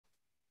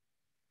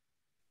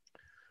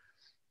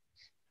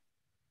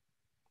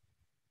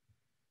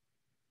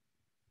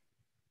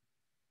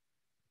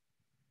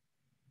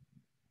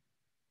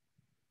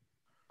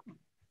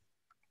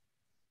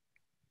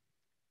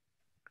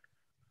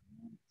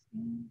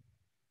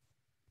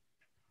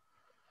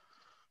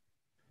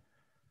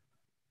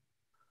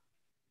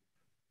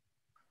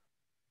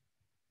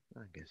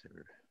I guess it.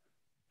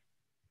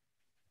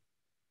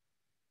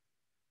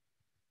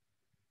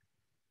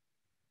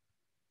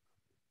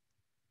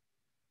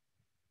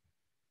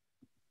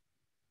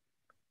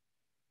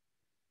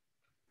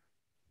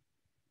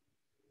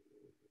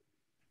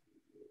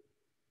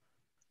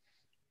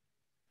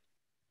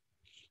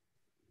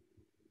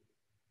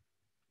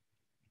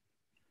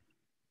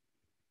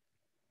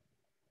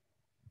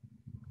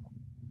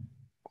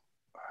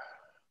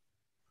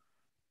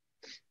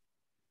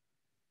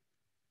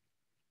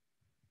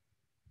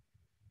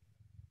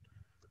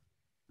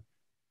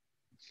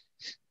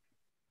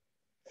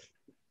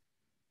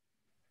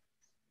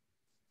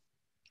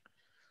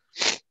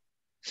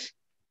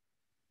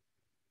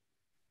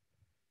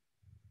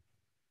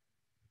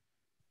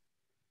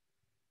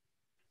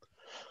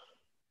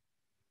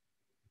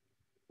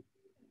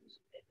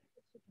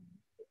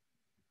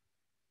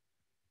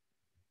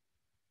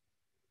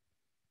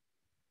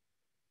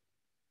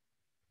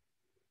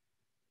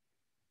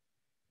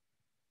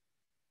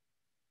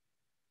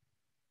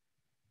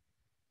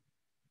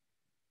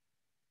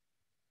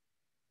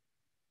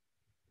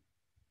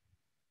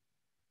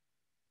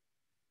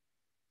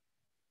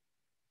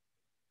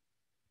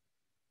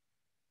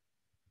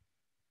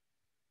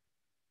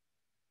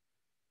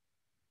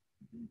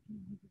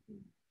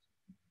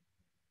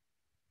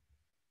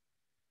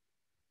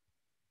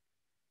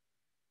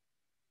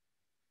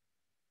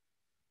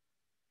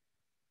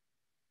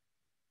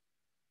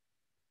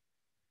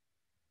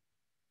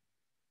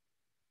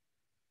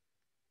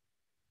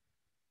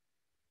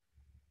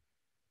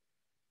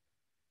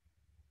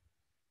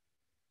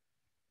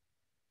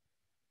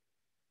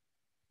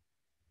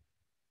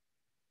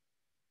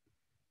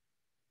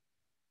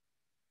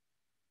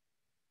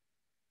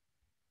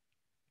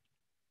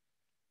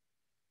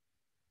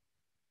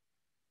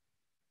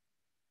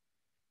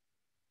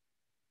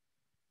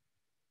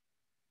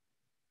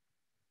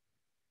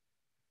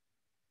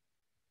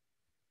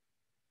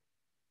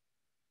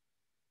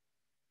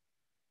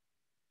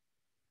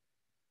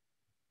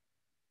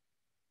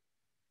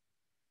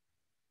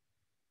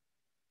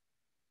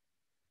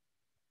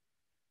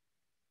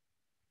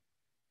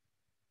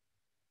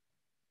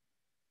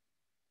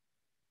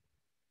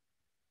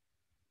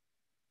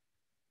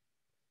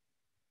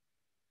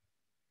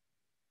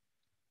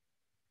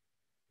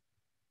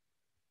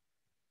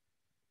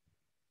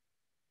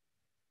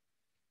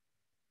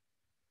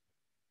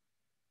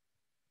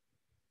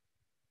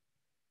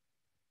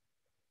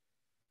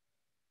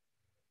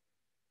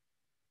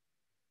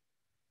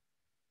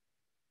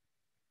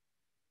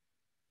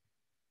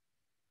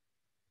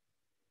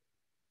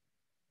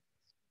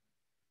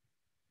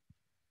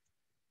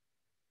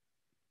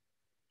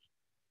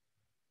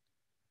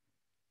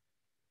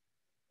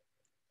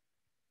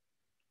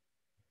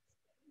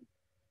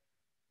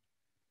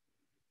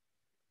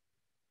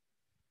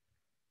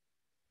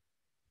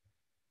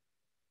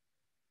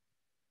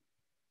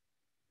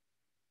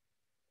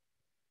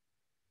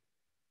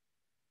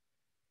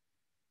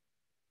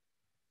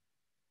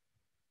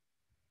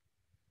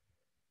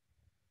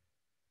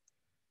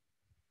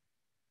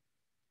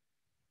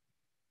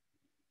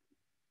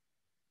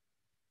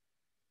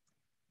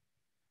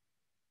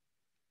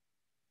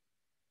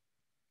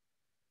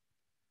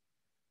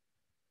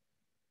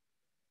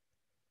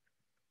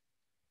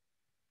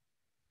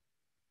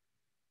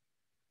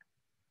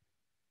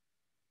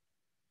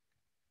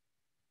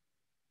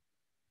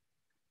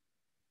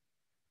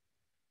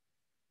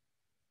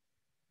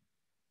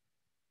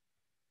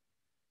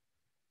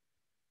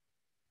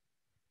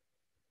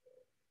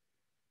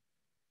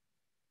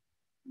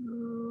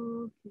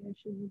 Okay, I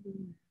should be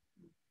doing that.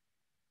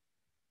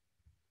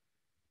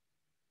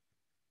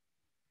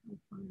 I'll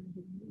find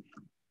the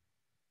motion.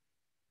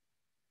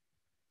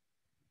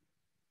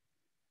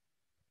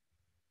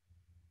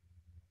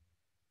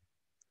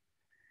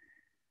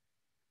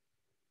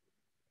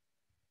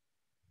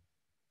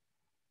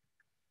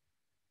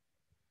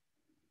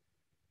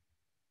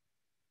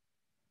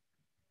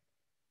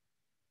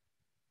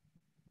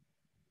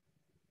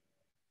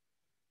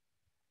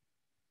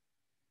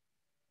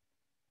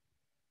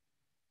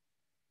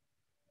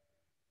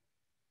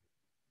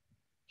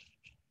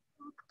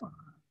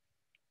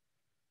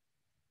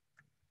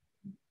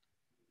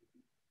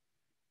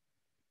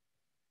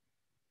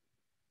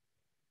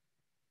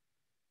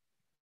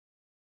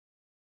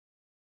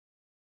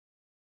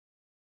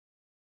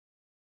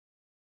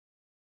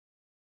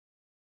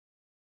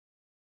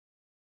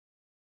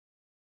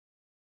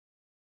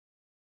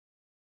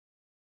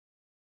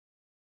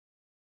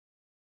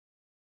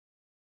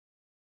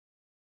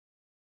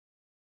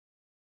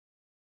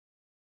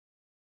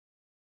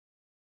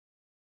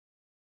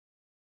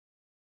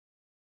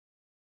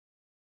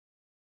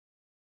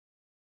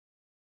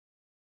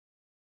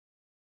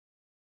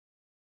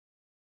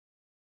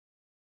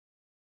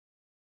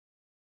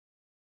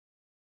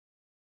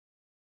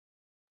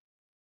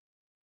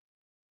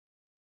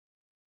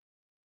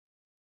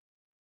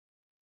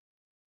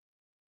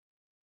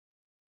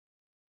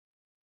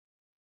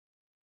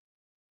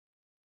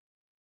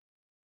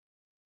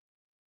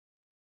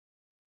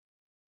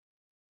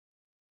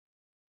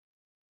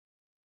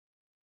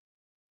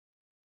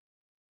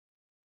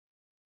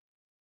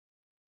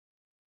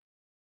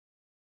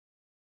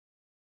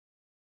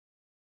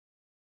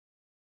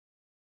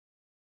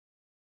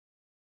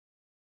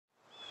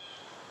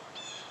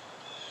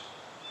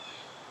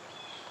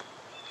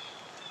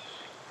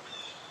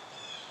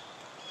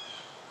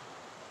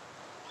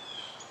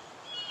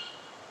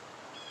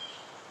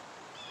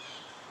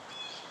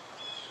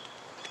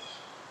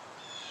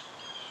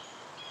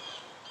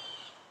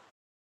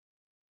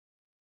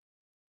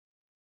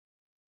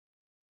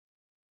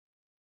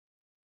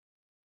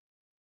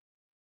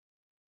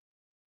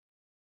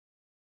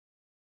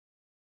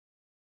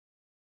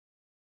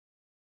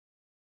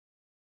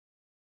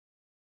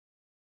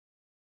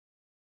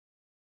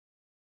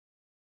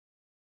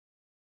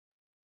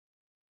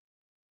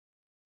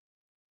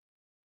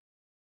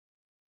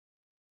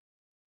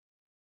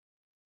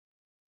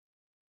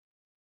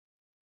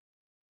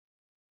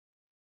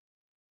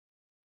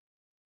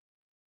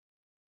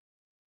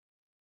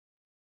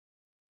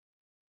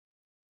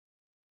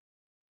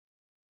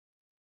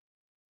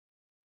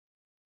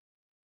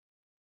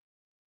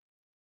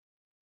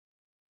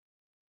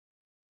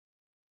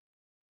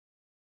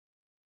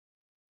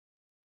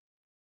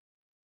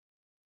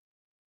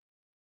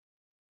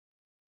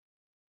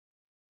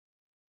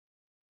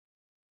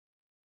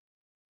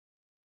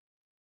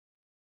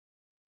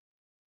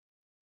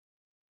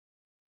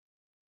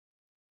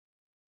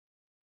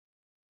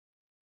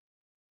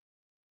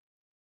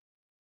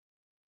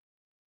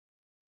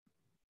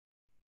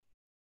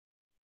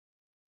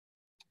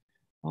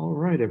 All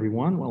right,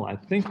 everyone. Well, I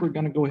think we're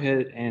going to go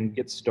ahead and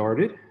get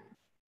started.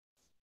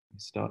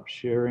 Stop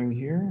sharing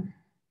here.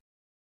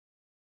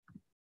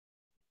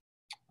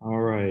 All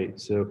right,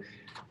 so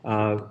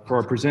for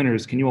our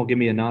presenters, can you all give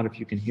me a nod if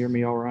you can hear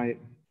me all right?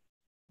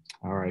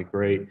 All right,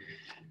 great.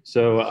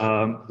 So,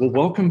 well,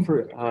 welcome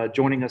for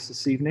joining us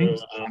this evening.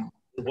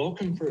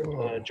 Welcome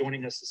for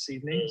joining us this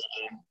evening.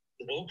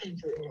 Welcome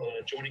for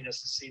joining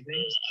us this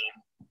evening.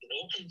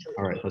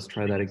 All right, let's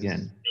try that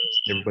again.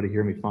 Everybody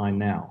hear me fine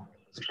now?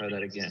 Let's try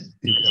that again.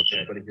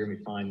 Okay. Everybody hear me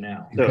fine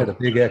now? You've got a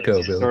big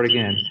echo, Bill. Start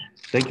again.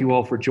 Thank you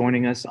all for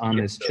joining us on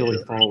this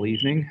chilly fall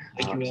evening.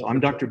 So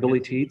I'm Dr. Billy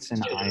Teets,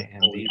 and I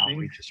am the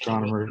outreach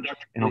astronomer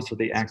and also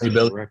the acting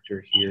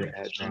director here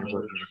at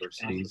Vanderbilt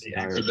University's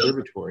Dyer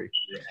Observatory.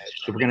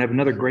 So we're going to have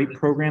another great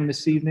program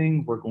this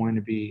evening. We're going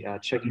to be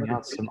checking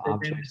out some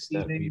objects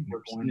that we've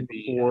never seen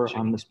before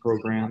on this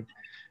program.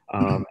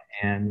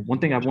 And one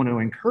thing I want to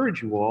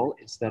encourage you all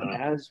is that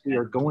as we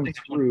are going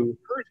through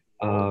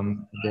Hey,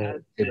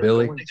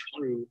 Billy.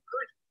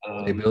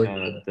 Hey,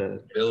 Billy.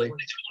 Billy.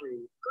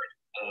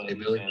 Hey,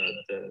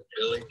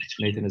 Billy.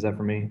 Nathan, is that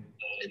for me?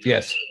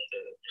 Yes.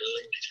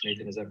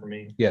 Nathan, is that for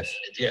me? Yes.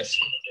 Yes.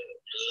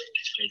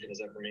 Nathan, is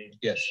that for me?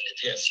 Yes.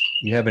 Yes.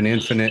 You have an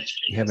infinite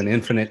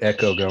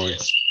echo going.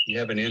 You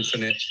have an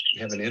infinite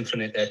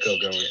echo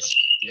going.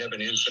 You have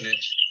an infinite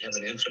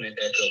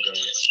echo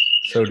going.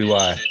 So do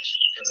I.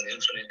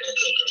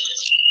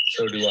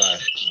 So do I.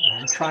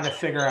 I'm trying to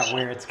figure out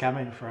where it's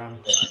coming from.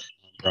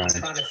 Brian.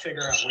 I'm trying to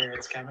figure out where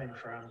it's coming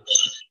from.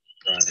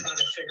 Brian. I'm trying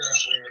to figure out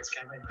where it's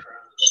coming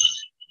from.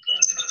 I'm trying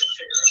to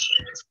figure out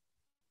where it's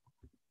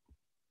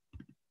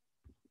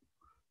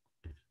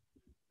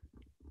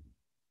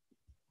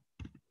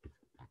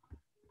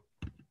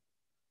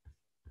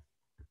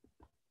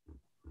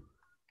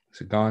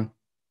Is it gone?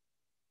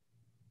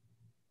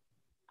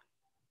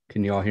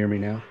 Can you all hear me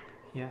now?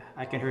 Yeah,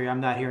 I can hear you. I'm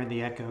not hearing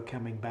the echo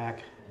coming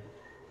back.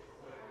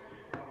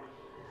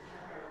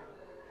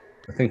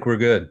 I think we're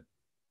good.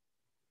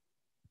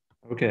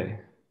 Okay.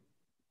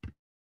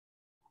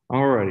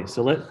 All righty.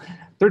 So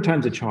third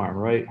time's a charm,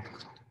 right?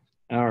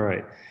 All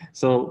right.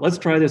 So let's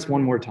try this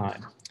one more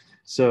time.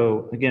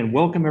 So again,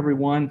 welcome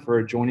everyone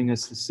for joining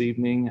us this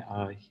evening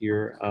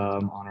here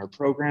on our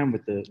program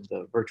with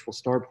the virtual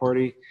star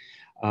party.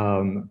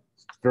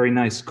 Very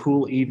nice,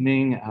 cool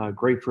evening.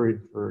 Great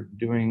for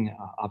doing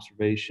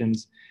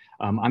observations.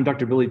 I'm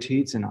Dr. Billy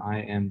Teets, and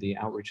I am the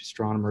outreach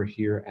astronomer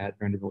here at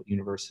Vanderbilt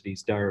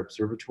University's Dyer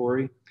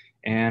Observatory,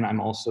 and I'm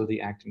also the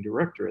acting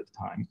director at the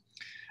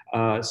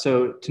time.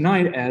 So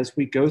tonight, as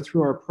we go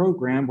through our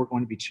program, we're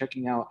going to be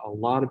checking out a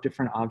lot of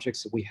different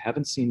objects that we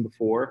haven't seen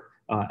before,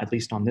 at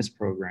least on this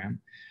program.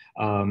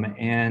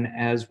 And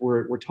as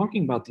we're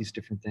talking about these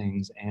different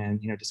things and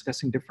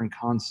discussing different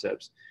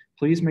concepts,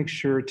 please make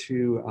sure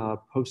to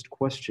post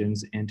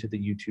questions into the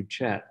YouTube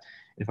chat.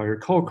 If I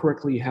recall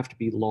correctly, you have to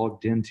be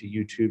logged into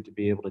YouTube to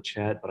be able to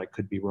chat, but I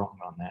could be wrong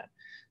on that.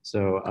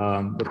 So,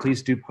 but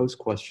please do post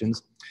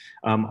questions.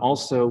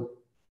 Also,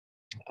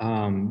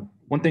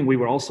 one thing we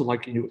would also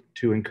like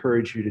to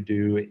encourage you to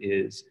do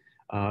is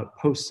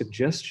post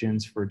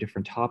suggestions for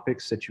different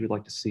topics that you would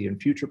like to see in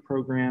future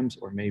programs,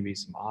 or maybe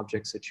some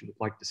objects that you would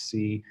like to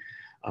see.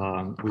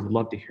 We would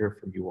love to hear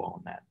from you all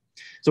on that.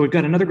 So we've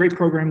got another great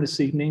program this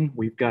evening.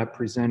 We've got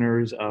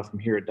presenters from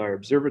here at Dyer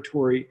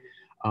Observatory,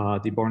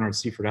 the Barnard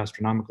Seaford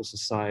Astronomical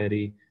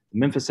Society, the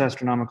Memphis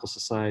Astronomical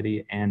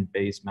Society, and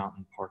Bays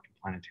Mountain Park and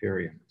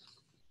Planetarium.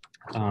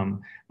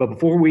 But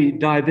before we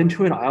dive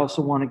into it, I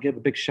also want to give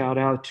a big shout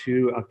out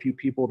to a few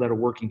people that are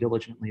working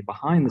diligently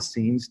behind the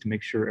scenes to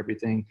make sure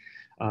everything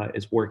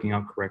is working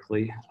out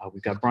correctly.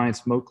 We've got Brian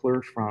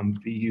Smokler from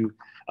VU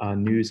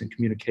News and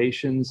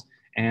Communications,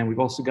 and we've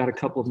also got a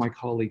couple of my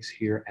colleagues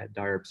here at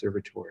Dyer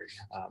Observatory,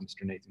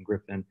 Mr. Nathan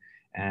Griffin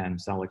and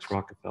Ms. Alex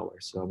Rockefeller.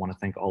 So I want to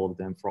thank all of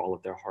them for all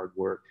of their hard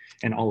work,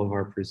 and all of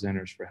our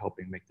presenters for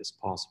helping make this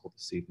possible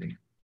this evening.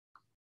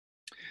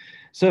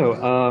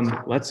 So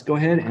let's go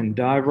ahead and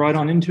dive right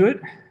on into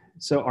it.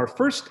 So our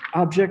first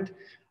object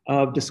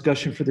of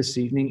discussion for this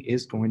evening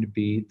is going to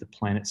be the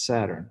planet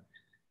Saturn.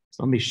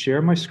 So let me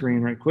share my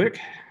screen right quick.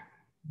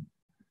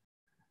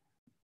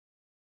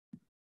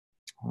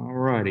 All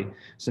righty.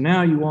 So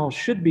now you all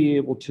should be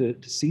able to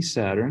see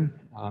Saturn.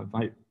 If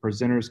my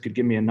presenters could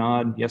give me a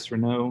nod, yes or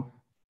no,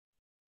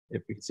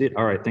 if we can see it.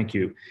 All right, thank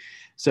you.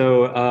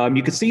 So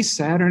you can see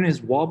Saturn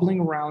is wobbling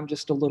around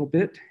just a little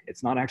bit.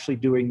 It's not actually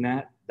doing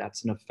that.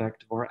 That's an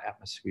effect of our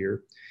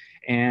atmosphere.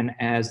 And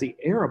as the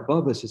air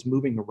above us is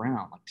moving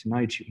around, like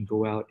tonight you can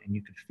go out and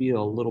you can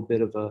feel a little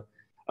bit of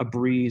a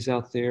breeze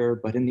out there,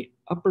 but in the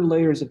upper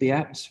layers of the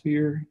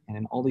atmosphere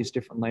and all these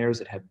different layers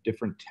that have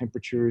different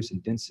temperatures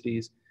and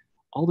densities,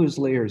 all those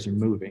layers are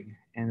moving.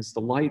 And as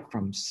the light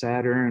from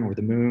Saturn or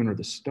the moon or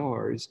the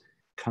stars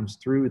comes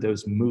through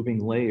those moving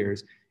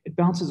layers, it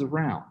bounces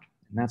around.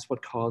 And that's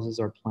what causes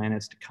our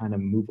planets to kind of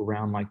move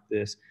around like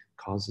this,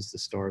 causes the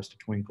stars to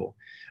twinkle.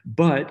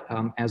 But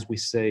as we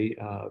say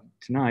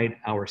tonight,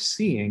 our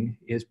seeing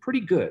is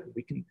pretty good.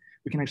 We can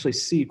actually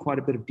see quite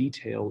a bit of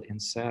detail in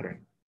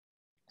Saturn.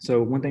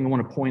 So one thing I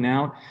want to point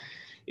out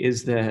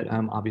is that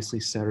obviously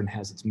Saturn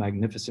has its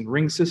magnificent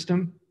ring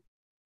system.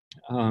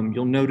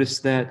 You'll notice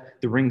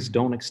that the rings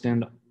don't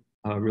extend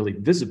really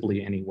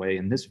visibly anyway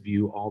in this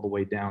view all the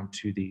way down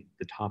to the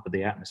top of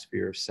the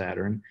atmosphere of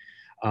Saturn.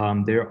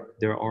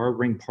 There are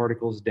ring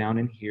particles down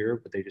in here,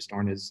 but they just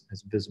aren't as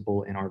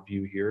visible in our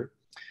view here.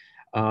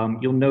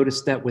 You'll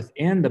notice that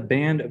within the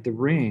band of the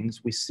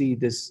rings, we see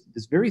this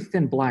very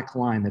thin black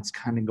line that's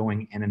kind of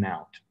going in and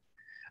out.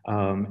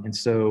 And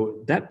so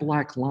that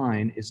black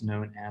line is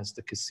known as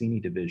the Cassini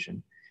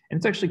division. And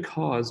it's actually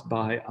caused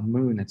by a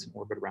moon that's in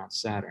orbit around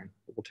Saturn.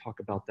 We'll talk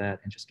about that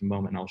in just a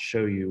moment. And I'll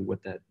show you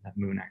what that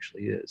moon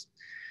actually is.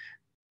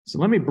 So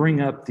let me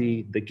bring up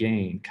the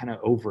gain, kind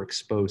of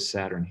overexpose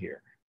Saturn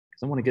here,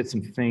 because I want to get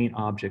some faint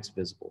objects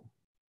visible.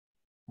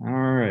 All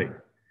right.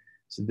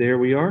 So there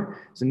we are.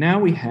 So now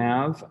we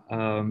have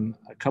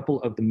a couple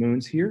of the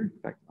moons here. In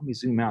fact, let me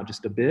zoom out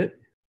just a bit.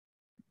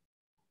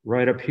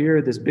 Right up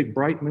here, this big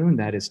bright moon,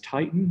 that is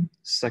Titan,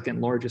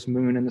 second largest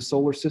moon in the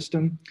solar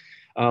system,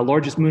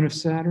 largest moon of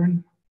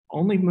Saturn,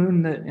 only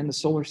moon in the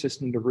solar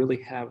system to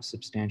really have a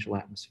substantial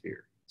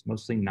atmosphere. It's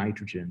mostly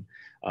nitrogen.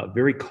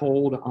 Very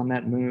cold on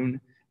that moon,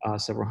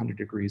 several hundred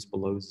degrees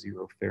below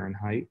 0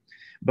 Fahrenheit.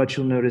 But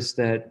you'll notice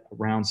that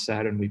around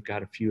Saturn, we've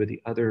got a few of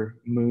the other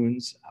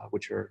moons,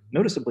 which are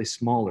noticeably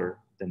smaller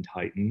than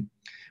Titan.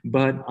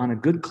 But on a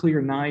good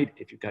clear night,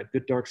 if you've got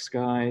good dark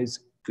skies,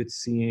 good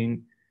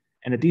seeing,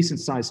 and a decent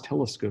sized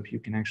telescope, you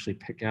can actually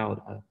pick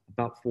out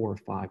about 4 or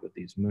 5 of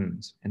these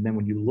moons. And then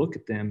when you look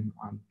at them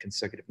on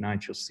consecutive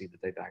nights, you'll see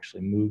that they've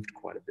actually moved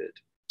quite a bit.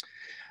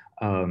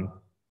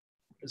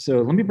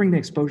 So let me bring the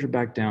exposure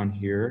back down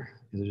here.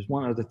 There's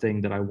one other thing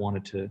that I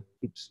wanted to,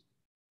 oops,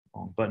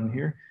 wrong button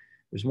here.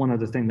 There's one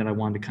other thing that I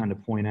wanted to kind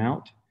of point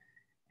out.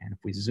 And if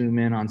we zoom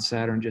in on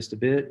Saturn just a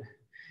bit,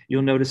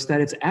 you'll notice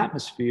that its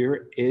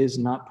atmosphere is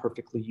not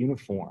perfectly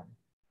uniform.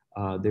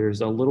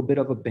 There's a little bit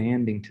of a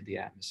banding to the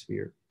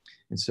atmosphere.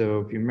 And so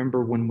if you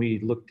remember when we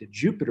looked at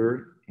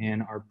Jupiter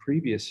in our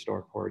previous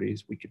star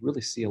parties, we could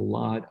really see a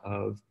lot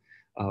of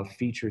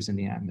features in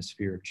the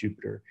atmosphere of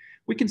Jupiter.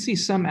 We can see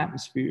some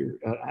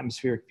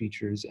atmospheric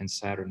features in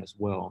Saturn as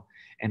well.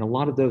 And a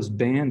lot of those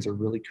bands are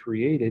really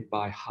created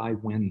by high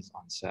winds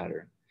on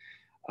Saturn.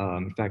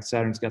 In fact,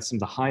 Saturn's got some of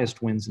the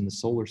highest winds in the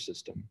solar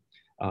system,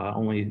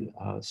 only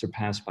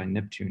surpassed by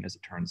Neptune, as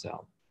it turns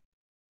out.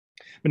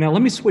 But now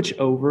let me switch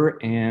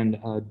over and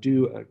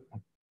do a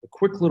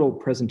quick little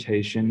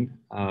presentation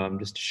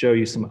just to show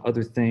you some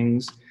other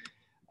things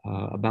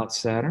about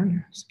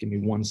Saturn. Just give me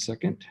 1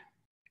 second.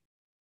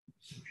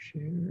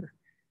 Share.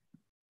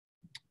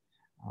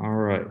 All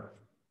right.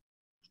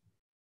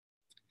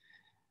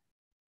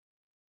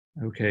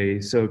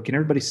 Okay, so can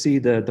everybody see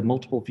the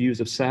multiple views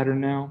of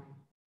Saturn now?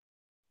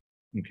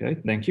 Okay,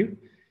 thank you.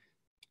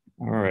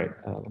 All right,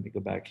 let me go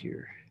back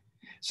here.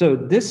 So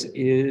this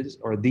is,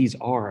 or these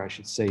are, I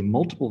should say,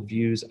 multiple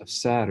views of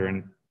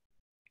Saturn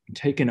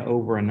taken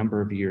over a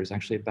number of years,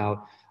 actually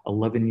about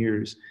 11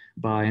 years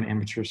by an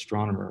amateur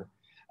astronomer.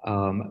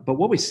 But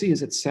what we see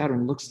is that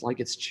Saturn looks like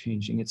it's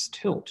changing its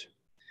tilt.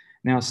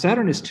 Now,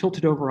 Saturn is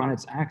tilted over on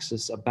its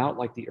axis about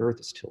like the Earth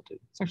is tilted.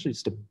 It's actually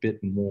just a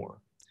bit more.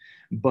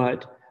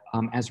 But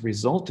as a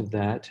result of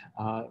that,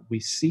 we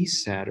see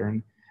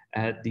Saturn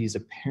at these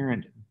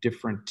apparent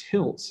different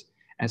tilts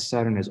as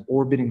Saturn is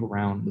orbiting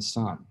around the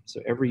sun.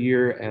 So every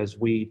year as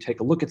we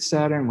take a look at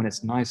Saturn, when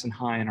it's nice and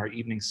high in our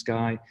evening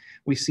sky,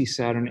 we see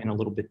Saturn in a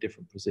little bit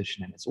different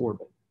position in its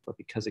orbit. But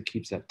because it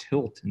keeps that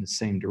tilt in the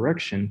same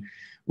direction,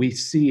 we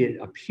see it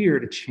appear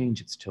to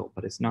change its tilt,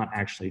 but it's not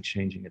actually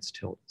changing its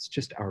tilt. It's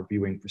just our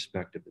viewing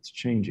perspective that's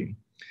changing.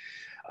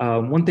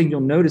 One thing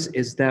you'll notice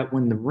is that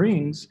when the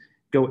rings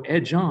go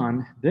edge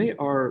on, they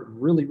are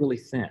really, really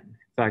thin.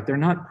 In fact, they're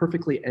not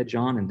perfectly edge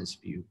on in this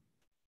view.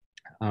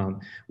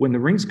 When the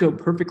rings go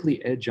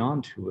perfectly edge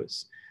on to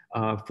us,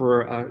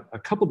 for a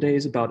couple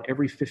days, about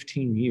every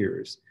 15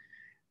 years,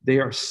 they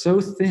are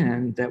so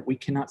thin that we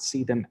cannot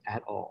see them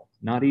at all.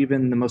 Not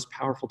even the most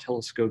powerful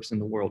telescopes in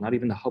the world, not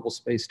even the Hubble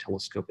Space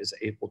Telescope is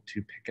able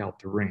to pick out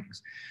the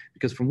rings.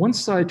 Because from one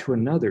side to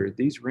another,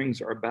 these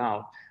rings are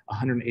about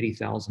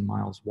 180,000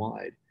 miles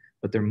wide,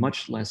 but they're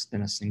much less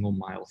than a single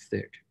mile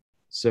thick.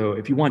 So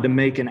if you wanted to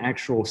make an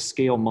actual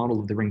scale model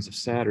of the rings of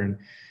Saturn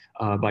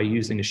by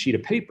using a sheet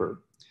of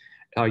paper,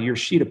 your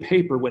sheet of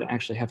paper would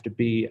actually have to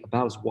be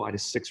about as wide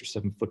as 6 or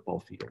 7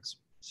 football fields.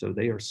 So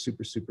they are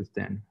super, super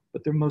thin,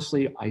 but they're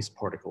mostly ice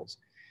particles.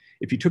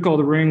 If you took all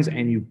the rings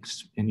and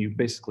you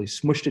basically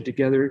smushed it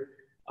together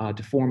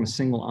to form a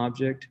single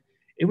object,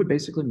 it would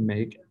basically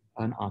make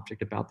an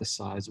object about the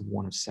size of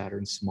one of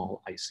Saturn's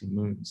small icy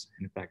moons.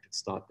 And in fact,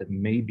 it's thought that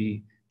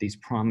maybe these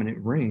prominent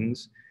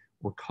rings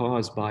were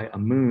caused by a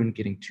moon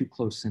getting too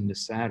close into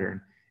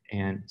Saturn,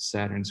 and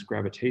Saturn's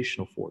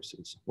gravitational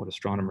forces, what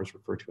astronomers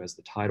refer to as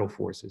the tidal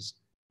forces,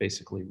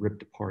 basically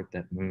ripped apart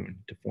that moon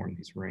to form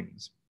these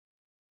rings.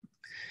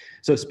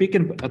 So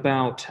speaking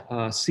about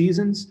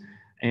seasons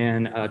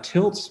and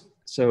tilts,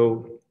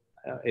 so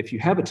if you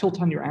have a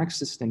tilt on your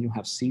axis, then you'll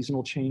have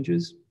seasonal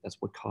changes. That's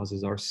what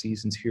causes our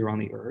seasons here on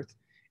the Earth.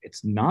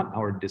 It's not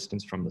our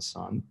distance from the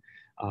sun.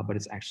 but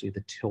it's actually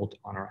the tilt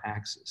on our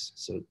axis.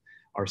 So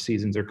our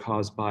seasons are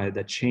caused by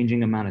the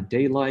changing amount of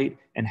daylight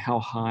and how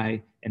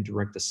high and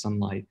direct the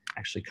sunlight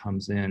actually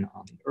comes in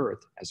on the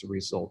Earth as a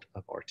result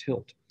of our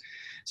tilt.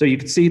 So you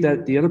can see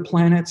that the other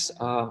planets,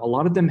 a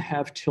lot of them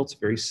have tilts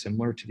very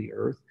similar to the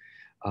Earth.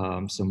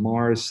 So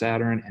Mars,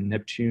 Saturn, and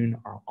Neptune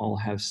all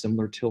have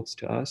similar tilts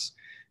to us.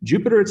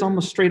 Jupiter, it's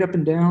almost straight up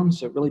and down,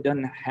 so it really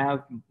doesn't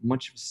have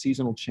much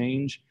seasonal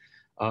change.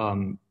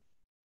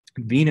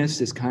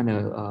 Venus is kind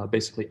of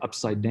basically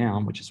upside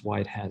down, which is why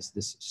it has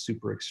this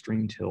super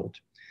extreme tilt.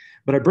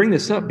 But I bring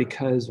this up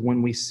because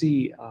when we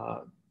see,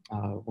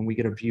 when we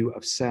get a view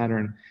of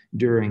Saturn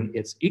during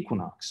its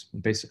equinox,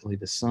 basically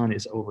the sun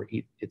is over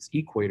its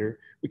equator,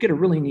 we get a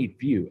really neat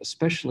view,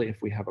 especially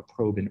if we have a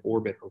probe in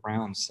orbit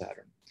around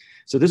Saturn.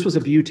 So this was a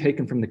view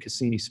taken from the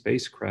Cassini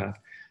spacecraft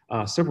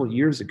several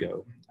years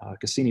ago.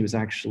 Cassini was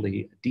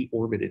actually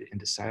deorbited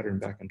into Saturn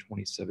back in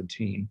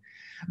 2017.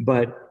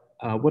 But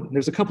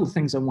there's a couple of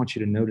things I want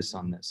you to notice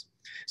on this.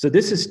 So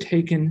this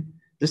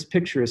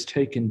picture is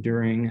taken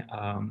during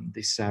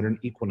the Saturn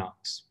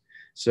equinox.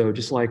 So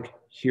just like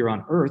here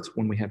on Earth,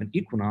 when we have an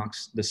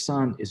equinox, the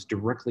sun is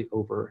directly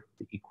over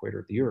the equator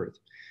of the Earth.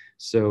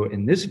 So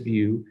in this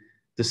view,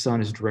 the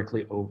sun is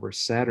directly over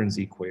Saturn's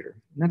equator.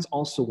 And that's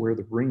also where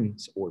the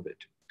rings orbit.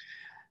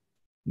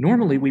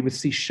 Normally, we would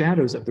see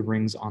shadows of the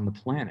rings on the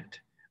planet,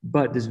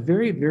 but this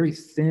very, very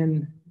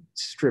thin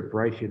strip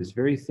right here, this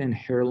very thin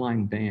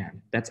hairline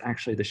band, that's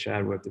actually the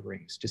shadow of the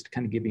rings, just to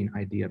kind of give you an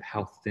idea of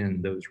how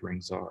thin those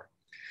rings are.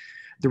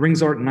 The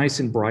rings aren't nice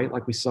and bright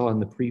like we saw in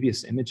the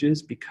previous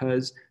images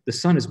because the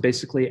sun is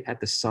basically at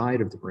the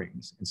side of the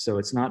rings. And so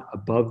it's not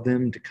above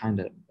them to kind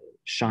of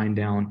shine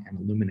down and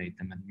illuminate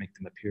them and make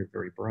them appear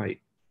very bright.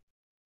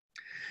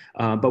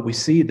 But we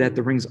see that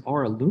the rings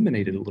are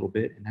illuminated a little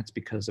bit, and that's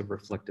because of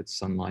reflected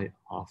sunlight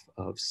off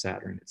of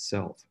Saturn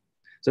itself.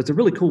 So it's a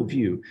really cool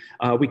view.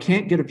 We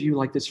can't get a view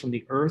like this from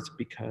the Earth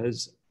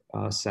because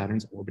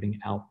Saturn's orbiting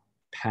out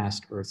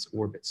past Earth's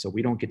orbit. So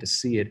we don't get to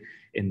see it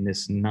in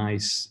this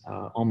nice,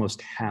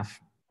 almost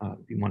half,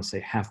 you want to say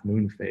half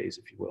moon phase,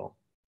 if you will.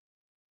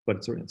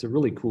 But it's a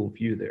really cool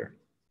view there.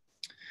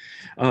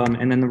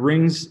 And then the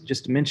rings,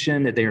 just to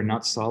mention that they are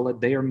not solid.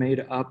 They are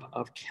made up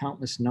of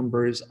countless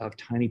numbers of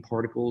tiny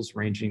particles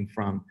ranging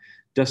from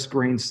dust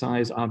grain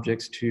size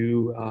objects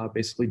to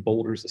basically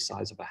boulders the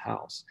size of a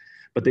house.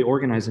 But they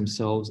organize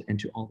themselves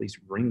into all these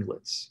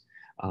ringlets.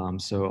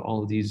 So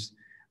all of these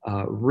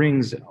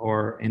rings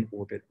are in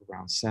orbit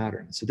around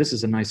Saturn. So this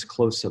is a nice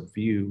close-up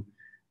view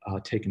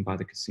taken by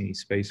the Cassini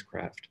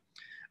spacecraft.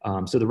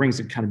 So the rings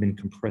have kind of been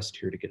compressed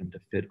here to get them to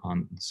fit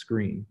on the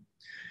screen.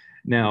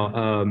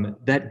 Now,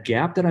 that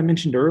gap that I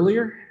mentioned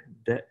earlier,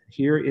 that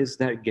here is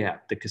that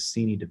gap, the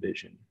Cassini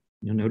division.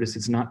 You'll notice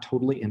it's not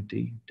totally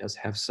empty, it does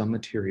have some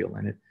material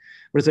in it.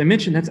 But as I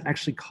mentioned, that's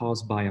actually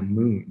caused by a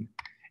moon.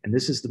 And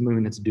this is the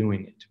moon that's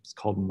doing it. It's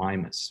called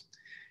Mimas.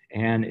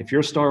 And if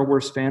you're a Star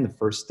Wars fan, the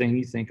first thing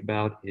you think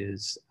about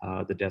is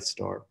the Death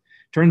Star.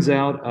 Turns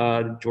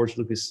out George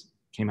Lucas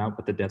came out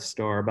with the Death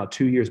Star about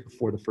 2 years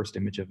before the first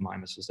image of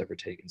Mimas was ever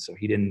taken. So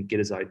he didn't get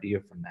his idea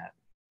from that.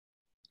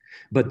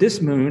 But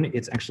this moon,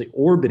 it's actually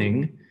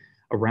orbiting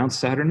around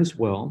Saturn as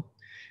well.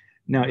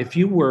 Now, if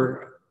you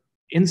were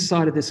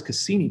inside of this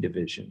Cassini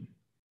division,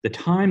 the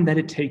time that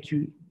it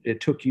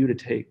took you to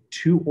take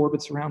 2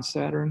 orbits around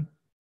Saturn,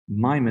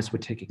 Mimas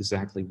would take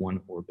exactly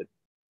 1 orbit.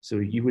 So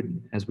you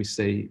would, as we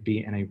say,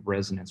 be in a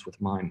resonance with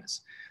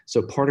Mimas.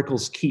 So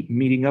particles keep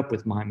meeting up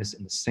with Mimas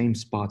in the same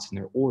spots in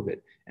their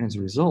orbit. And as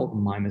a result,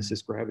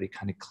 Mimas's gravity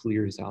kind of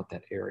clears out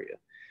that area.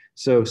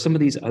 So some of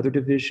these other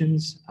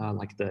divisions,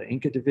 like the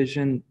Inca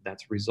division,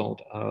 that's a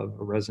result of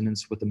a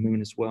resonance with the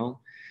moon as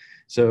well.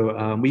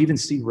 So we even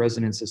see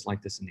resonances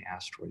like this in the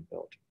asteroid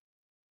belt.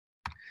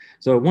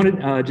 So I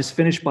wanted to just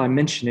finish by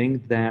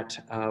mentioning that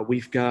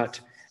we've got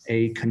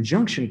a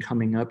conjunction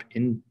coming up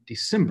in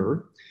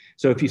December.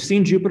 So if you've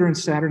seen Jupiter and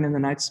Saturn in the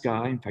night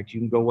sky, in fact, you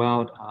can go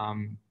out,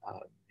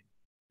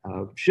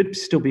 should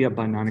still be up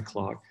by 9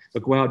 o'clock,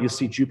 but go out, you'll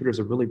see Jupiter is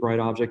a really bright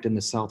object in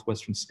the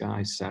southwestern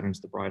sky. Saturn's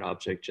the bright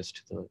object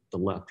just to the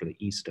left or the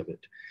east of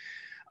it.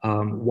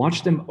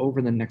 Watch them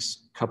over the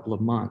next couple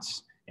of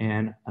months,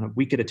 and on a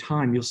week at a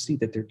time, you'll see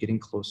that they're getting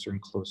closer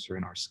and closer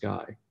in our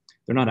sky.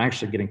 They're not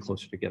actually getting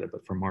closer together,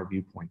 but from our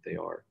viewpoint, they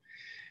are.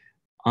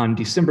 On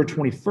December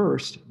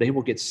 21st, they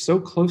will get so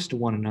close to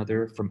one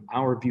another from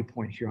our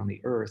viewpoint here on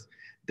the Earth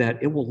that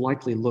it will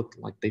likely look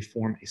like they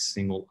form a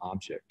single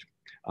object.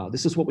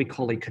 This is what we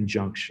call a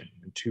conjunction,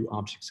 and 2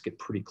 objects get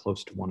pretty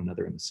close to one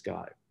another in the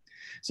sky.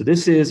 So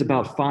this is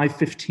about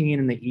 5:15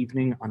 in the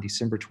evening on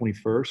December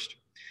 21st.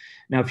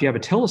 Now, if you have a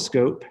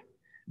telescope,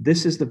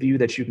 this is the view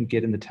that you can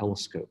get in the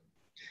telescope.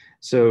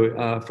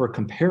 So for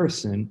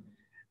comparison,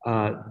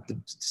 the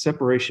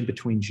separation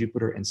between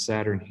Jupiter and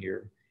Saturn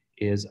here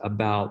is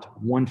about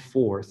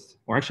 1/4,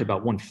 or actually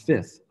about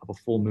 1/5 of a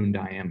full moon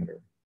diameter.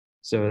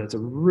 So it's a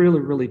really,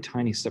 really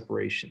tiny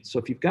separation. So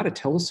if you've got a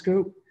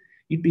telescope,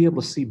 you'd be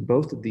able to see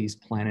both of these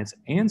planets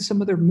and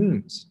some of their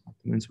moons, like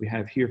the moons we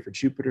have here for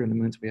Jupiter and the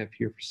moons we have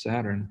here for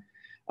Saturn,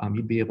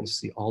 you'd be able to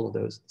see all of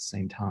those at the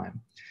same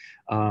time.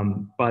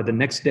 By the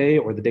next day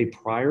or the day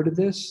prior to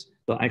this,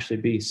 they'll actually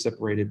be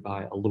separated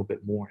by a little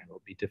bit more, and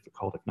it'll be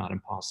difficult, if not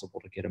impossible,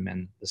 to get them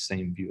in the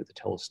same view of the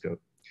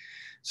telescope.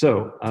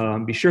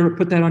 So be sure to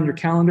put that on your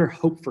calendar.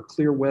 Hope for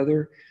clear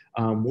weather.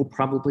 We'll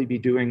probably be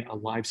doing a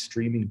live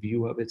streaming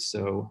view of it,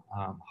 so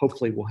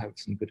hopefully we'll have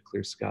some good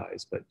clear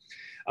skies. But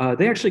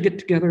they actually get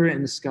together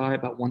in the sky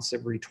about once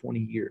every 20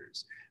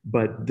 years.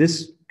 But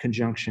this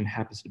conjunction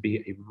happens to be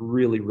a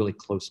really, really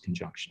close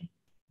conjunction.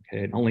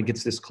 Okay, it only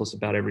gets this close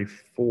about every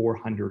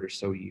 400 or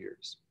so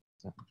years.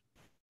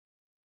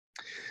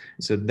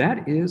 So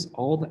that is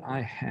all that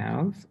I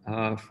have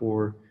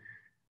for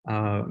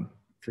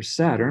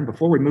Saturn.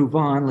 Before we move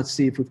on, let's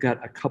see if we've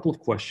got a couple of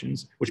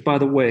questions, which, by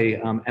the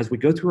way, as we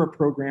go through our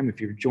program, if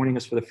you're joining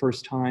us for the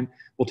first time,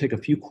 we'll take a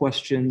few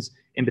questions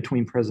in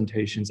between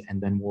presentations,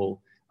 and then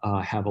we'll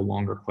have a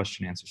longer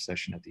question answer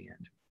session at the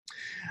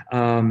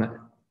end.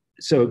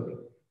 So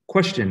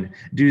question,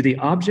 do the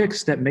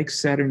objects that make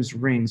Saturn's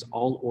rings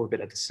all orbit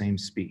at the same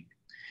speed?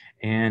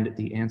 And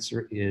the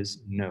answer is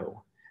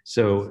no.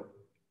 So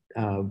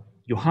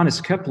Johannes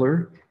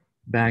Kepler,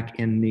 back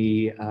in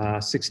the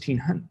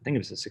 1600s, I think it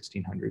was the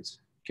 1600s,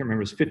 can't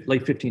remember, it was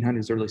late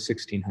 1500s, early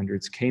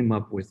 1600s, came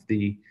up with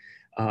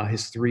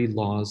his 3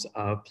 laws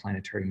of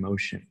planetary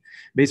motion.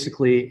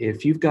 Basically,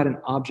 if you've got an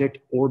object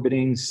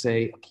orbiting,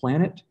 say, a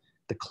planet,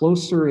 the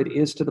closer it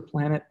is to the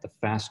planet, the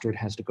faster it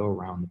has to go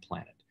around the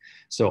planet.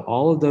 So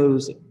all of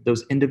those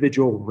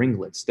individual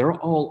ringlets, they're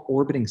all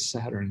orbiting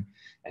Saturn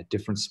at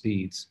different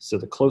speeds. So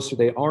the closer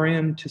they are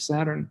in to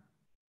Saturn,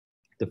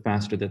 the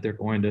faster that they're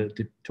going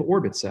to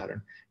orbit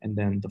Saturn. And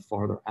then the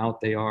farther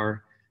out they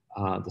are,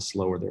 the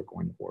slower they're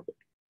going to orbit.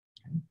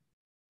 Okay.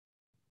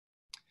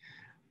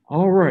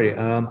 All right,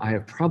 I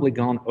have probably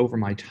gone over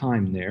my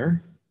time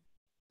there.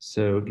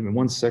 So give me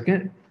 1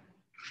 second.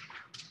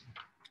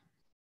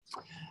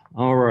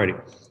 All righty.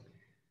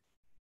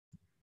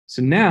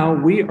 So now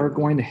we are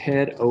going to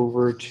head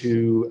over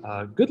to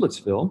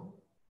Goodlettsville,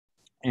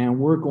 and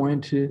we're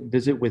going to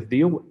visit with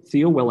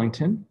Thea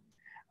Wellington.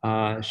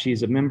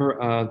 She's a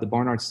member of the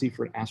Barnard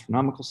Seaford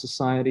Astronomical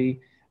Society.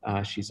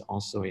 She's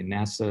also a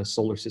NASA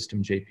Solar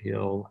System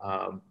JPL,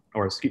 a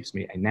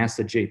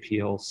NASA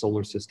JPL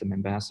Solar System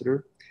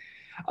Ambassador.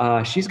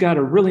 She's got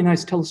a really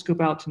nice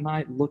telescope out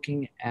tonight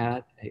looking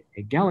at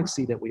a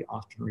galaxy that we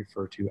often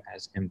refer to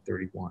as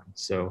M31.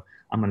 So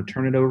I'm going to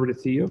turn it over to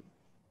Thea.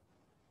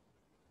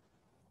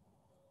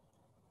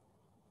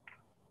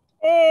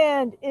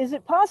 And is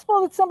it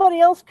possible that somebody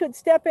else could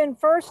step in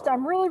first?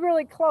 I'm really,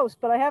 really close,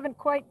 but I haven't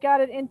quite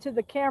got it into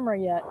the camera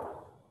yet.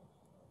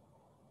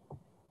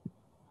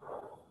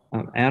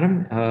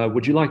 Adam,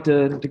 would you like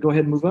to go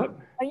ahead and move up?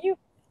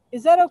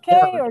 Is that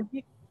okay? Yeah. Or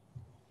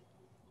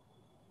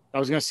I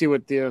was going to see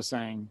what Theo's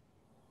saying.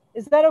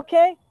 is that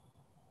okay?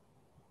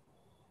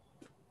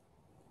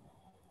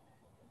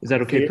 Is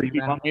that okay Theo, for you,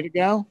 you Adam? want me to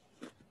go?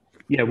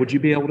 Yeah, would you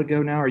be able to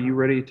go now? Are you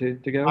ready to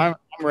go? I'm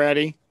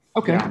ready.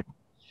 Okay. Yeah.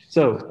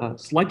 So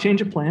slight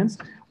change of plans.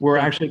 We're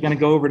actually going to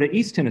go over to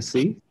East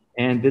Tennessee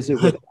and visit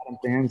with Adam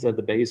Fans of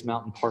the Bays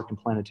Mountain Park and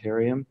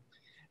Planetarium.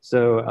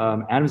 So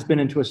Adam's been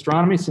into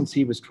astronomy since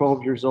he was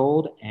 12 years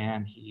old,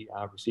 and he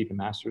received a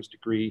master's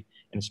degree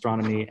in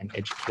astronomy and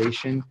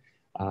education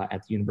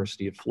at the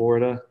University of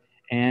Florida.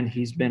 And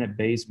he's been at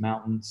Bays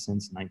Mountain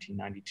since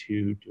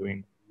 1992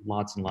 doing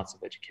lots and lots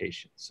of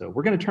education. So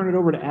we're going to turn it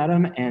over to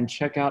Adam and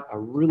check out a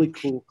really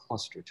cool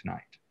cluster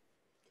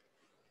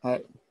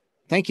tonight.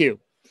 Thank you.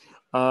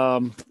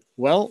 Yeah,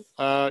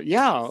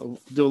 I'll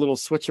do a little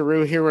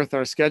switcheroo here with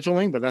our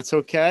scheduling, but that's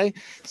okay.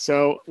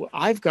 So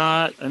I've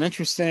got an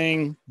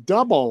interesting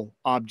double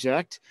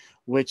object,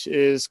 which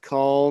is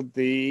called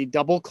the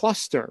double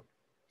cluster.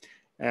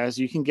 As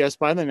you can guess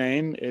by the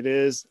name, it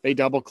is a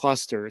double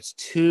cluster. It's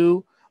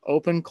 2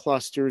 open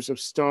clusters of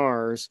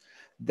stars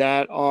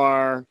that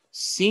are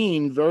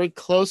seen very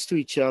close to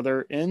each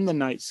other in the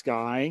night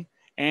sky,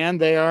 and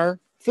they are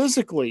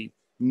physically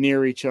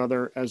near each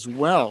other as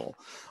well.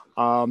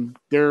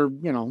 They're,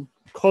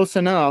 close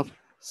enough.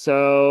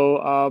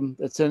 So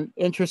it's an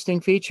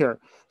interesting feature.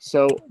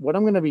 So what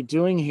I'm going to be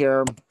doing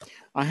here,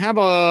 I have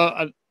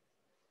a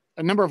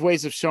number of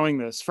ways of showing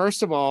this.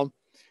 First of all,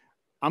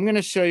 I'm going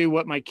to show you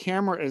what my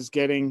camera is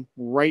getting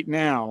right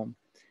now.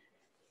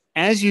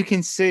 As you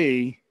can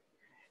see,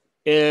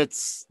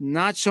 it's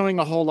not showing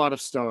a whole lot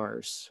of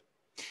stars.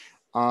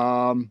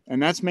 And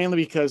that's mainly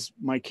because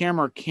my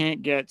camera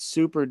can't get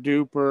super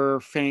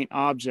duper faint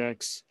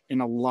objects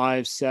in a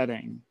live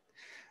setting.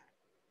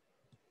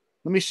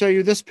 Let me show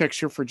you this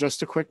picture for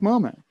just a quick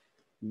moment.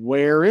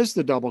 Where is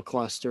the double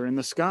cluster in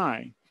the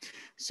sky?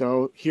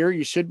 So here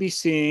you should be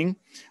seeing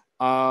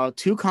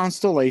 2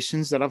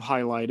 constellations that I've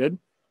highlighted.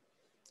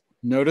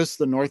 Notice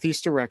the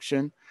northeast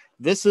direction.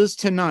 This is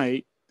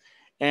tonight,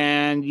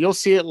 and you'll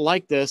see it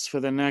like this for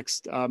the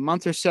next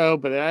month or so.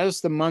 But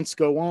as the months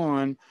go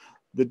on,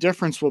 the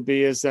difference will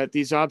be is that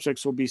these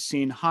objects will be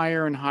seen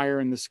higher and higher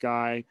in the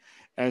sky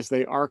as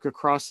they arc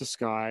across the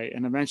sky,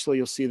 and eventually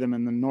you'll see them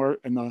in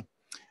the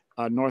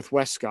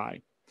northwest sky.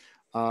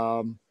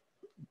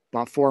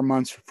 about 4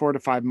 to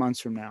 5 months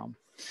from now.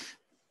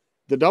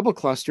 The double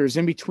cluster is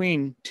in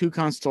between two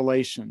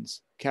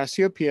constellations,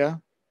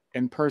 Cassiopeia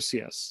and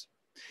Perseus.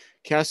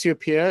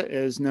 Cassiopeia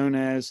is known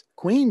as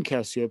Queen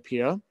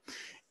Cassiopeia,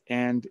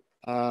 and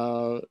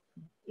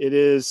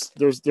there's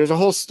a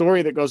whole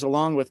story that goes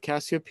along with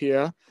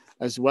Cassiopeia,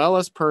 as well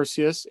as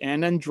Perseus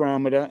and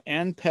Andromeda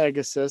and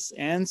Pegasus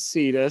and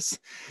Cetus.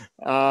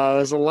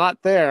 There's a lot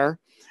there,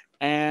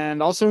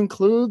 and also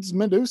includes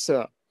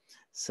Medusa.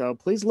 So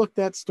please look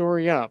that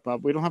story up.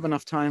 We don't have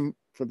enough time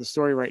for the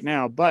story right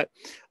now, but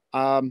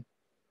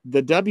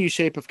the W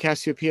shape of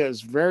Cassiopeia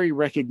is very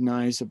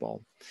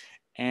recognizable.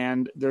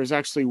 And there's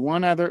actually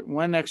one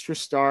extra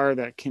star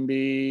that can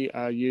be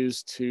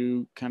used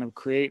to kind of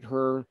create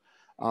her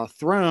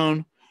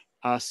throne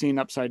seen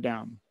upside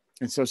down.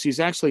 And so she's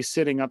actually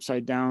sitting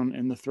upside down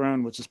in the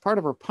throne, which is part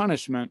of her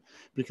punishment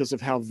because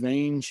of how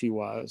vain she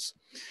was.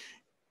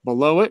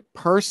 Below it,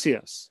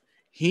 Perseus.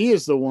 He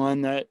is the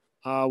one that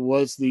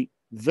was the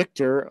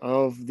victor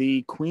of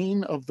the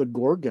Queen of the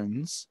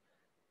Gorgons,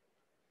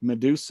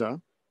 Medusa.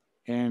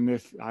 And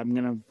if I'm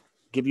going to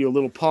give you a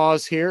little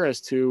pause here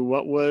as to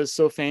what was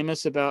so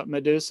famous about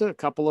Medusa, a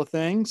couple of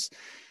things.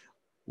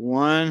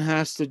 One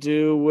has to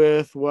do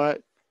with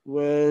what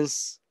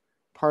was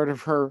part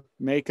of her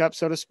makeup,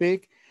 so to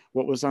speak.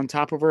 What was on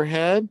top of her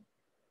head?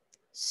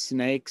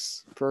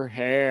 Snakes for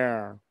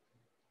hair.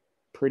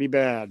 Pretty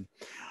bad.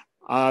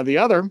 The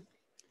other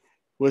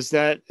was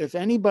that if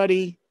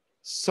anybody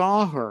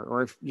saw her,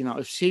 or if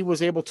she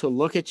was able to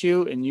look at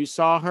you and you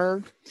saw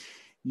her,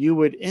 you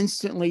would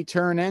instantly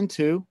turn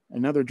into,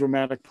 another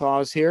dramatic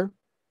pause here,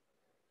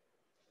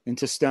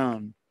 into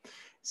stone.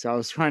 So I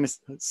was trying to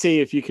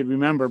see if you could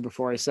remember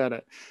before I said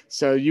it.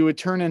 So you would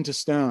turn into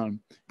stone.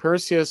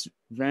 Perseus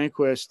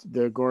vanquished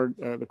the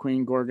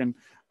Queen Gorgon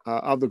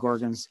of the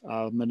Gorgons,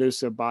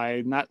 Medusa,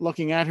 by not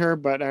looking at her,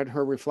 but at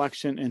her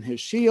reflection in his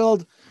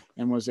shield,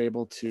 and was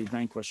able to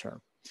vanquish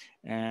her.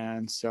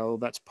 And so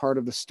that's part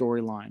of the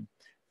storyline.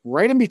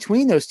 Right in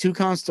between those two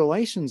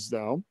constellations,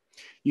 though,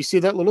 you see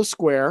that little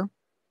square.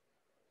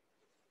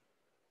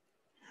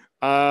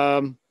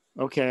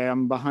 Okay,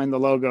 I'm behind the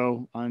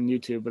logo on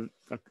YouTube,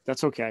 but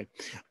that's okay.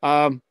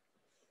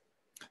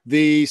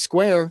 The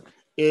square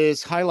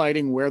is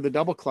highlighting where the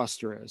double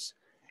cluster is.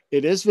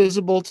 It is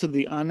visible to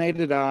the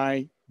unaided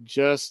eye,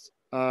 just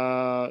in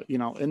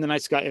the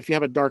night sky, if you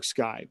have a dark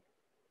sky.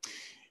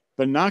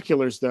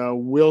 Binoculars, though,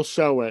 will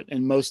show it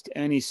in most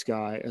any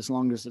sky as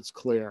long as it's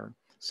clear.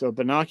 So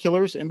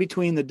binoculars in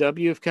between the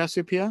W of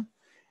Cassiopeia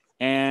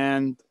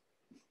and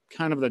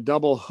kind of the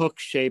double hook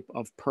shape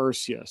of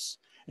Perseus.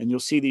 And you'll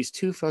see these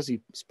two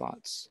fuzzy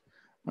spots.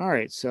 All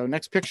right, so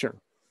next picture.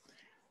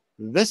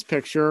 This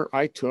picture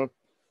I took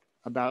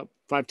about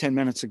 5-10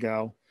 minutes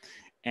ago,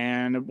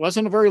 and it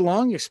wasn't a very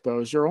long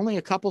exposure, only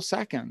a couple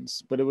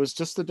seconds, but it was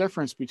just the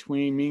difference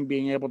between me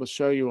being able to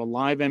show you a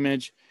live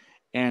image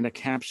and a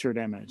captured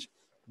image.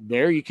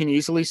 There you can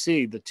easily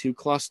see the two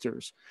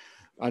clusters.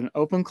 An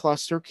open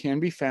cluster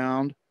can be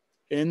found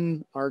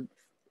in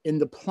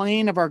the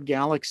plane of our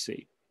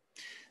galaxy.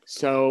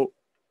 So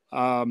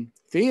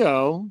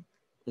Theo,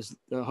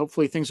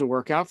 hopefully things will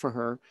work out for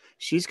her.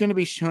 She's going to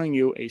be showing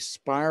you a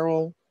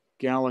spiral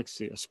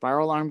galaxy, a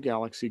spiral arm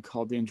galaxy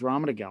called the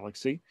Andromeda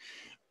Galaxy.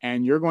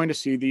 And you're going to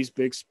see these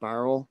big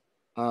spiral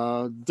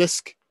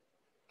disk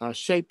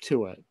shape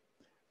to it,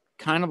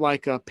 kind of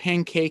like a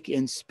pancake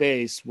in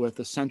space with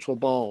a central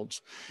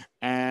bulge.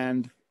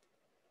 And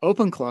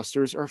open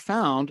clusters are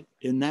found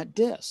in that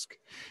disk.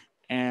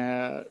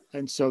 And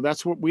so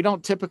that's what we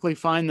don't typically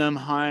find them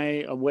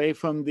high away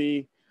from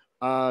the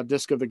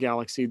disk of the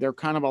galaxy. They're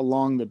kind of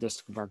along the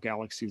disk of our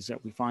galaxies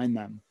that we find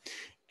them.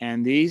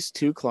 And these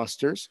two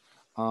clusters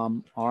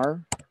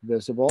are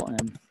visible.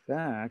 And in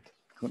fact,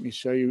 let me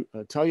show you,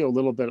 tell you a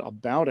little bit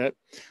about it.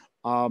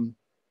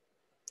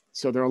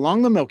 So they're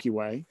along the Milky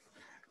Way.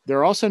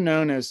 They're also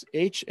known as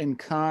H and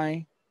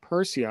Chi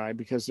Persei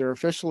because they're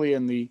officially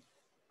in the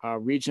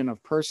region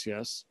of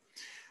Perseus.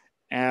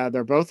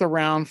 They're both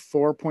around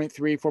 4.3,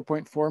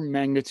 4.4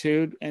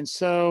 magnitude. And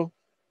so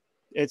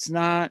it's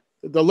not,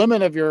 the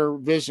limit of your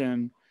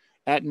vision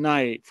at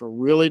night for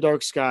really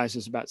dark skies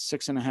is about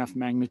 6.5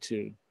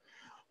 magnitude.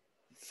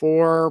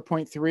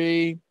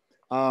 4.3,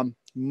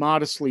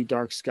 modestly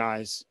dark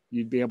skies,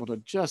 you'd be able to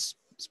just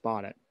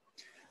spot it.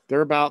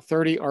 They're about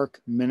 30 arc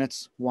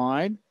minutes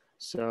wide,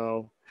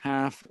 so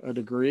half a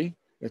degree.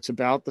 It's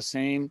about the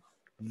same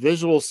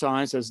visual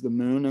size as the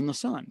moon and the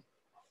sun.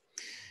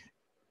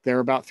 There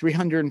are about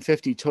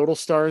 350 total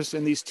stars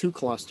in these two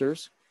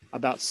clusters,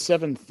 about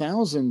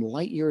 7,000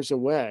 light years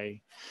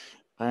away,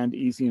 and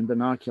easy in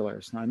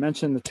binoculars. Now, I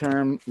mentioned the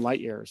term light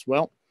years.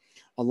 Well,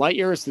 a light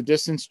year is the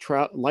distance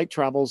light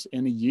travels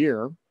in a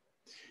year.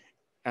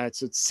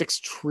 It's at 6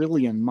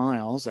 trillion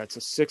miles. That's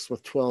a 6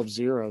 with 12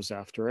 zeros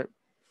after it.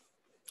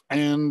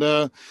 And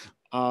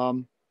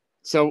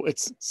so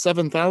it's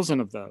 7,000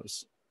 of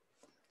those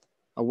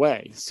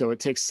away. So it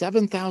takes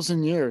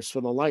 7,000 years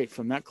for the light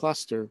from that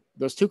cluster,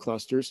 those two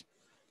clusters,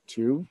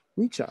 to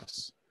reach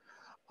us.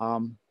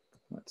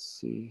 Let's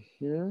see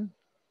here.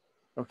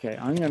 Okay,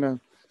 I'm going to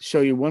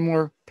show you one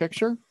more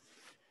picture.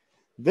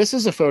 This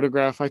is a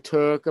photograph I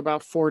took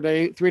about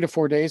 3 to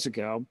 4 days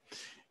ago.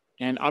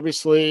 And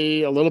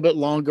obviously a little bit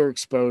longer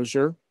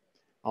exposure.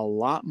 A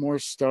lot more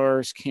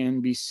stars can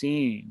be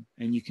seen.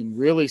 And you can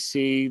really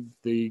see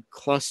the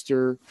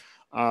cluster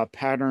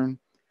pattern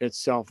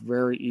itself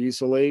very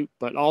easily.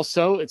 But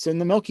also it's in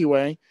the Milky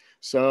Way.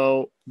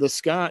 So the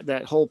sky,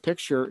 that whole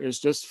picture is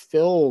just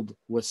filled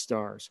with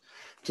stars.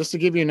 Just to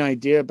give you an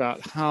idea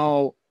about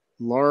how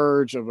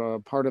large of a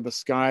part of the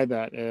sky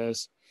that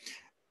is,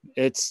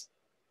 it's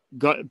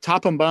got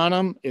top and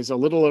bottom is a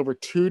little over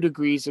 2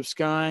 degrees of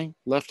sky,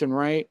 left and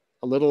right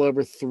a little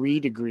over 3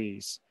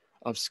 degrees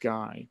of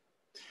sky.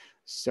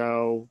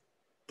 So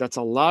that's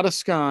a lot of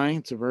sky.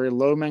 It's a very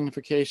low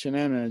magnification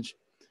image,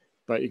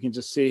 but you can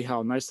just see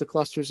how nice the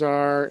clusters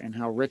are and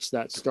how rich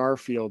that star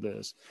field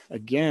is.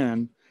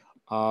 Again,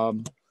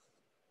 find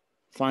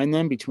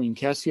them between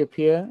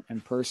Cassiopeia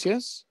and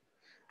Perseus.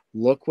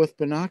 Look with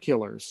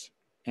binoculars.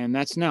 And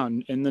that's now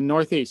in the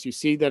northeast. You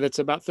see that it's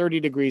about 30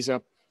 degrees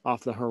up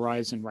off the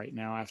horizon right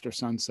now after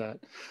sunset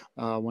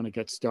when it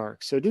gets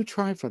dark. So do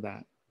try for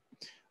that.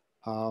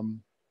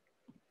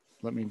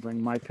 Let me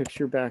bring my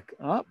picture back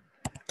up.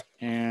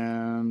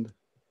 And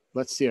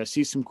let's see, I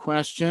see some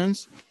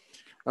questions.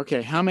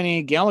 Okay, how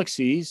many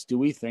galaxies do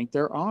we think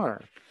there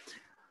are?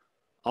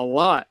 A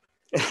lot.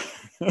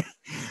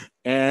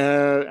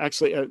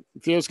 Actually,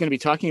 Theo's going to be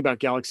talking about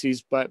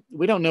galaxies, but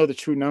we don't know the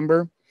true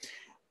number.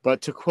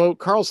 But to quote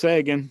Carl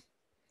Sagan,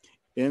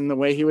 in the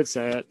way he would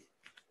say it,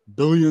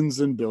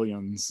 billions and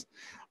billions.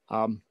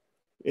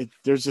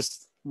 There's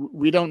just,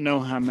 we don't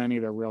know how many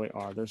there really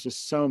are. There's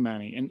just so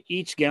many. And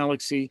each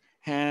galaxy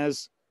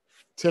has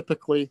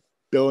typically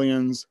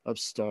billions of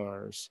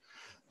stars.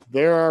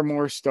 There are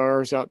more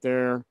stars out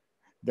there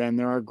than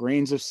there are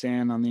grains of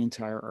sand on the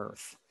entire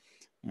Earth.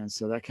 And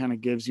so that kind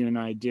of gives you an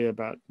idea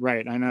about,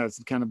 right, I know it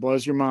kind of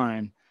blows your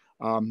mind.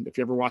 If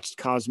you ever watched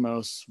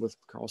Cosmos with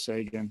Carl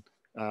Sagan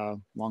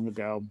long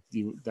ago,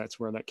 that's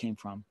where that came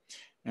from.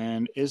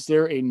 And is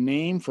there a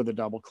name for the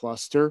double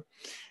cluster?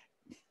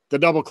 The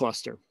double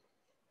cluster.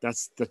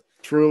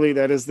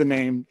 That is the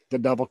name, the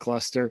double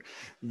cluster.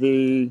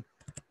 And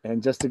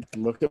just to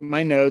look at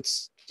my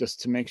notes,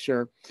 just to make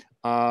sure,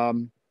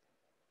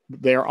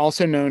 they are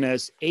also known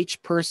as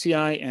H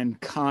Persei and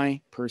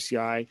Chi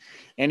Persei.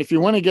 And if you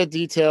want to get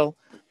detail,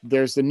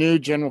 there's the new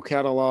general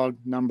catalog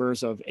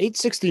numbers of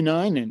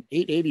 869 and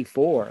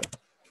 884.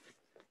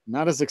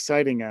 Not as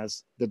exciting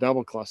as the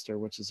double cluster,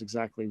 which is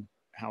exactly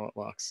how it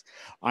looks.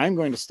 I'm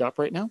going to stop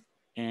right now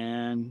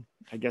and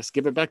I guess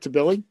give it back to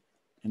Billy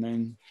and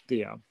then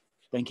Theo.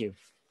 Thank you.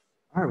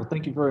 All right, well,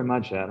 thank you very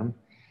much, Adam.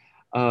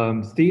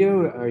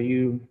 Theo, are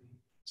you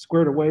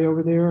squared away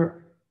over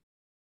there?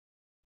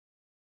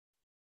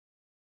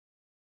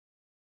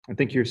 I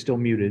think you're still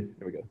muted.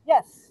 There we go.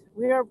 Yes,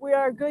 we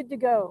are good to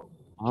go.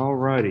 All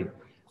righty.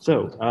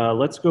 So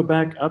let's go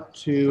back up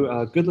to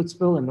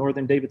Goodlettsville in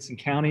northern Davidson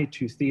County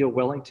to Theo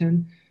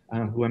Wellington,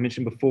 who I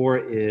mentioned before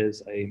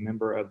is a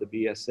member of the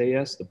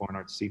BSAS, the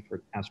Barnard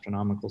Seaford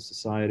Astronomical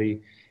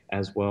Society,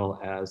 as well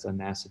as a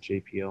NASA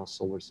JPL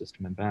Solar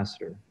System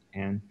Ambassador.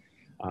 And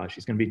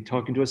she's going to be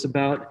talking to us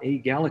about a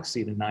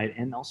galaxy tonight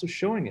and also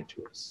showing it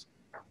to us.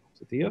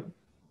 So Theo?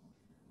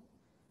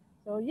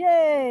 So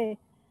yay.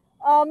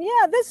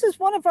 Yeah, this is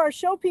one of our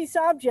showpiece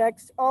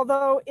objects,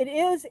 although it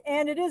is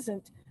and it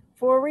isn't,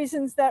 for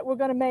reasons that we're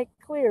going to make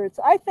clear. It's,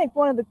 I think,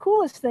 one of the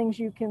coolest things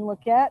you can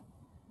look at.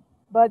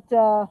 But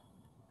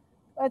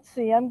let's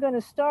see, I'm going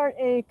to start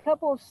a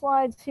couple of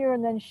slides here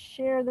and then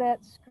share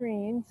that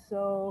screen.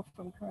 So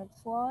from current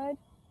slide.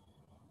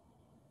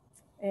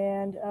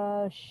 And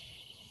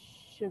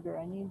sugar,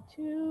 I need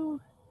to.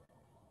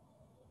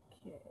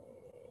 Okay.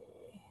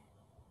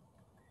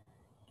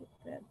 Get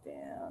that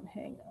down.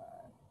 Hang on.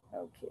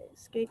 Okay,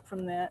 escape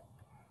from that.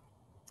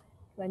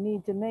 I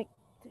need to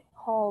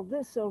haul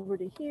this over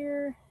to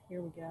here.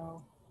 Here we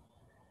go.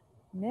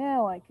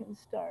 Now I can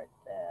start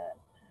that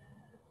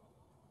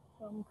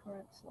from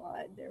current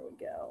slide. There we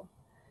go.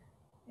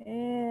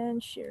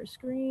 And share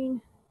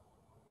screen.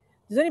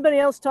 Does anybody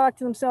else talk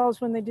to themselves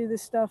when they do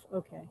this stuff?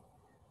 Okay.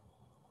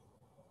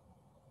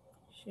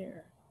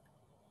 Share.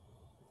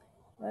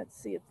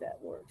 Let's see if that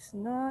works.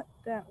 Not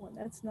that one.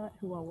 That's not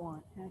who I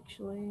want,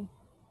 actually.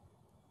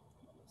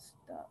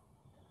 Stop.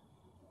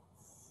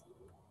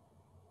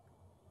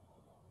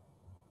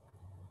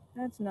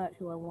 That's not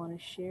who I want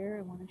to share.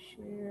 I want to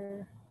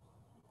share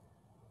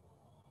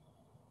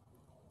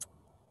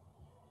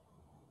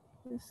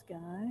this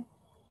guy.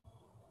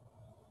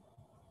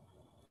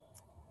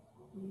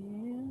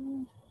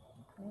 And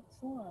current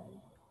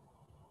slide.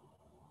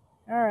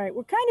 All right,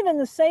 we're kind of in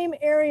the same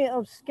area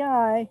of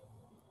sky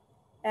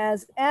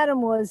as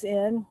Adam was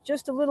in,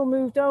 just a little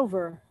moved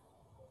over.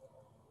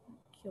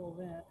 Kill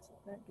that, so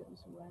that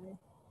goes away.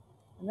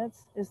 And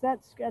that's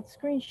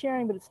screen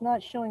sharing, but it's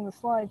not showing the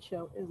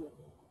slideshow, is it?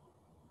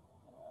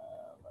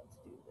 Let's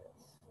do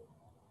this.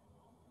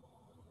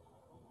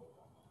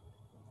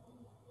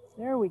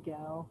 There we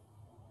go.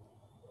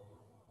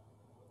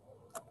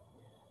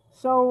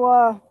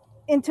 So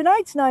in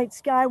tonight's night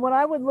sky, what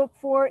I would look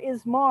for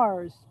is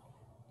Mars,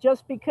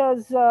 just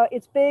because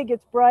it's big,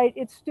 it's bright,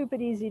 it's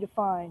stupid easy to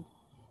find.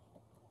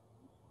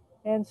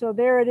 And so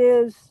there it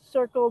is,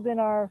 circled in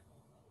our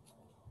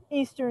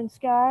eastern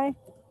sky.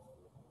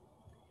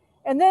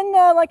 And then,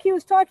 like he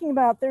was talking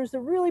about, there's a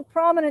really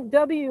prominent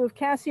W of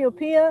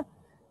Cassiopeia.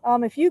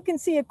 If you can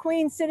see a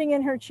queen sitting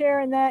in her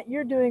chair in that,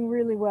 you're doing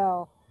really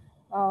well.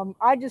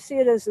 I just see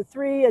it as a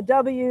 3, a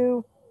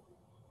W.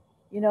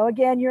 You know,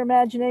 again, your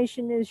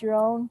imagination is your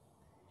own.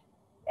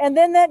 And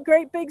then that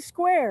great big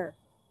square.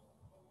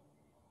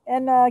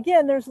 And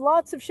again, there's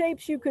lots of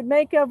shapes you could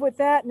make of with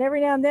that. And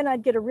every now and then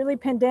I'd get a really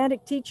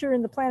pedantic teacher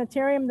in the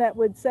planetarium that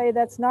would say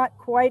that's not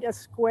quite a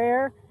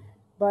square,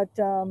 but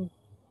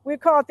we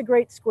call it the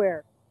Great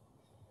Square.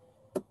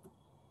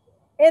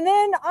 And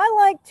then I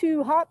like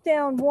to hop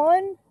down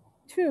 1,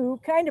 2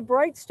 kind of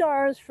bright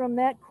stars from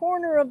that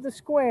corner of the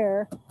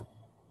square.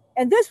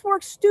 And this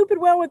works stupid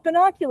well with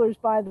binoculars,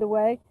 by the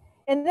way.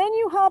 And then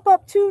you hop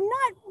up 2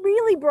 not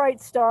really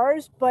bright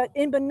stars, but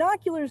in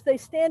binoculars, they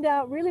stand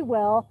out really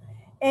well.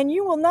 And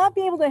you will not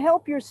be able to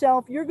help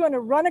yourself. You're going to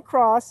run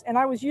across, and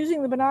I was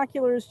using the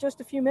binoculars just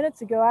a few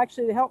minutes ago,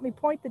 actually, to help me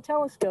point the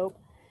telescope.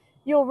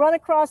 You'll run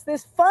across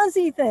this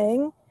fuzzy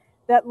thing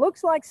that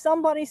looks like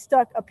somebody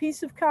stuck a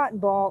piece of cotton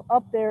ball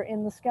up there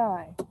in the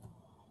sky.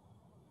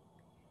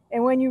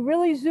 And when you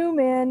really zoom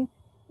in,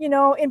 you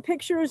know, in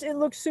pictures, it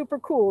looks super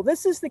cool.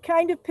 This is the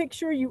kind of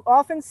picture you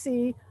often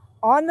see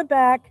on the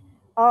back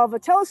of a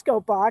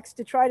telescope box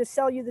to try to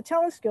sell you the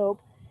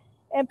telescope.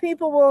 And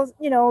people will,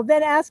 you know,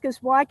 then ask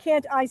us, why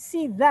can't I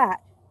see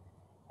that?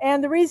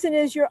 And the reason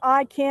is your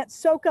eye can't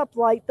soak up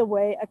light the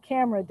way a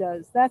camera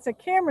does. That's a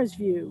camera's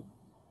view.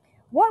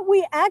 What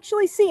we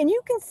actually see, and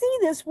you can see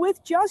this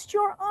with just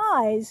your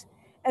eyes,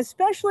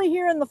 especially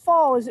here in the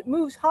fall as it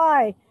moves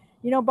high,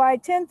 you know, by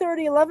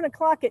 10:30, 11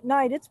 o'clock at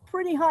night, it's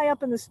pretty high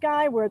up in the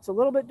sky where it's a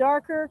little bit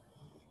darker.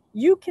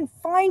 You can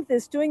find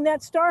this doing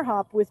that star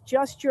hop with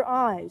just your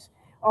eyes.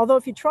 Although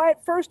if you try it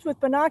first with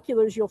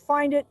binoculars, you'll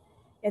find it,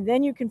 and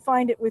then you can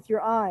find it with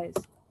your eyes.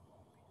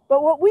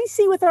 But what we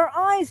see with our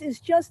eyes is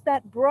just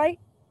that bright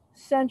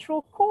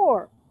central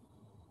core.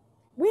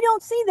 We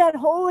don't see that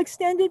whole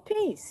extended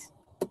piece.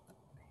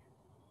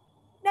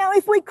 Now,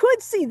 if we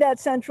could see that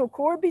central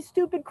core, it'd be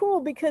stupid cool,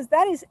 because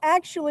that is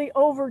actually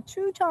over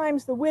 2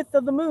 times the width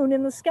of the moon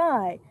in the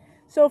sky.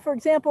 So for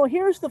example,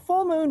 here's the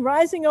full moon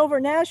rising over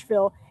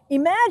Nashville.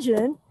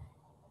 Imagine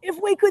if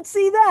we could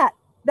see that.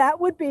 That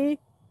would be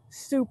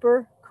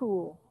super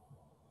cool.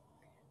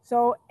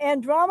 So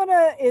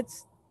Andromeda,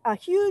 it's a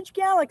huge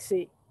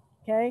galaxy,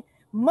 okay?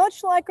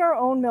 Much like our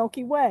own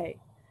Milky Way.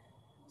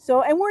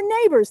 So, and we're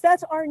neighbors.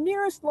 That's our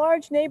nearest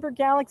large neighbor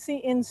galaxy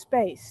in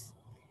space.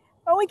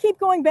 Oh, we keep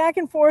going back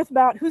and forth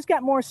about who's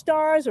got more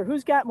stars or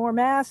who's got more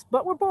mass,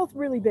 but we're both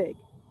really big.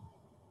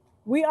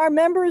 We are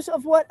members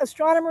of what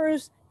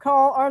astronomers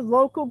call our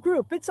local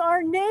group. It's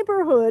our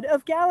neighborhood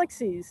of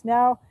galaxies.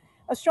 Now,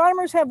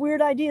 astronomers have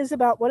weird ideas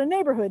about what a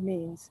neighborhood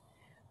means.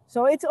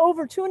 So it's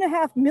over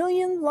 2.5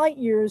 million light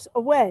years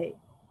away.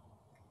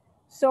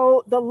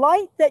 So the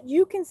light that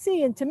you can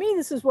see, and to me,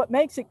 this is what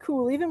makes it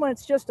cool, even when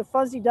it's just a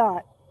fuzzy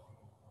dot.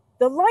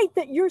 The light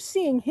that you're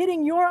seeing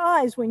hitting your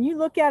eyes when you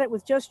look at it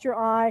with just your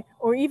eye,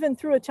 or even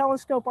through a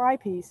telescope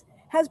eyepiece,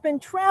 has been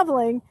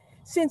traveling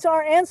since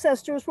our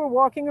ancestors were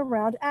walking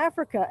around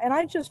Africa. And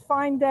I just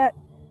find that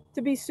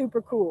to be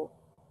super cool.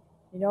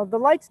 You know, the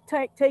light's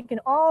taken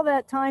all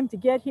that time to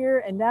get here,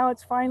 and now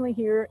it's finally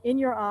here in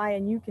your eye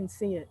and you can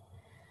see it.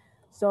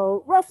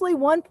 So roughly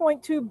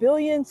 1.2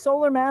 billion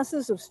solar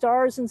masses of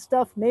stars and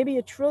stuff, maybe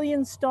 1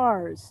 trillion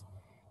stars,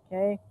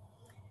 okay?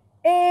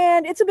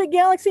 And it's a big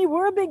galaxy,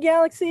 we're a big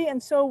galaxy,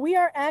 and so we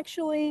are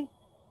actually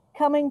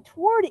coming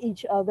toward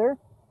each other.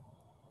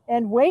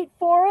 And wait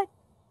for it,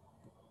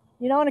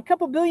 you know, in a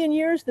couple billion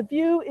years, the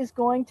view is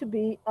going to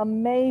be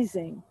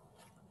amazing.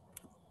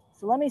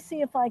 So let me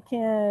see if I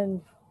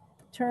can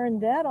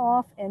turn that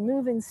off and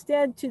move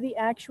instead to the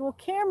actual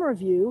camera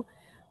view,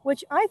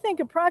 which I think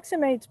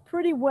approximates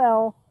pretty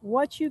well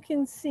what you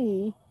can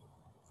see.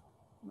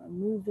 I'm gonna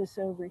move this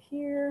over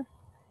here.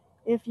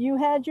 If you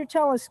had your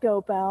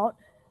telescope out,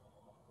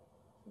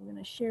 I'm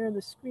gonna share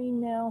the screen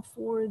now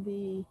for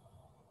the,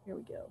 here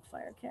we go,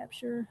 fire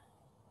capture,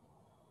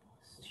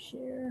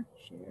 share.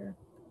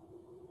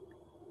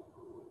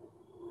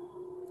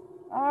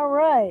 All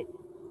right.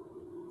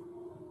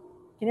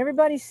 Can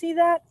everybody see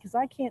that? Because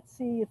I can't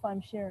see if I'm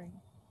sharing.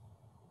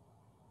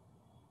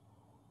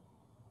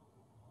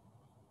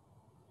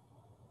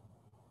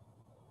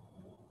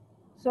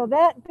 So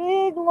that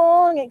big,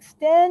 long,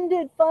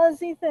 extended,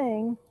 fuzzy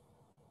thing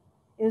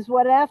is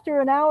what, after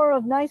an hour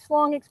of nice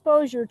long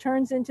exposure,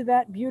 turns into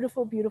that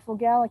beautiful, beautiful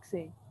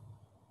galaxy.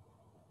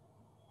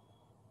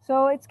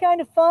 So it's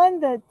kind of fun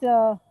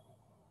that,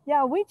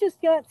 yeah, we just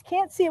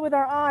can't see it with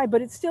our eye,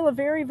 but it's still a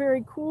very,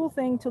 very cool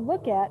thing to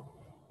look at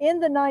in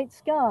the night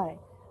sky.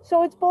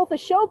 So it's both a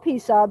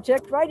showpiece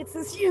object, right? It's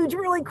this huge,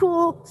 really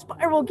cool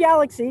spiral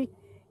galaxy,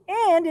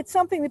 and it's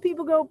something that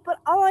people go, but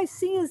all I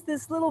see is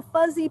this little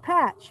fuzzy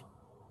patch.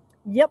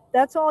 Yep,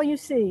 that's all you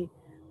see.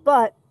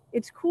 but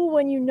it's cool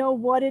when you know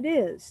what it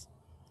is.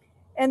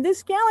 And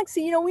this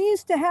galaxy, you know, we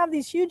used to have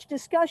these huge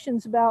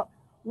discussions about,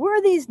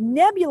 were these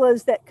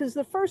nebulas that, because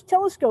the first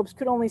telescopes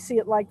could only see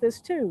it like this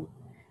too.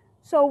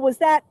 So was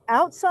that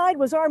outside?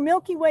 Was our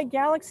Milky Way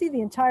galaxy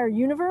the entire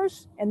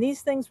universe, and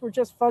these things were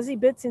just fuzzy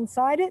bits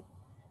inside it?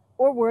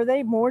 Or were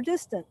they more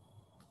distant?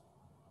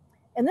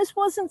 And this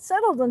wasn't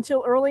settled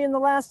until early in the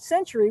last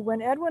century,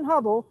 when Edwin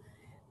Hubble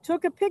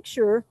took a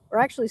picture, or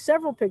actually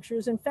several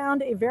pictures, and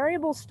found a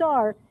variable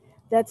star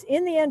that's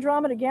in the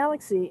Andromeda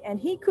galaxy, and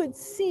he could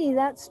see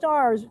that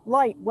star's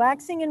light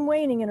waxing and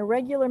waning in a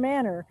regular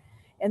manner.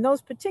 And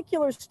those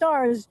particular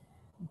stars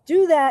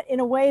do that in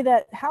a way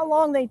that how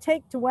long they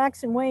take to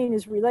wax and wane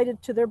is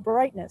related to their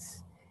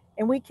brightness.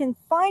 And we can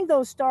find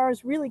those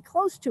stars really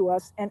close to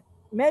us and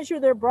measure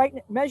their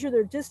brightness, measure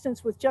their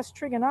distance with just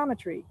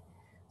trigonometry.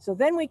 So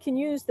then we can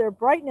use their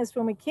brightness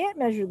when we can't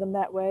measure them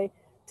that way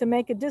to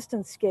make a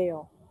distance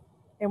scale.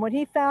 And what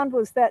he found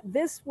was that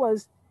this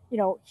was, you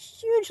know,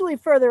 hugely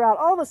further out.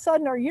 All of a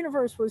sudden, our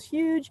universe was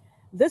huge.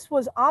 This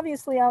was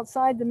obviously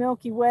outside the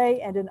Milky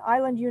Way and an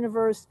island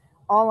universe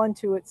all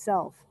unto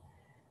itself.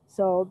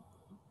 So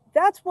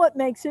that's what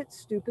makes it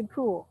stupid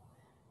cool.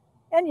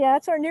 And yeah,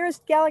 it's our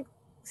nearest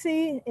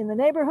galaxy in the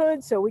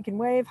neighborhood, so we can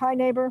wave, hi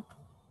neighbor.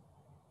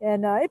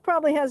 And it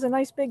probably has a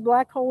nice big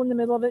black hole in the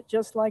middle of it,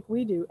 just like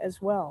we do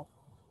as well.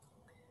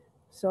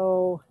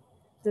 So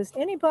does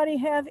anybody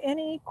have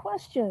any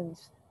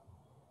questions?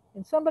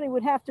 And somebody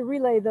would have to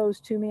relay those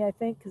to me, I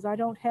think, because I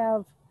don't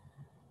have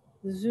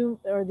the Zoom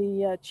or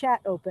the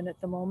chat open at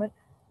the moment.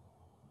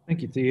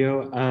 Thank you,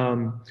 Theo.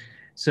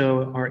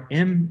 So are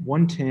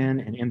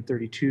M110 and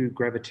M32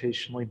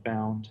 gravitationally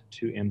bound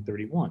to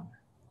M31?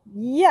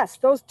 Yes,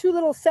 those two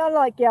little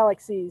satellite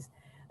galaxies.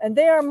 And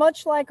they are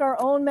much like our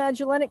own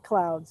Magellanic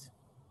Clouds.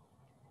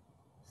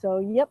 So,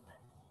 yep,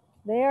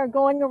 they are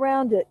going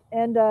around it.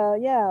 And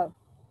yeah,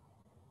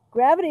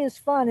 gravity is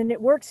fun, and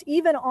it works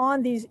even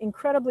on these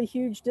incredibly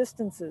huge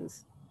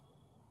distances.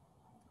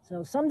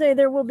 So someday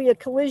there will be a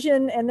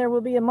collision, and there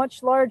will be a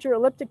much larger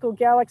elliptical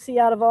galaxy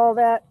out of all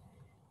that.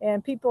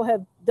 And people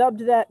have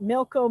dubbed that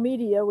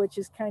Milko-Media, which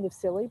is kind of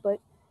silly, but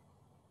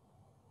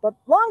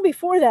long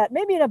before that,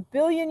 maybe in 1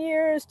 billion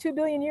years, 2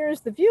 billion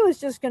years, the view is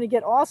just going to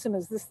get awesome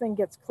as this thing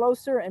gets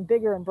closer and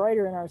bigger and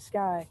brighter in our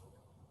sky.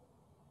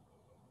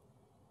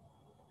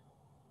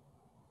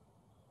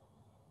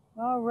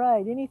 All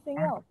right, anything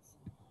else?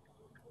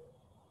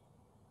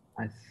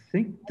 I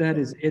think that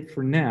is it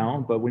for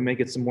now, but we may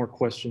get some more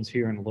questions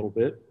here in a little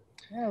bit.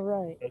 All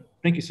right.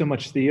 Thank you so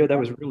much, Theo. That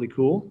was really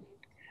cool.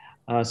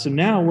 So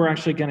now we're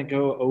actually going to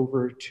go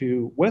over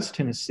to West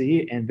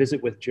Tennessee and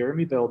visit with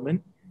Jeremy Veldman,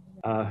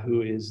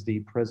 who is the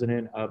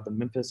president of the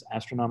Memphis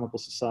Astronomical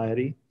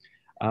Society.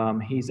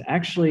 He's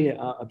actually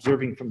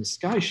observing from the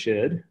Sky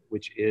Shed,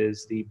 which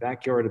is the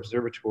backyard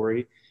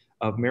observatory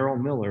of Merrill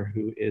Miller,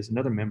 who is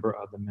another member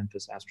of the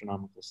Memphis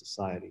Astronomical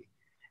Society.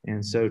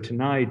 And so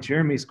tonight,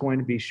 Jeremy's going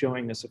to be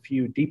showing us a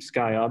few deep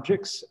sky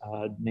objects,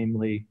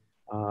 namely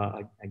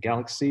a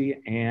galaxy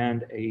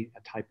and a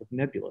type of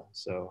nebula.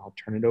 So I'll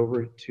turn it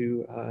over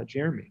to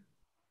Jeremy.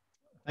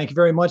 Thank you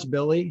very much,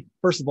 Billy.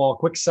 First of all,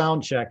 quick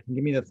sound check.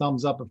 Give me the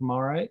thumbs up if I'm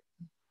all right.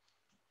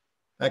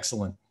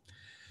 Excellent.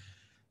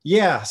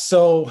 Yeah,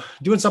 so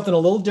doing something a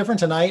little different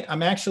tonight.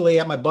 I'm actually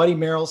at my buddy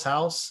Merrill's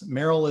house.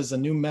 Merrill is a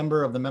new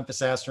member of the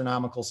Memphis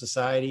Astronomical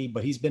Society,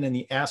 but he's been in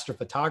the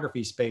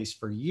astrophotography space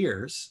for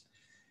years.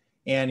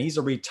 And he's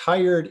a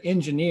retired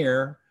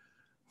engineer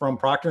from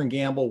Procter &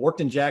 Gamble,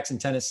 worked in Jackson,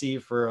 Tennessee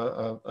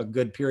for a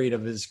good period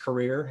of his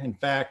career. In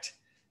fact,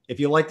 if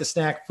you like the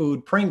snack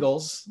food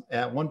Pringles,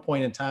 at one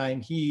point in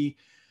time, he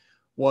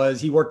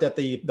worked at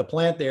the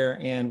plant there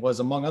and was,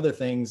 among other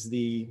things,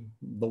 the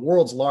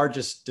world's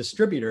largest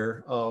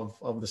distributor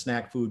of the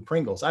snack food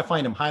Pringles. I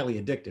find them highly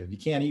addictive. You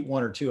can't eat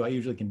one or two. I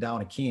usually can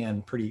down a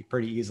can pretty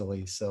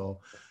easily. So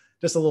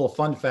just a little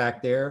fun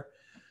fact there.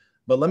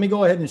 But let me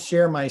go ahead and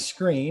share my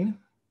screen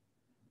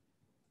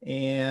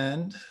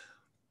and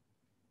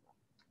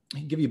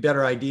give you a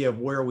better idea of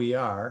where we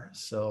are.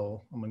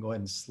 So I'm gonna go ahead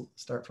and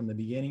start from the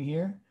beginning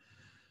here.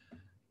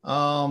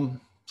 So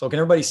can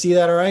everybody see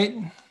that all right?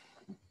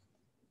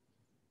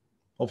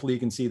 Hopefully you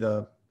can see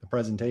the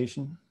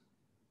presentation.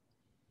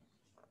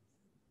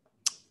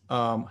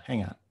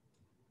 Hang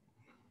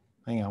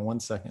on 1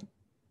 second.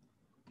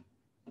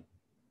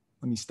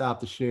 Let me stop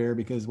the share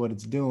because what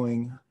it's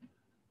doing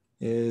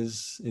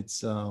is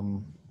it's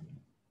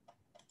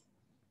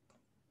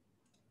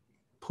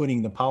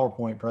putting the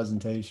PowerPoint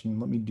presentation.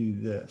 Let me do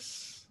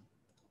this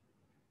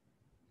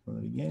from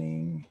the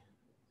beginning,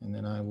 and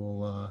then I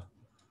will,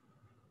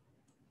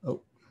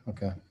 oh,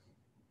 okay.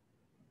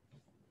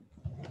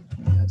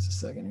 That's a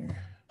second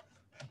here.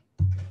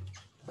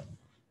 Let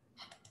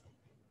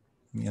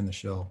me end the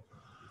show.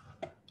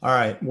 All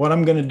right, what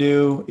I'm gonna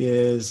do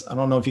is, I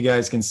don't know if you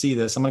guys can see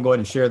this. I'm gonna go ahead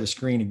and share the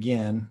screen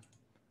again,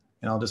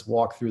 and I'll just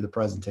walk through the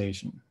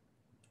presentation.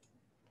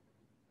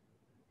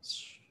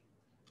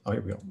 Oh,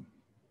 here we go.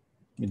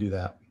 Let me do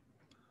that.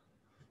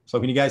 So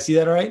can you guys see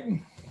that all right?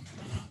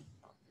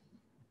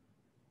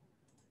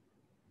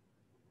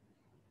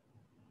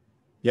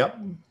 Yep.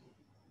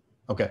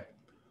 Okay.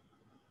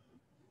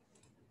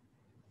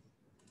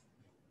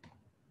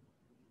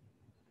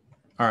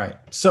 All right.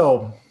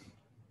 So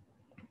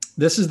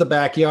this is the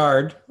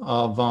backyard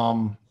of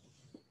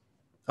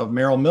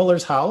Merrill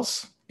Miller's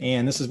house,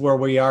 and this is where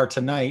we are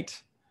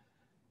tonight.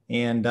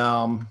 And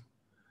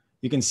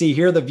you can see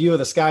here the view of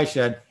the sky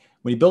shed.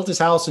 When he built his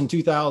house in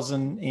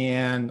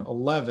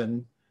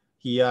 2011,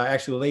 he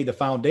actually laid the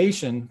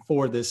foundation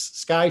for this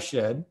sky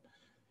shed.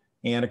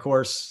 And of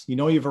course, you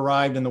know you've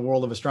arrived in the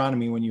world of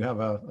astronomy when you have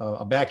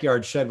a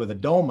backyard shed with a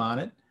dome on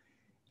it.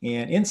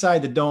 And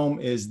inside the dome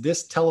is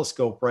this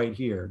telescope right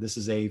here. This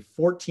is a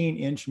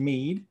 14-inch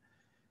Meade,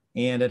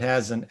 and it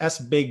has an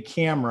S-Big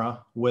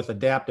camera with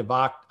adaptive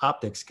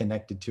optics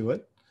connected to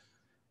it.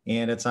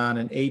 And it's on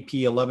an AP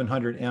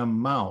 1100M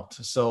mount.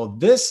 So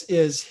this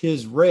is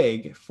his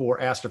rig for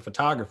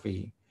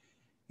astrophotography,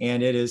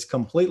 and it is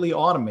completely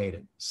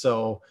automated.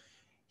 So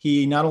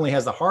he not only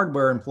has the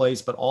hardware in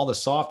place, but all the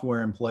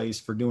software in place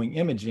for doing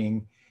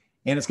imaging,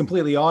 and it's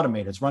completely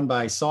automated. It's run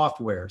by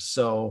software.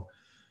 So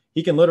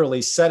he can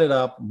literally set it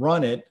up,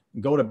 run it,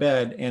 go to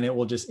bed, and it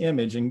will just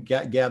image and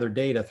gather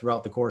data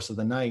throughout the course of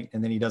the night.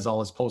 And then he does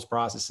all his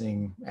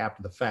post-processing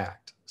after the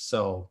fact.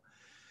 So,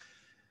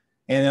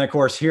 and then of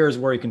course, here's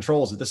where he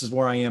controls it. This is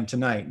where I am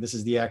tonight. This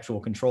is the actual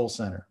control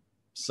center.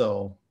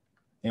 So,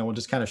 and we'll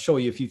just kind of show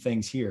you a few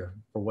things here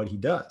for what he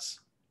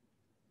does.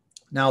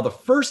 Now, the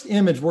first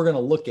image we're going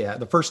to look at,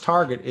 the first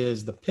target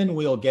is the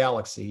Pinwheel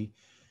Galaxy,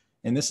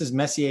 and this is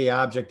Messier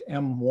object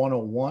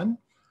M101.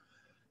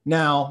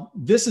 Now,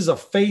 this is a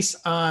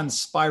face-on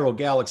spiral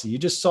galaxy. You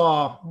just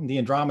saw the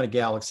Andromeda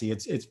Galaxy.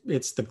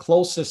 It's the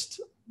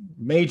closest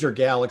major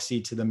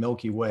galaxy to the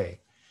Milky Way.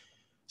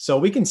 So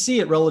we can see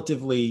it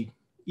relatively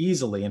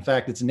easily. In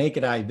fact, it's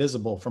naked eye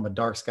visible from a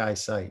dark sky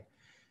site.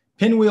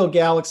 Pinwheel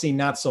Galaxy,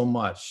 not so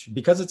much.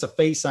 Because it's a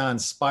face-on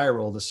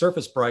spiral, the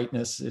surface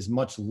brightness is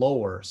much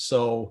lower.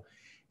 So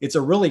it's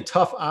a really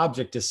tough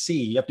object to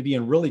see. You have to be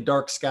in really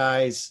dark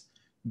skies,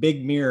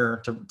 big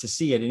mirror to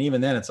see it. And even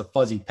then, it's a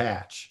fuzzy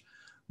patch.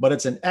 But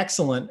it's an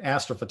excellent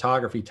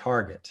astrophotography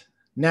target.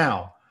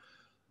 Now,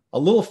 a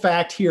little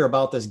fact here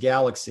about this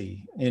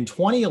galaxy. In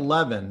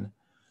 2011,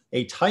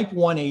 a Type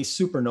 1a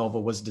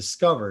supernova was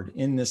discovered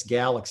in this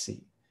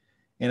galaxy.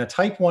 And a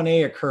Type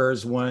 1a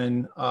occurs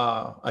when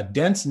a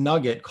dense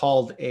nugget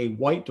called a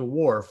white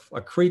dwarf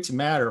accretes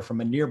matter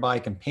from a nearby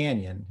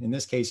companion, in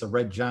this case, a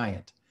red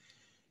giant.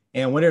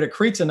 And when it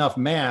accretes enough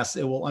mass,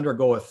 it will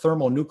undergo a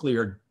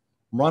thermonuclear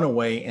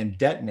runaway and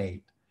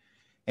detonate.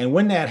 And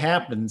when that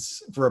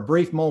happens, for a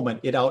brief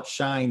moment, it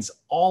outshines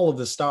all of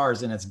the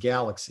stars in its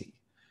galaxy.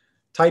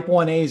 Type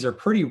 1as are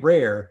pretty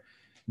rare.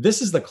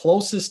 This is the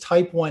closest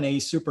Type 1a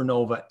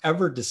supernova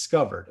ever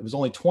discovered. It was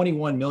only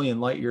 21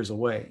 million light years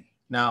away.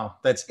 Now,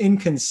 that's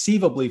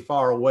inconceivably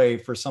far away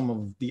for some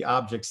of the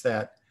objects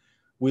that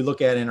we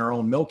look at in our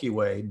own Milky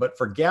Way, but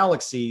for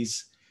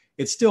galaxies,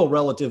 it's still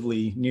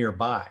relatively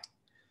nearby.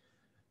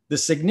 The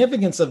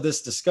significance of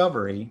this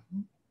discovery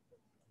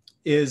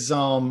is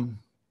that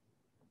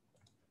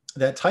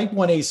Type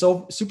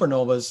 1a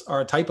supernovas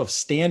are a type of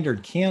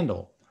standard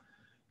candle.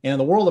 And in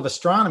the world of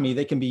astronomy,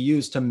 they can be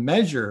used to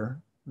measure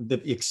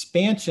the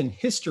expansion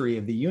history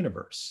of the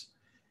universe.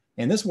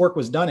 And this work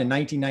was done in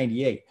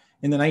 1998.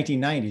 In the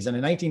 1990s. And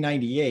in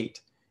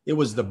 1998, it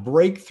was the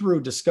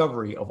breakthrough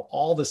discovery of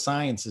all the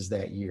sciences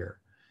that year.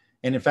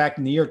 And in fact,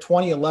 in the year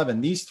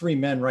 2011, these three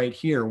men right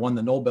here won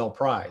the Nobel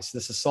Prize.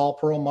 This is Saul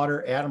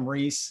Perlmutter, Adam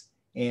Rees,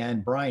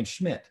 and Brian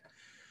Schmidt.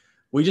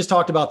 We just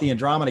talked about the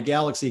Andromeda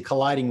Galaxy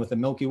colliding with the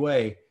Milky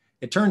Way.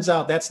 It turns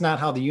out that's not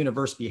how the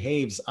universe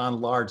behaves on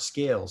large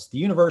scales. The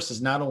universe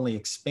is not only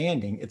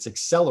expanding, it's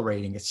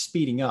accelerating, it's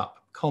speeding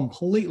up,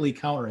 completely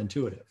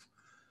counterintuitive.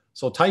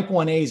 So Type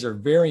 1as are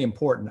very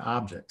important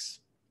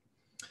objects.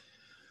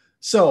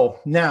 So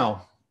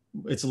now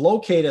it's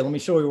located, let me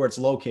show you where it's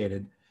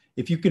located.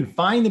 If you can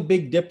find the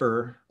Big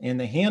Dipper and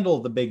the handle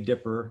of the Big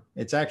Dipper,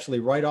 it's actually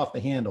right off the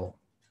handle.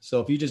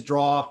 So if you just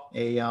draw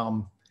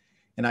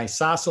an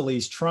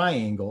isosceles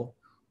triangle,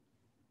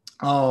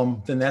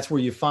 then that's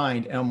where you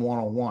find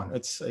M101.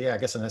 It's, yeah, I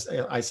guess an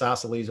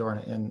isosceles or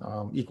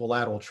an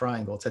equilateral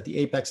triangle. It's at the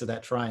apex of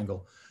that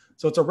triangle.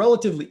 So it's a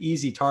relatively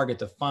easy target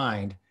to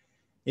find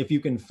if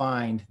you can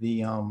find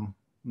the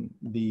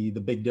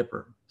Big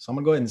Dipper. So I'm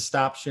gonna go ahead and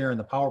stop sharing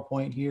the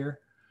PowerPoint here.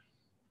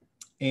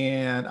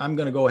 And I'm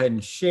gonna go ahead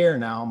and share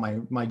now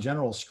my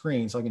general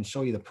screen so I can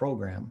show you the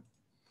program.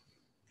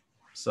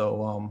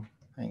 So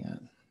hang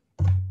on.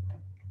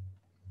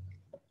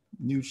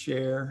 New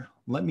share,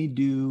 let me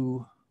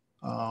do,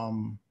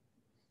 okay,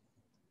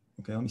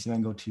 let me see if I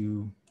can go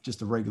to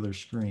just a regular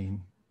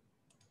screen.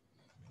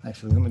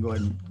 Actually, let me go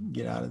ahead and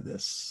get out of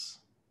this.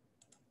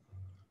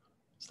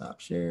 Stop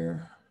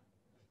share.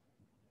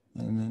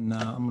 And then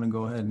I'm going to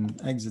go ahead and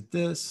exit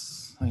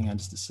this. Hang on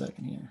just a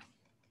second here.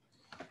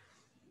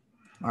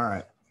 All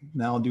right.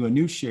 Now I'll do a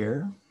new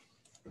share.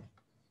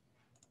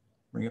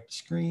 Bring up the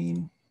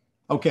screen.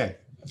 Okay.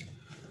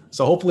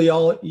 So hopefully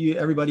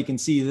everybody can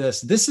see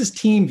this. This is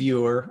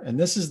TeamViewer, and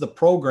this is the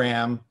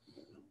program.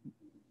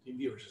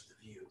 TeamViewer is just the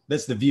view.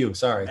 That's the view,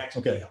 sorry.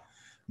 Okay.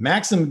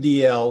 Maximum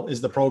DL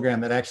is the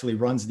program that actually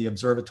runs the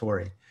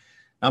observatory.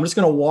 I'm just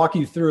going to walk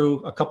you through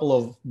a couple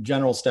of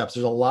general steps.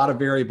 There's a lot of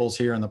variables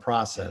here in the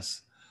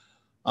process.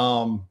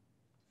 You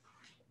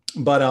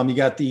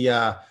got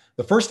the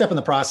first step in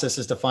the process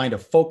is to find a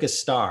focus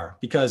star,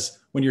 because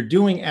when you're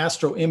doing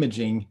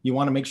astroimaging, you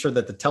want to make sure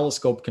that the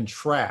telescope can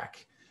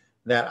track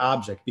that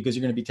object, because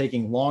you're going to be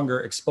taking longer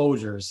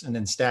exposures and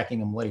then stacking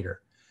them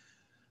later.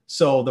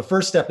 So the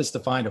first step is to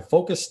find a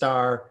focus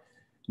star,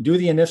 do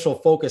the initial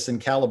focus and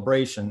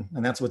calibration,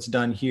 and that's what's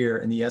done here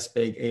in the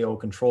SBAG AO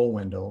control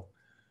window.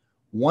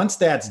 Once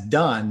that's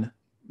done,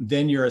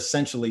 then you're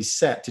essentially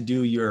set to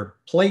do your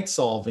plate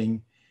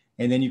solving,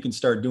 and then you can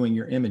start doing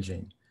your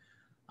imaging.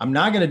 I'm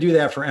not going to do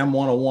that for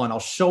M101. I'll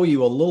show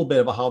you a little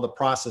bit of how the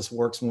process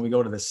works when we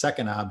go to the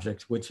second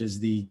object, which is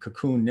the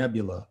Cocoon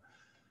Nebula.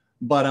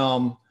 But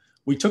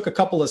we took a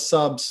couple of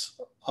subs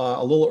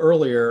a little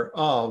earlier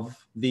of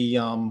the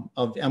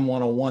of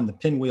M101, the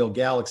Pinwheel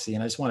Galaxy,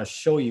 and I just want to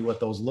show you what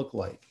those look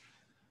like.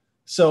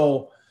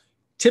 So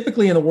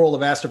typically in the world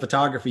of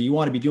astrophotography, you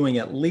want to be doing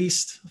at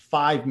least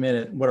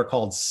 5-minute, what are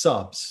called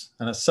subs.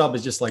 And a sub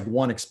is just like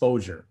one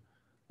exposure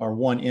or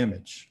one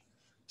image.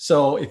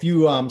 So if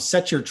you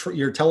set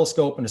your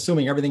telescope, and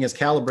assuming everything is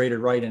calibrated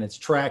right and it's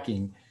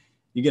tracking,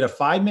 you get a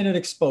 5-minute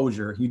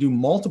exposure. You do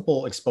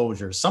multiple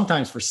exposures,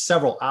 sometimes for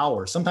several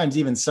hours, sometimes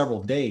even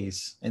several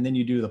days. And then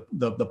you do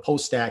the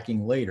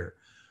post-stacking later.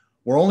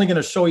 We're only going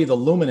to show you the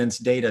luminance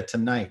data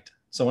tonight.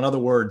 So in other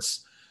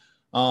words,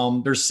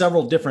 there's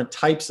several different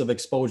types of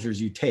exposures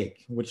you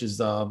take, which is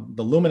the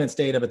luminance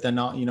data, but then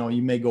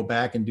you may go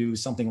back and do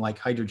something like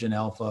hydrogen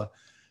alpha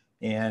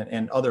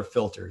and other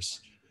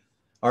filters,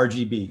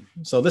 RGB.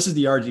 So this is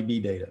the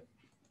RGB data.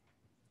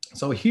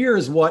 So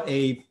here's what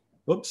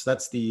whoops,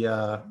 that's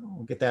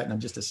we'll get that in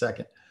just a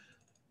second.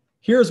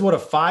 Here's what a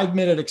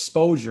 5-minute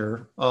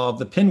exposure of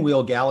the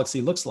Pinwheel Galaxy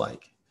looks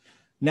like.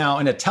 Now,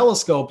 in a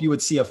telescope, you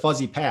would see a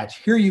fuzzy patch.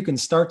 Here you can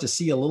start to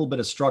see a little bit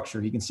of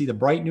structure. You can see the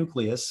bright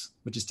nucleus,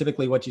 which is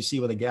typically what you see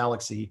with a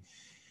galaxy.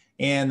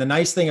 And the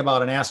nice thing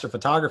about an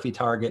astrophotography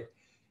target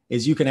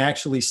is you can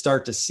actually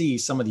start to see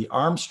some of the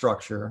arm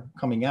structure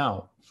coming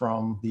out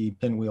from the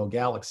Pinwheel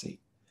Galaxy.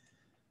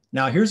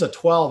 Now, here's a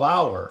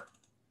 12-hour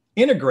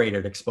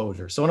integrated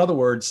exposure. So in other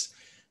words,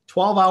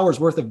 12 hours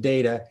worth of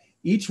data.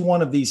 Each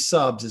one of these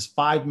subs is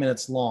 5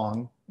 minutes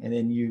long, and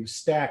then you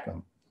stack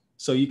them.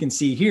 So you can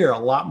see here a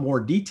lot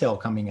more detail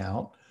coming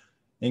out,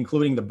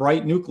 including the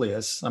bright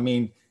nucleus. I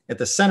mean, at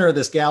the center of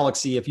this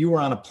galaxy, if you were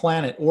on a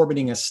planet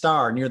orbiting a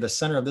star near the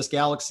center of this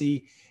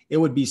galaxy, it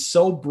would be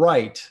so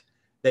bright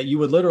that you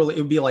would literally, it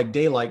would be like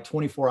daylight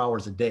 24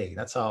 hours a day.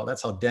 That's how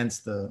dense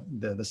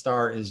the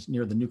star is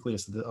near the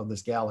nucleus of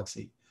this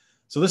galaxy.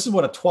 So this is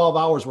what a 12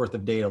 hours worth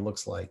of data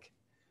looks like.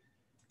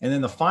 And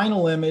then the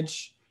final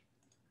image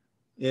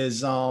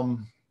is,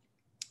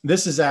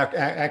 this is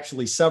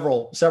actually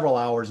several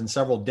hours and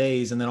several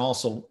days, and then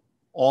also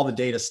all the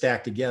data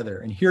stacked together.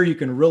 And here you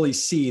can really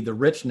see the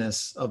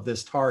richness of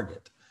this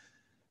target.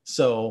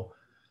 So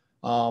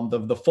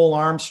the full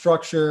arm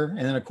structure,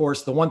 and then of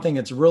course, the one thing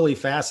that's really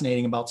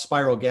fascinating about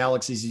spiral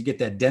galaxies is you get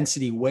that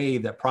density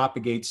wave that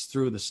propagates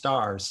through the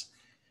stars.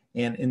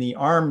 And in the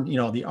arm,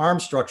 the arm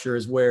structure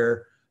is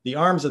where the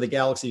arms of the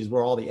galaxy is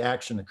where all the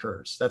action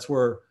occurs. That's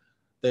where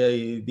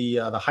the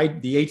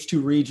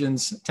H2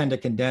 regions tend to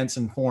condense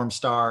and form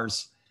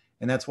stars.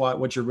 And that's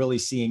what you're really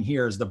seeing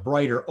here is the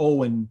brighter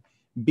O and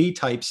B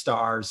type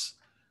stars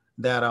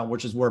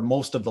which is where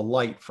most of the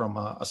light from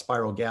a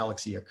spiral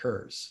galaxy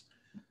occurs.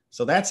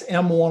 So that's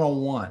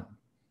M101.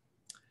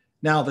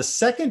 Now the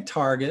second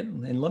target,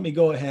 and let me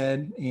go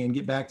ahead and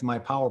get back to my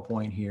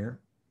PowerPoint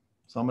here.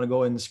 So I'm going to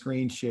go in the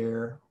screen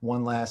share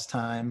one last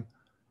time.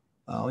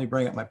 Let me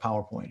bring up my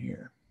PowerPoint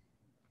here.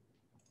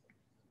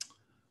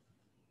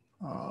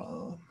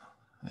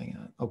 Hang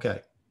on. Okay.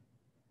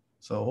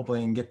 So hopefully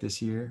I can get this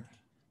here.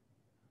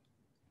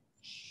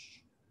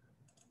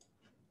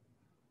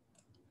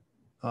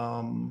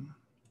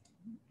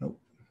 Nope.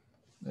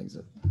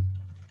 Exit.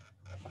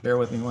 Bear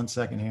with me one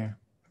second here.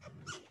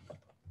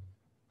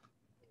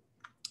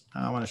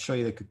 I want to show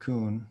you the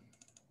cocoon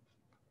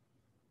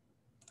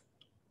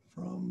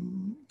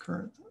from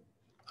current.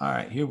 All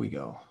right, here we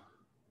go.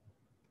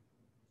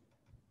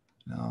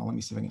 Now let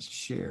me see if I can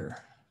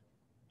share.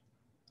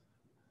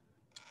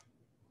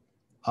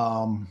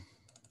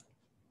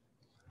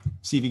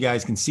 See if you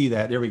guys can see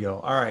that. There we go.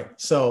 All right.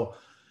 So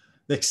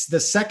the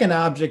second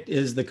object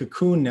is the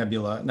Cocoon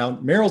Nebula. Now,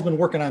 Meryl's been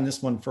working on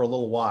this one for a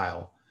little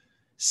while.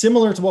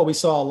 Similar to what we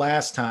saw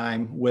last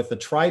time with the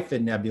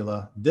Trifid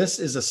Nebula, this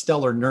is a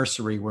stellar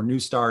nursery where new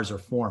stars are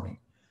forming.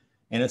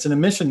 And it's an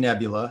emission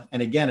nebula.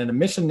 And again, an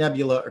emission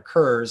nebula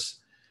occurs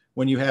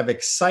when you have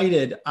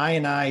excited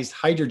ionized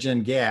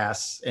hydrogen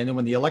gas. And then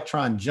when the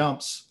electron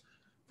jumps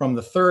from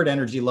the third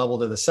energy level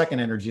to the second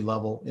energy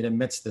level, it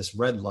emits this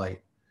red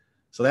light.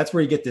 So that's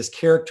where you get this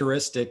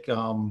characteristic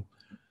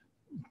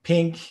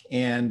pink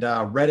and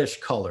reddish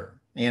color.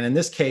 And in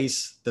this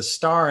case, the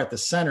star at the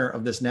center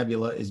of this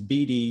nebula is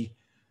BD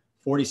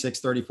 46,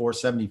 34,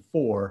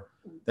 74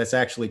 that's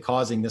actually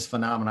causing this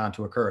phenomenon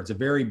to occur. It's a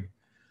very,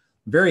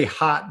 very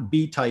hot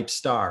B-type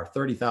star,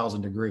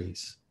 30,000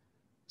 degrees.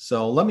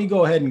 So let me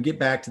go ahead and get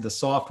back to the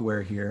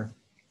software here.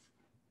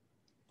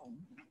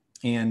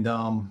 And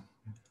go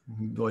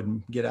ahead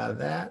and get out of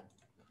that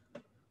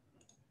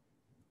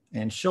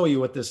and show you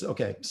what this,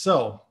 okay.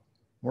 So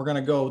we're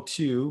gonna go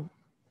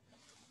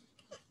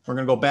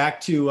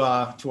back to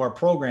our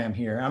program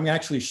here. I'm gonna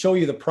actually show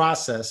you the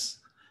process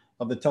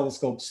of the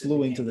telescope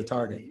slewing to the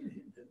target.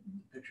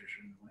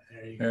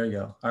 There you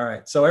go. All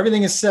right, so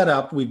everything is set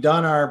up. We've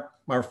done our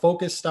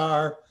focus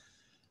star.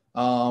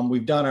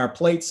 We've done our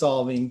plate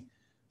solving.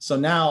 So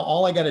now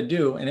all I got to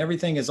do, and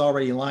everything is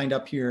already lined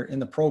up here in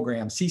the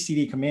program.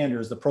 CCD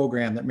Commander is the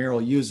program that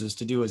Merrill uses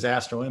to do his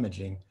astro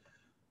imaging.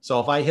 So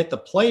if I hit the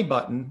play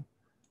button,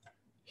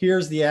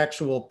 here's the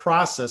actual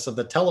process of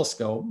the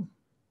telescope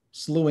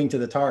slewing to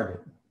the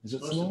target. Is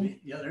it slewing?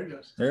 Yeah, there it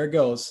goes. There it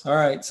goes. All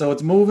right, so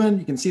it's moving.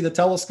 You can see the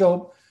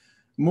telescope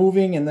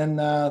moving, and then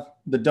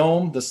the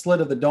dome, the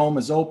slit of the dome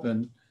is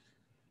open,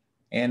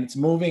 and it's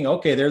moving.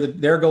 Okay,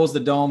 there goes the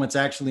dome. It's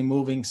actually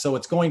moving. So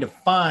it's going to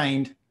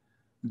find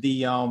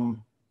the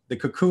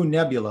Cocoon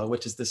Nebula,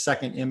 which is the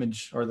second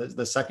image or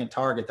the second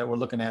target that we're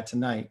looking at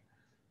tonight.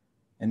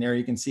 And there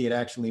you can see it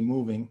actually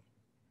moving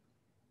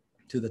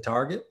to the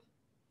target.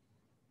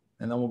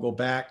 And then we'll go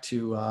back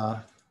to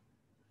our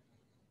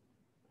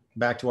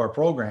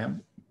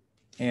program.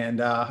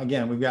 And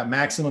again, we've got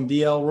maximum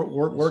DL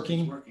working.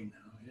 It's working now.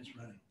 It's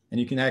running. And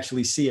you can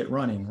actually see it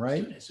running,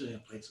 right? It's doing a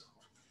plate solve.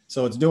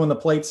 So it's doing the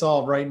plate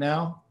solve right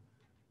now.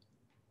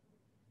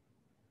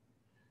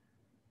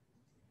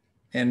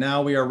 And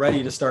now we are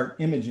ready to start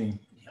imaging.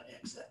 Yeah,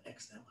 X that one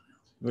out.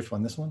 Which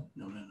one? This one?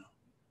 No.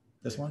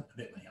 This one? A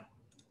bit out.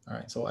 All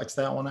right, so X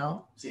that one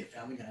out. See, it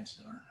found the guide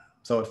star.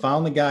 So it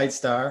found the guide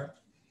star,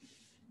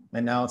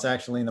 and now it's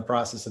actually in the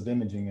process of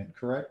imaging it,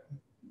 correct?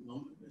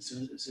 Well, as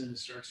soon as it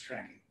starts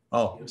tracking.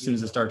 Oh, as soon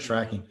as it starts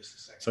tracking.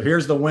 So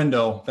here's the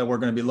window that we're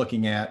going to be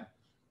looking at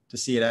to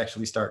see it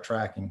actually start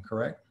tracking,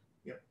 correct?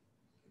 Yep.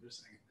 Just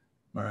a second.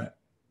 All right.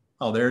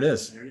 Oh, there it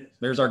is. There it is.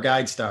 There's our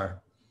guide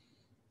star.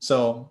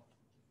 So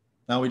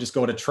now we just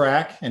go to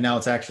track, and now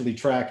it's actually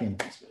tracking.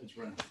 It's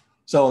running.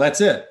 So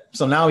that's it.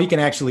 So now he can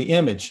actually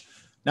image.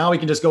 Now we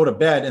can just go to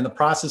bed, and the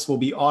process will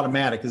be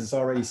automatic because it's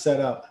already set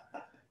up.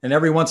 And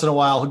every once in a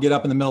while, he'll get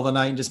up in the middle of the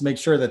night and just make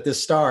sure that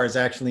this star is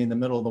actually in the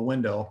middle of the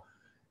window.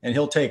 And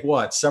he'll take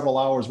several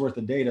hours worth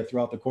of data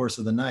throughout the course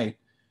of the night,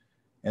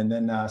 and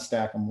then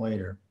stack them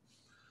later.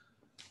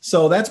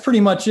 So that's pretty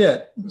much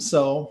it.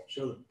 So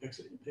Show the Pix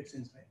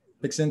Insight.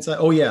 Pix Insight.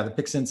 Oh yeah, the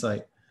Pix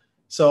Insight.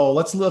 So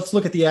let's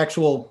look at the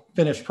actual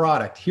finished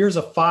product. Here's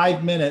a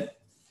 5-minute,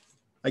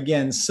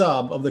 again,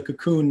 sub of the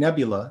Cocoon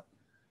Nebula.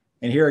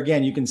 And here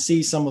again, you can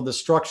see some of the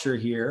structure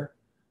here,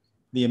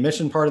 the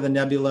emission part of the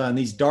nebula, and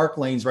these dark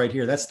lanes right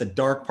here, that's the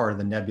dark part of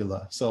the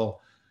nebula. So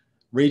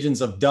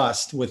regions of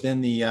dust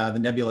within the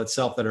nebula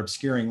itself that are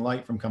obscuring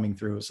light from coming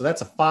through. So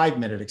that's a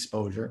 5-minute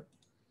exposure.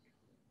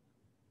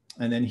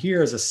 And then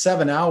here is a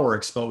 7-hour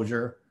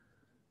exposure,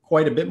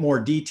 quite a bit more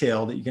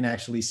detail that you can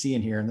actually see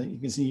in here. And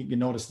you can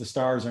notice the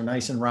stars are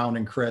nice and round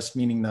and crisp,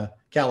 meaning the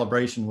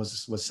calibration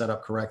was set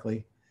up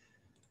correctly.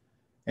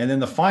 And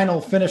then the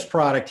final finished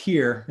product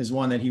here is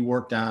one that he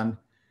worked on.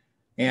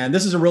 And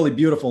this is a really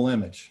beautiful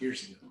image.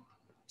 Here's the one.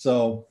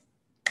 So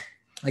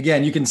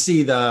again, you can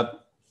see the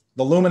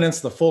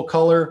luminance, the full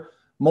color,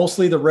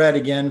 mostly the red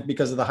again,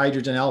 because of the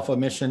hydrogen alpha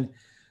emission.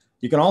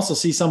 You can also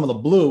see some of the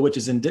blue, which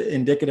is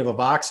indicative of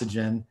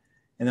oxygen.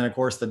 And then of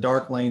course the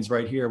dark lanes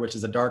right here, which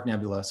is a dark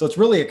nebula. So it's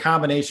really a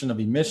combination of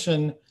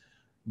emission,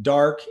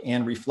 dark,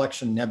 and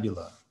reflection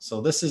nebula. So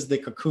this is the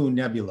Cocoon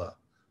Nebula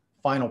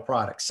final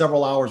product,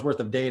 several hours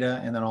worth of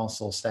data, and then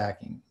also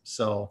stacking.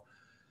 So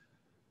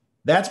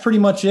that's pretty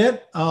much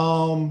it.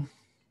 We'll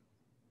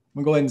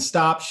go ahead and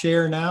stop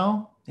share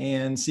now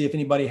and see if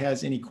anybody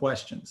has any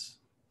questions.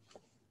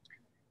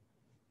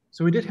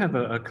 So we did have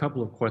a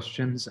couple of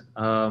questions.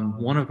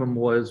 One of them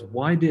was,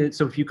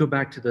 so if you go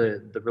back to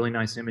the really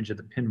nice image of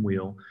the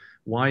pinwheel,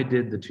 why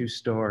did the two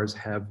stars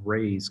have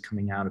rays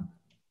coming out of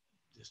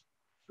Just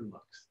for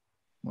looks.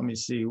 Let me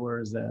see, where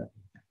is that?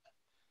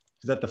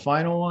 Is that the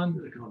final one?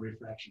 They're called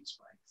refraction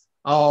spikes.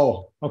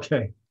 Oh,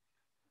 okay.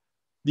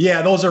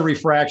 Yeah, those are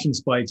refraction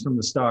spikes from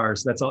the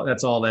stars. That's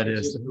all that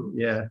is.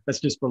 Yeah, that's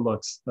just for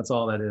looks. That's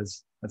all that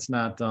is. That's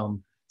not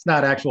it's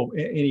not actual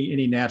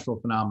any natural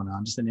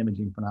phenomenon, just an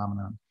imaging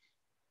phenomenon.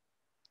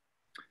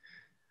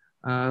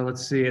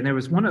 Let's see, and there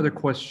was one other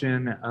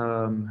question.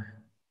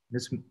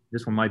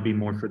 This one might be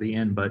more for the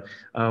end, but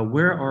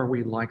where are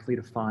we likely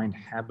to find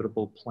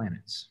habitable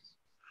planets?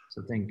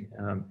 So think,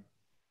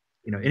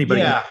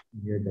 anybody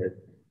here that,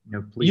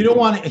 please. You don't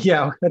want to,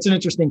 yeah, that's an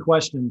interesting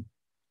question.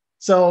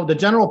 So the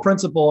general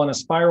principle in a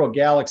spiral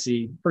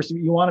galaxy, first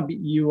you don't want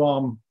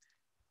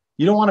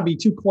to be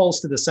too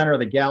close to the center of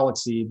the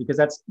galaxy, because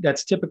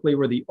that's typically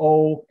where the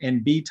O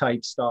and B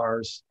type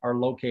stars are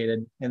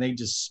located, and they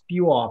just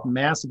spew off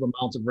massive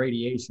amounts of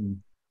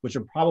radiation, which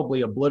would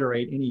probably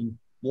obliterate any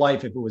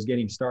life if it was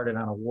getting started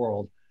on a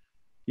world.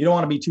 you don't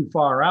want to be too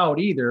far out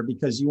either,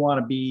 because you want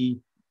to be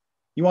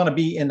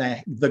in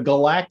the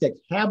galactic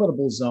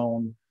habitable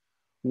zone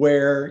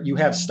where you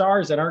have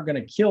stars that aren't going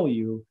to kill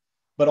you,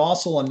 but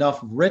also enough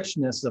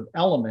richness of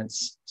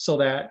elements so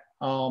that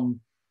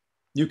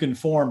you can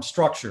form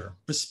structure,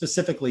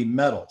 specifically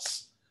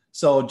metals.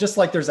 So just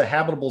like there's a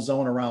habitable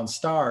zone around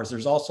stars,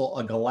 there's also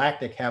a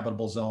galactic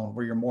habitable zone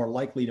where you're more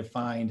likely to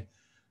find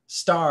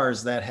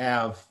stars that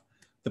have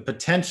the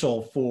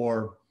potential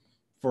for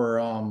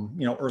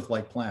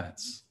Earth-like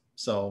planets.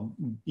 So,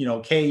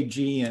 K,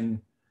 G,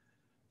 and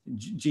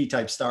G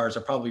type stars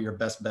are probably your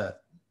best bet.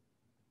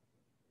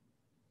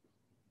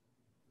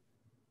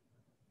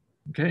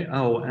 Okay.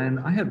 Oh, and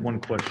I had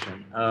one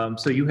question.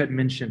 So you had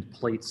mentioned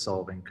plate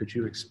solving. Could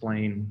you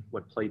explain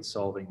what plate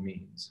solving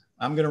means?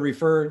 I'm going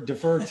to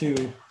defer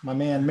to my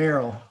man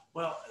Merrill.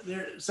 Well,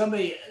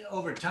 somebody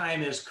over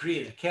time has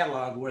created a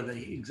catalog where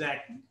the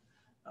exact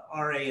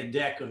RA and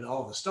deck of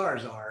all the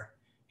stars are,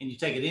 and you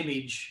take an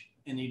image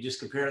and you just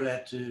compare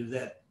that to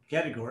that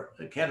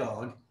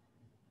catalog.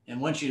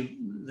 And once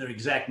they're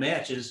exact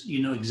matches,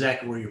 you know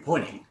exactly where you're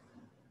pointing.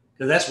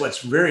 Because that's what's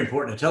very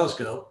important in a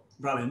telescope,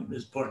 probably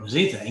as important as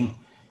anything,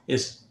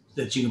 is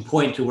that you can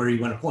point to where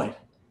you want to point.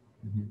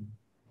 Mm-hmm.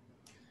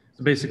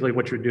 So basically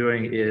what you're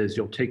doing is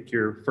you'll take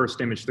your first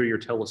image through your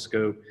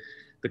telescope.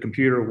 The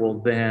computer will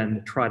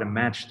then try to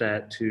match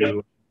that to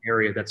an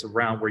area that's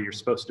around where you're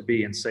supposed to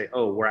be and say,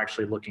 oh, we're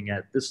actually looking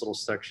at this little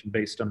section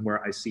based on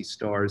where I see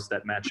stars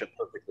that match up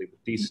perfectly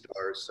with these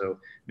stars. So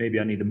maybe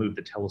I need to move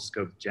the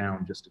telescope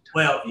down just a touch.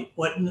 Well,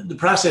 what the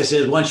process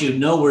is, once you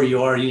know where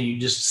you are, you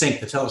just sync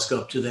the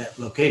telescope to that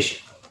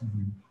location.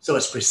 Mm-hmm. So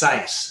it's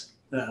precise.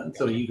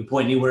 So you can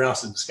point anywhere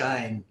else in the sky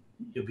and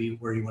you'll be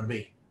where you want to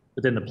be.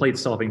 But then the plate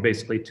solving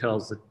basically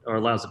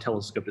allows the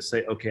telescope to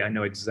say, okay, I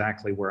know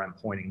exactly where I'm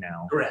pointing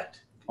now.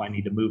 Correct. If I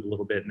need to move a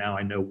little bit now,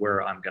 I know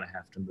where I'm going to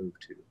have to move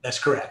to. That's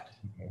correct.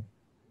 Okay.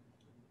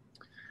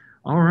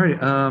 All right.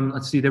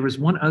 Let's see. There was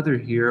one other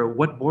here.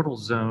 What Bortle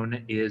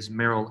zone is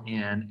Merrill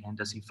in, and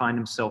does he find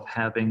himself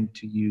having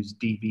to use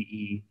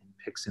DBE and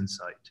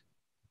PixInsight?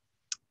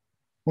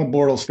 What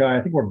Bortle sky?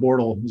 I think we're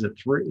Bortle. Is it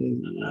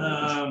 3?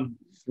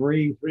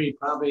 3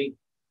 probably.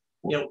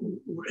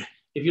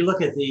 If you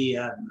look at the,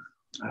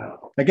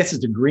 I guess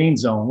it's a green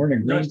zone. We're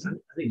in a green. I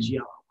think it's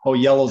yellow. Oh,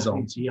 yellow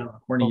zone. It's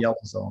yellow. We're in a yellow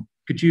zone.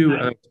 Could you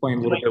explain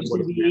a little bit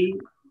what DBE?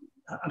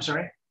 I'm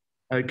sorry.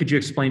 Could you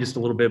explain just a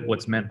little bit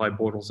what's meant by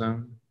Bortle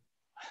zone?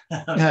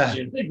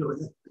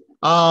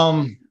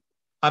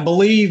 I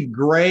believe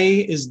gray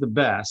is the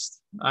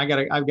best. I've got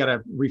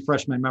to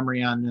refresh my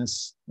memory on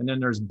this. And then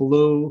there's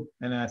blue,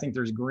 and then I think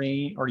there's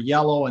green or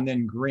yellow, and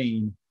then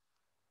green.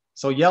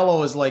 So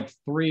yellow is like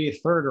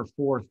third or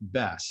fourth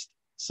best.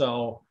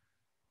 So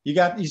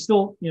you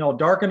still,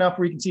 dark enough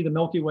where you can see the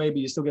Milky Way, but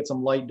you still get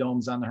some light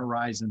domes on the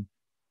horizon.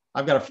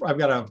 I've got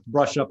to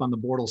brush up on the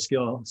Bortle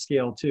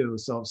scale too.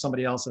 So if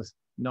somebody else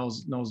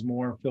knows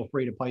more, feel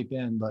free to pipe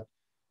in. But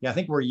yeah, I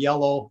think we're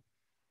yellow.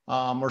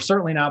 We're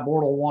certainly not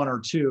Bortle 1 or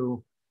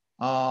 2.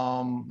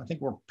 I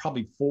think we're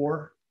probably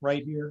 4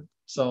 right here.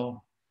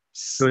 So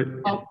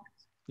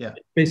yeah.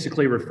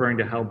 Basically referring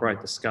to how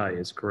bright the sky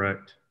is,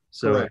 correct?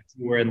 So correct.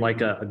 If we're in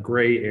like a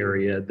gray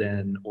area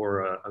then,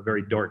 or a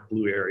very dark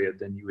blue area,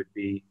 then you would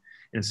be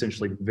in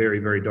essentially very,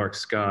 very dark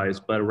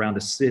skies. But around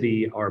a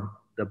city,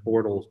 the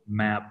Bortle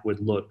map would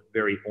look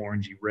very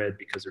orangey red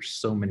because there's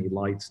so many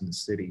lights in the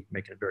city,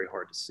 making it very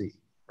hard to see,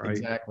 right?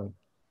 Exactly.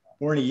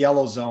 We're in a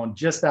yellow zone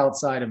just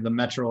outside of the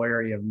metro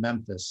area of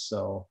Memphis.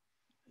 So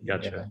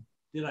gotcha.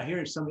 Yeah. Did I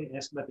hear somebody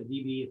ask about the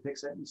DBE and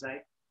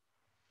PixInsight?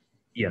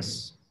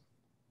 Yes.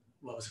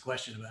 What was the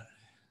question about it?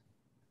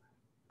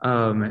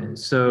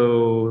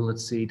 So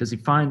let's see. Does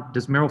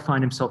Merrill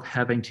find himself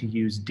having to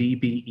use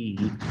DBE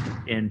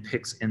in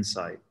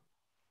PixInsight?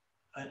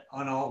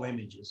 On all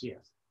images,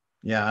 yes.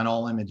 Yeah, on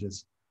all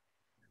images.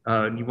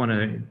 You want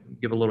to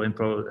give a little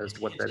info as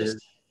to what that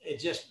is?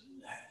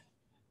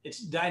 It's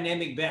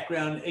dynamic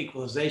background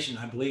equalization,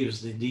 I believe,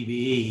 is the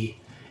DBE,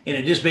 and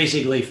it just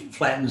basically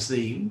flattens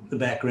the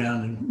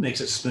background and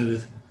makes it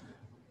smooth.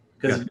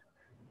 Because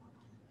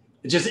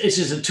it's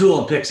just a tool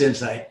in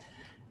PixInsight.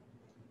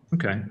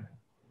 Okay.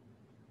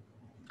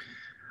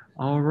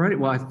 All right.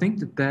 Well, I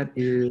think that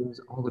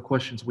is all the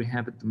questions we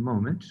have at the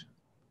moment.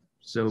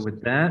 So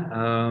with that,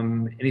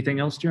 anything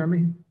else,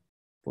 Jeremy,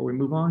 before we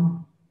move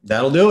on?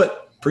 That'll do it.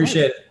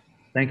 Appreciate it.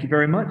 Thank you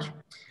very much.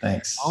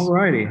 Thanks. All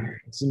righty.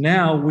 So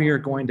now we are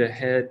going to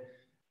head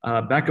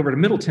back over to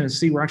Middle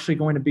Tennessee. We're actually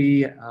going to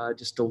be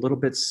just a little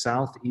bit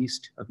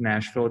southeast of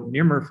Nashville,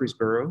 near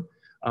Murfreesboro.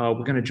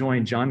 We're going to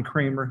join John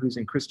Kramer, who's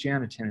in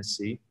Christiana,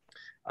 Tennessee.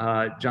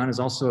 John is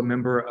also a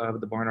member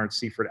of the Barnard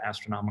Seaford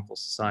Astronomical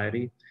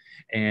Society,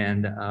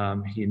 and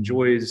he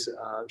enjoys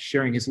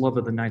sharing his love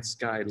of the night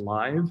sky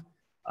live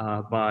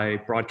by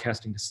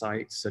broadcasting to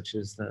sites such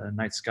as the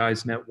Night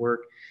Skies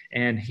Network,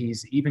 and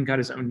he's even got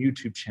his own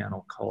YouTube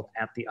channel called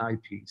At the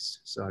Eyepiece.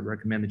 So I'd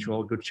recommend that you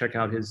all go check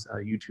out his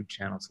YouTube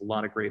channel. It's a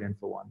lot of great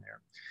info on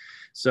there.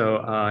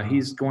 So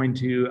he's going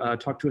to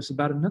talk to us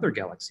about another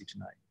galaxy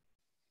tonight.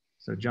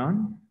 So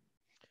John?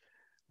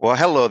 Well,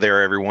 hello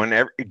there,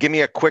 everyone. Give me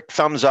a quick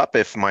thumbs up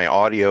if my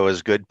audio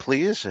is good,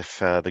 please, if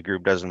the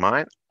group doesn't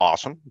mind.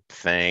 Awesome.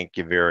 Thank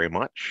you very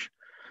much.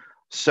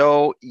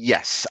 So,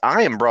 yes,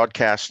 I am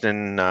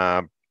broadcasting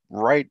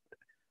right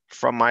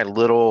from my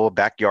little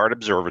backyard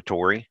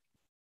observatory.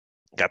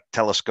 Got the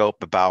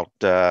telescope about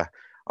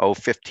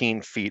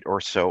 15 feet or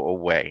so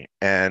away.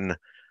 And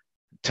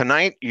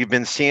tonight you've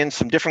been seeing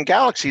some different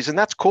galaxies, and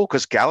that's cool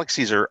because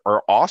galaxies are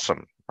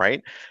awesome,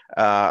 right?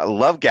 I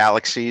love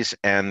galaxies,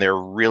 and they're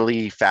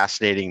really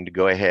fascinating to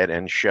go ahead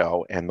and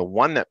show. And the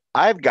one that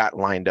I've got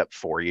lined up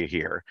for you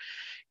here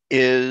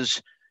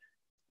is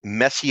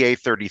Messier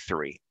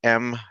 33,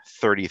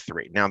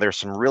 M33. Now, there's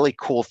some really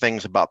cool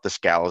things about this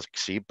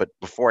galaxy, but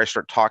before I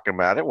start talking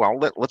about it, well,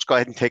 let's go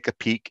ahead and take a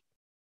peek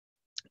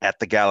at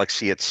the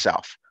galaxy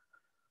itself.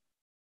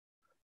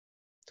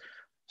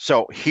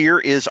 So here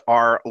is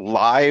our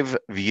live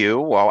view.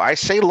 Well, I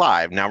say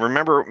live. Now,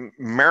 remember,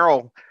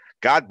 Merrill,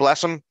 God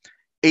bless him,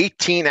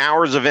 18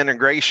 hours of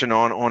integration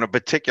on a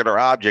particular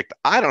object.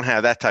 I don't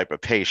have that type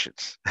of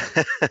patience.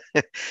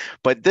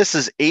 But this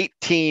is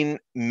 18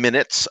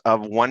 minutes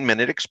of 1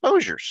 minute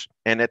exposures,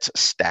 and it's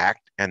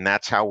stacked, and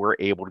that's how we're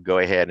able to go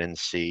ahead and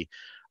see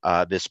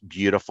this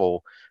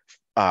beautiful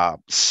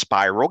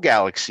spiral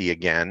galaxy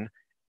again,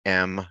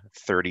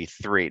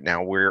 M33.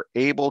 Now, we're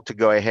able to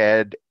go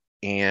ahead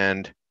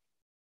and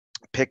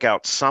pick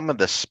out some of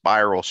the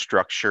spiral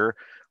structure.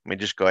 Let me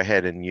just go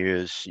ahead and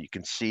use, you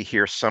can see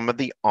here some of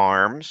the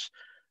arms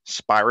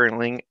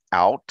spiraling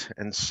out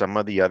and some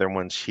of the other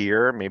ones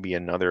here, maybe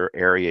another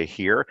area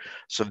here.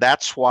 So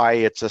that's why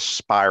it's a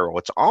spiral.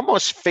 It's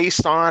almost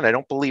face on. I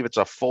don't believe it's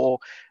a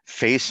full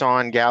face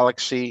on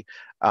galaxy,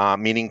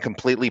 meaning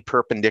completely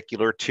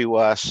perpendicular to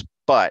us,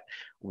 but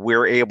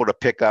we're able to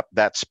pick up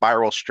that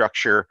spiral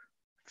structure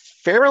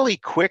fairly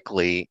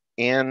quickly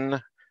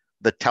in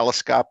the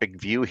telescopic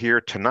view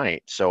here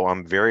tonight. So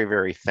I'm very,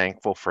 very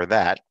thankful for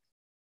that.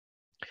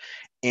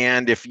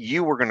 And if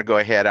you were going to go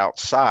ahead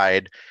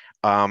outside,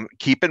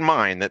 keep in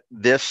mind that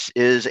this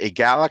is a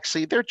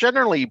galaxy. They're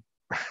generally,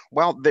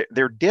 well,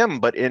 they're dim,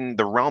 but in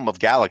the realm of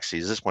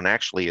galaxies, this one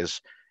actually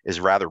is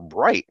rather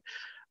bright.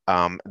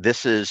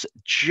 This is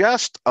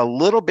just a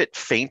little bit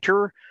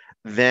fainter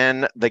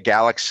than the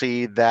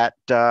galaxy that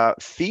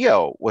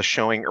Theo was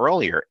showing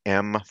earlier,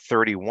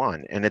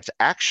 M31. And it's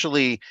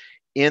actually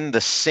in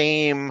the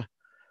same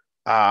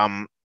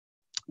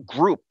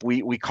group.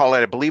 We call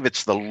it, I believe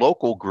it's the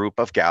local group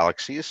of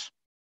galaxies.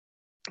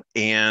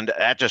 And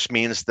that just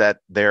means that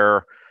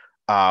they're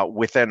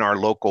within our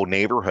local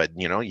neighborhood.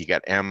 You know, you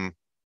got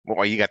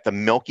you got the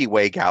Milky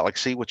Way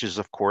galaxy, which is,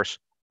 of course,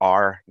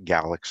 our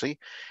galaxy.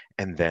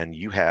 And then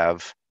you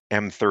have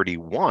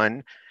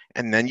M31,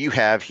 and then you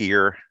have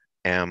here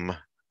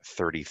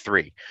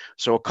M33.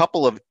 So a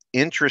couple of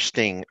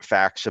interesting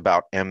facts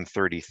about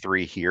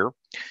M33 here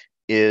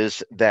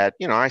is that,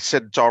 you know, I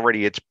said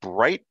it's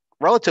bright,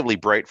 relatively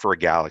bright for a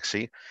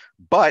galaxy,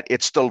 but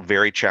it's still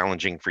very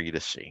challenging for you to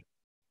see.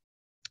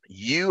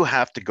 You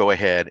have to go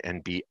ahead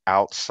and be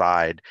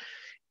outside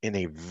in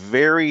a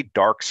very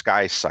dark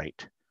sky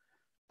site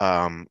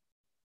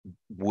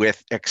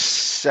with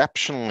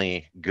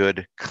exceptionally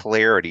good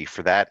clarity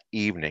for that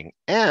evening.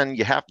 And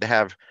you have to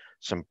have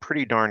some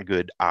pretty darn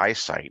good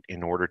eyesight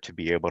in order to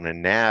be able to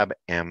nab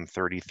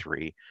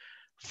M33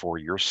 for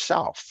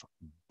yourself.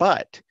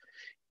 But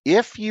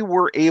if you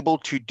were able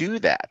to do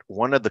that,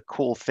 one of the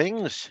cool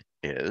things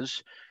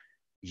is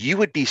you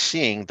would be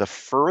seeing the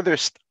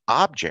furthest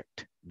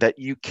object that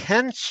you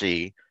can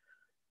see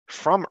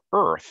from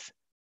Earth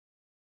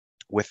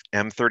with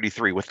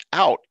M33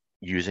 without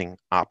using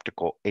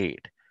optical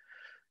aid.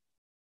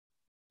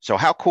 So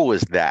how cool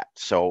is that?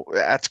 So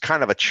that's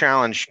kind of a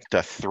challenge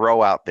to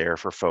throw out there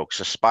for folks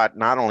to spot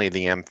not only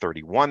the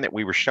M31 that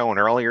we were showing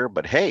earlier,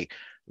 but hey,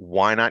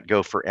 why not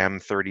go for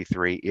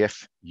M33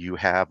 if you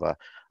have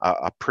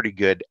a pretty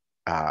good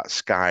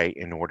sky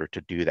in order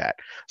to do that.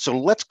 So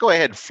let's go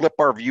ahead and flip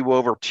our view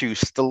over to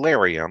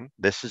Stellarium.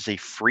 This is a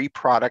free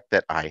product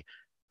that I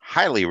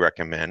highly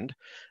recommend.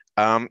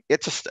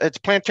 It's a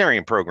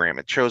planetarium program.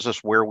 It shows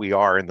us where we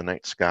are in the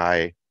night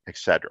sky,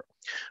 etc.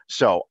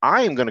 So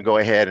I am going to go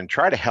ahead and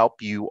try to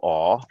help you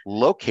all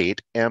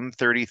locate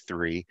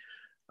M33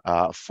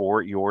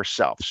 for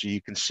yourself. So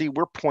you can see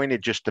we're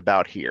pointed just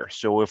about here.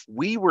 So if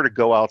we were to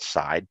go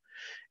outside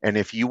and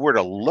if you were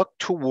to look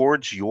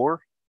towards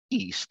your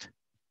east,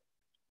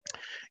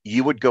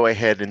 you would go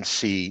ahead and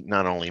see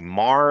not only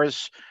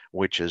Mars,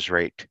 which is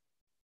right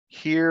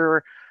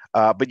here,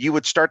 but you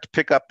would start to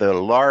pick up the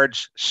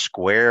large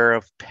square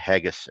of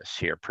Pegasus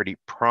here, pretty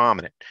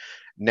prominent.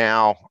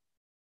 Now,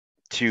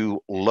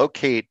 to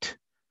locate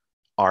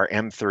our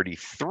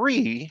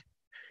M33,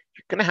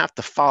 you're going to have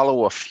to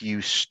follow a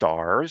few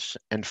stars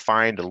and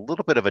find a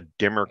little bit of a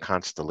dimmer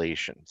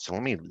constellation. So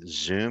let me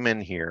zoom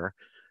in here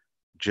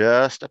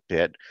just a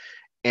bit.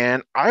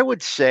 And I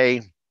would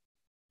say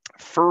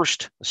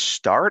first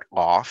start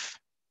off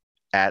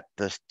at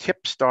the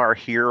tip star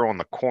here on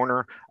the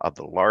corner of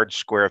the large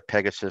square of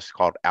Pegasus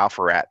called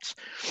Alpheratz,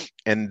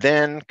 and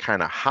then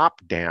kind of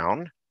hop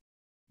down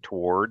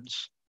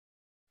towards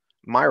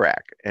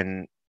Myrac.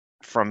 And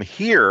from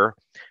here,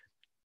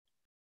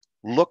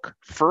 look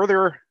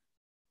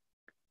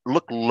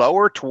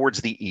lower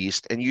towards the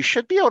east, and you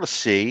should be able to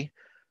see a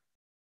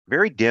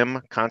very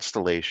dim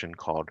constellation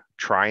called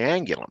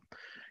Triangulum.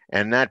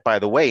 And that, by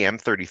the way,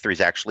 M33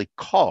 is actually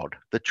called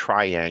the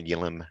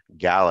Triangulum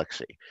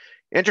Galaxy.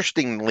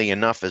 Interestingly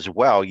enough as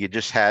well, you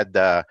just had,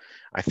 I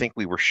think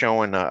we were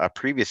showing a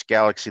previous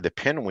galaxy, the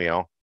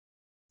Pinwheel.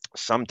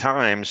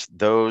 Sometimes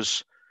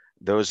those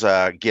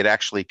get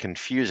actually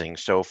confusing.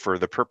 So for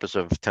the purpose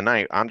of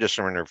tonight, I'm just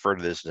going to refer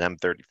to this as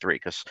M33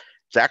 because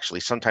it's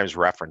actually sometimes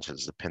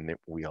references the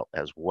Pinwheel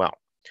as well.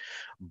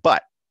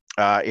 But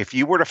if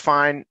you were to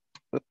find,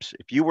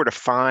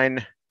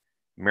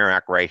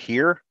 Myrac right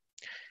here,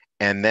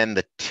 and then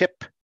the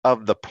tip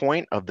of the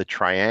point of the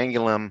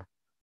Triangulum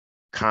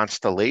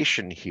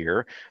constellation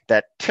here,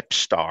 that tip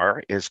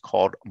star is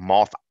called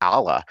Moth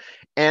Allah.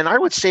 And I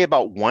would say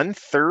about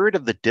 1/3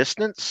 of the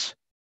distance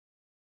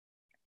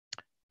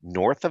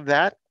north of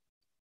that,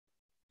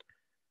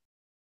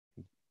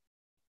 you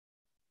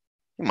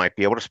might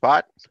be able to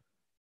spot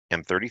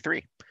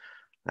M33.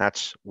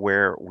 That's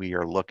where we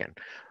are looking.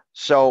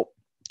 So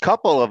a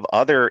couple of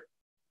other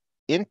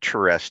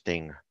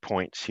interesting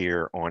points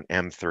here on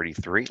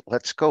M33.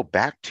 Let's go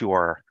back to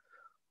our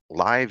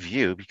live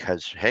view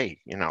because, hey,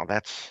 you know,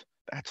 that's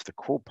the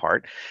cool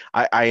part.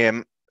 I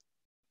am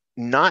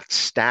not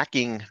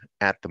stacking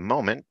at the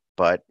moment,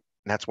 but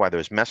that's why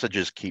those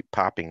messages keep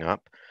popping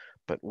up.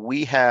 But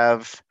we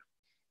have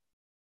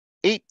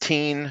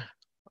 18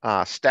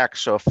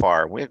 stacks so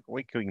far.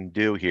 We can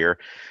do here.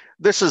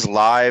 This is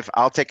live.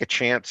 I'll take a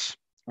chance.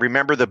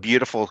 Remember the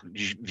beautiful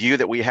view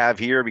that we have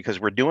here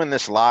because we're doing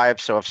this live.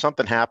 So if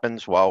something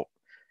happens, well,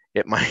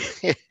 it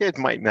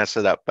might mess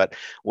it up, but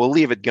we'll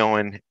leave it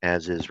going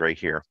as is right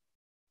here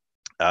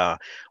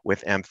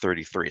with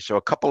M33. So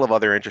a couple of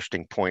other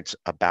interesting points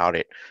about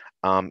it.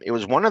 It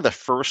was one of the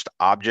first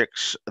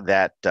objects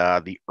that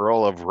the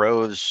Earl of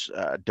Rose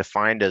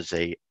defined as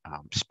a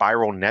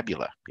spiral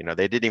nebula. You know,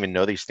 they didn't even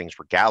know these things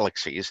were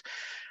galaxies.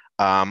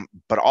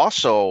 But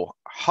also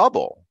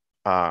Hubble,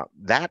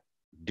 that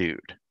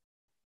dude,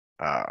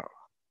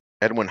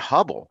 Edwin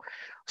Hubble,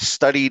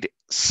 studied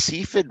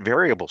Cepheid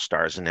variable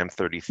stars in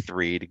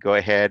M33 to go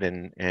ahead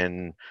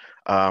and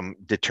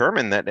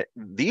determine that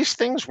these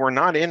things were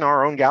not in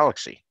our own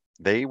galaxy.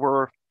 They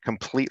were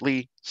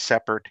completely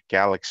separate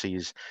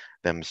galaxies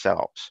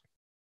themselves.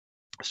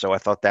 So I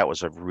thought that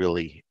was a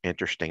really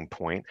interesting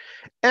point.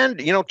 And,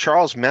 you know,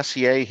 Charles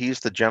Messier, he's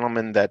the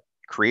gentleman that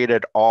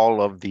created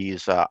all of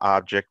these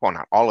objects, well,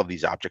 not all of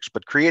these objects,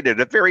 but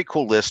created a very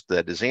cool list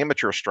that as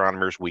amateur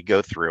astronomers we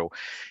go through.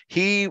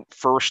 He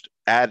first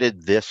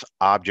added this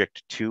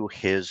object to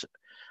his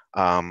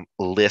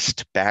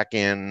list back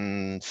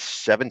in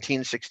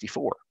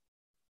 1764.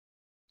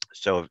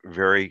 So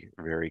very,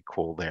 very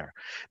cool there.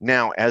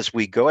 Now, as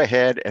we go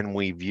ahead and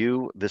we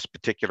view this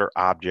particular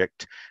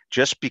object,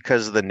 just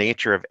because of the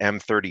nature of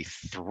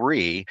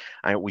M33,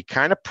 we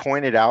kind of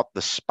pointed out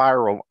the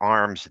spiral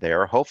arms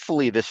there.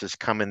 Hopefully this is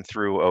coming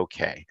through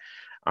okay.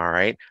 All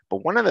right,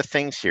 but one of the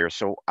things here,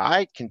 so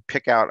I can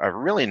pick out a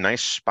really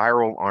nice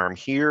spiral arm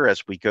here.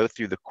 As we go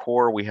through the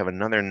core, we have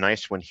another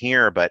nice one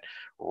here, but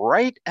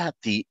right at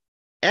the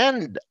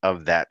end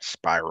of that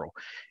spiral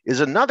is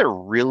another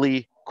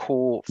really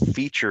cool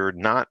feature,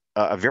 not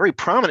a very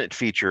prominent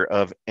feature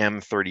of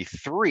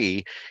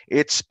M33.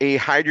 It's a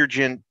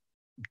hydrogen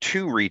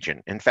 2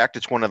 region. In fact,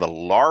 it's one of the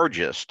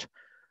largest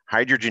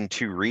hydrogen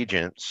 2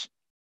 regions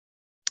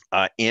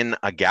in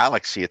a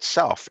galaxy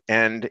itself.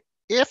 And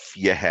if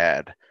you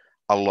had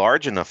a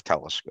large enough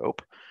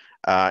telescope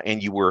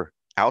and you were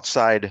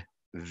outside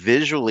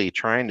visually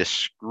trying to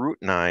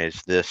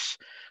scrutinize this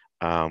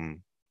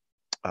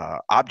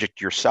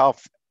object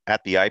yourself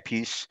at the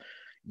eyepiece,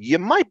 you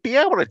might be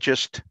able to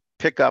just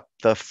pick up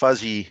the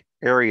fuzzy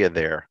area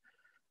there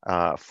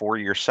for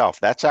yourself.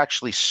 That's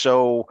actually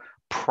so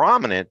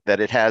prominent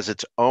that it has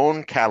its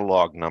own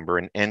catalog number,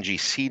 an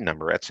NGC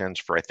number. That stands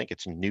for, I think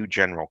it's New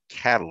General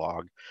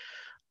Catalog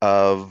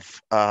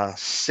of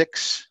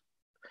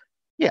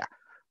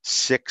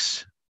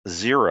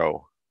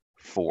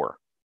 604.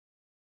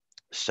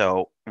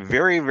 So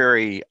very,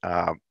 very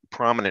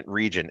prominent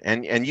region.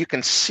 And you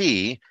can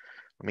see,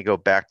 let me go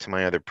back to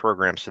my other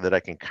program so that I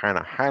can kind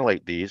of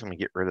highlight these. Let me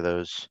get rid of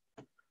those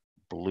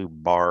blue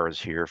bars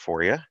here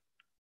for you.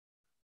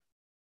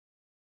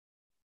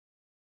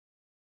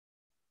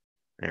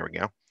 There we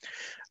go.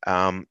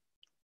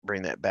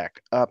 Bring that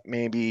back up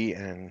maybe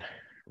and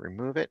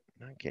remove it.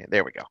 Okay,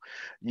 there we go.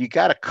 You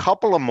got a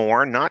couple of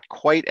more, not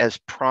quite as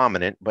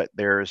prominent, but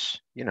there's,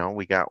 you know,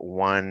 we got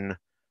one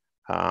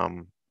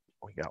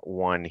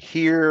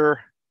here.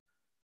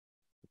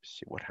 Let's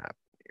see what happened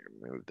here.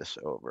 Move this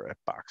over. That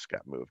box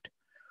got moved.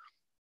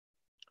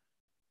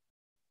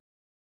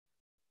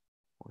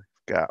 We've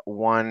got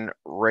one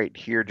right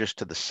here just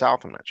to the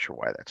south. I'm not sure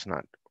why that's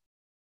not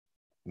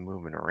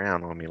moving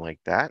around on me like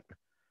that.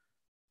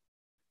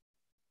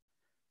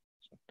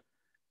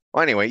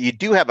 Well, anyway, you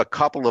do have a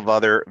couple of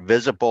other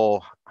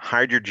visible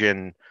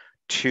hydrogen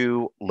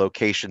two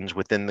locations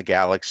within the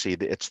galaxy.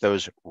 It's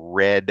those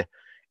red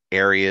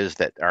areas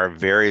that are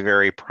very,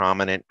 very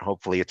prominent.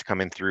 Hopefully it's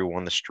coming through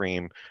on the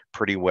stream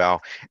pretty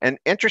well. And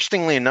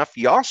interestingly enough,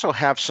 you also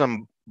have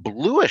some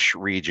bluish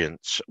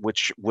regions,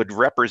 which would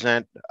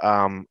represent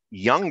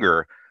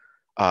younger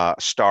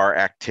star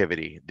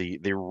activity.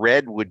 The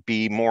red would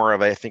be more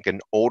of, I think, an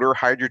older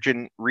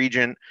hydrogen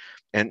region,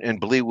 and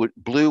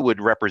blue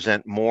would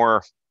represent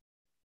more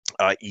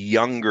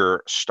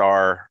younger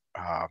star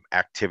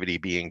activity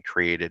being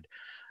created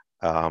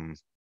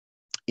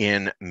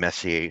in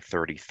Messier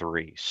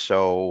 33.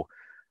 So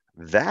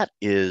that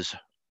is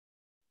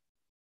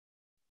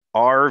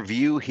our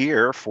view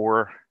here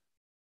for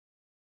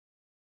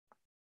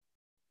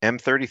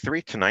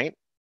M33 tonight.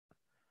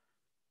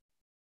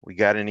 We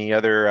got any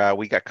other,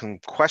 we got some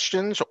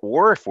questions,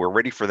 or if we're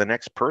ready for the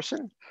next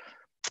person,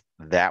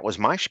 that was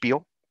my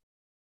spiel.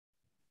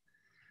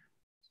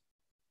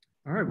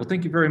 All right, well,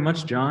 thank you very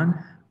much,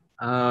 John.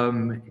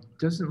 It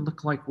doesn't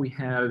look like we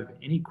have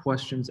any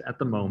questions at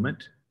the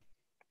moment,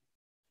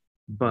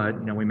 but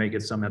you know, we may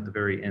get some at the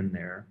very end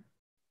there.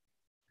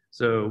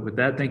 So with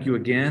that, thank you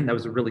again. That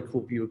was a really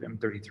cool view of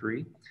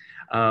M33.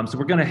 So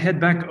we're gonna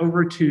head back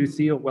over to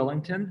Theo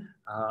Wellington,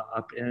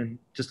 up in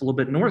just a little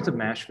bit north of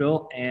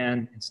Nashville.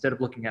 And instead of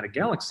looking at a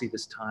galaxy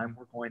this time,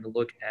 we're going to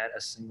look at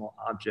a single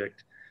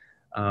object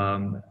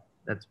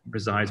that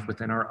resides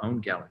within our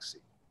own galaxy.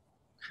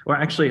 Well,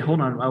 actually,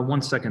 hold on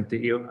 1 second,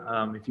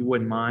 Theo, if you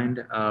wouldn't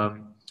mind.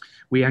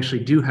 We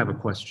actually do have a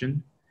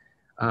question.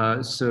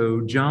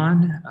 So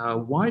John,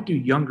 why do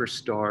younger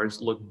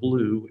stars look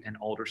blue and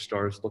older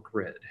stars look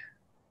red?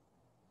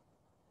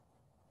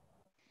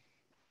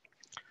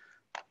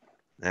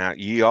 Now,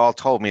 you all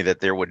told me that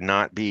there would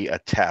not be a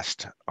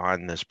test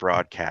on this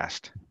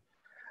broadcast.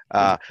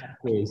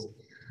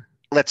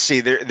 Let's see,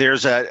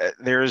 there's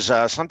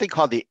something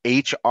called the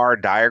HR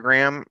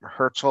diagram,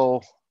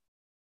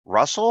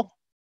 Hertzl-Russell.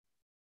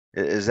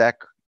 Is that,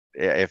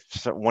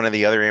 if one of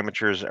the other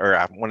amateurs or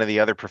one of the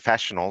other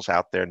professionals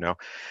out there know?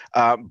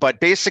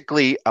 But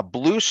basically, a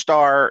blue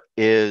star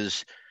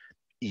is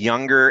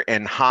younger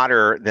and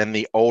hotter than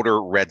the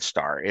older red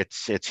star.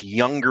 It's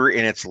younger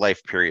in its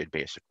life period,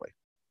 basically.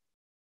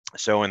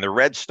 So in the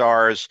red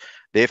stars,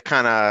 they've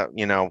kind of,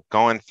 you know,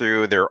 going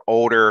through, they're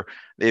older,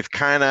 they've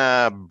kind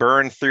of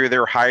burned through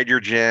their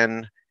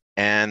hydrogen,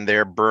 and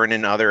they're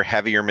burning other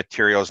heavier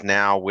materials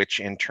now,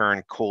 which in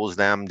turn cools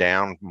them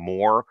down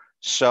more.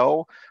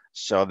 So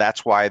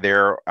that's why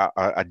they're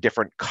a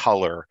different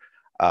color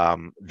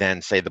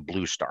than, say, the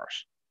blue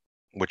stars,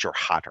 which are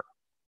hotter.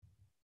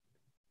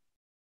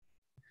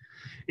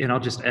 And I'll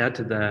just add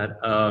to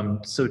that.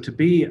 So to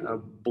be a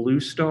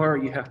blue star,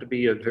 you have to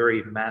be a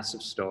very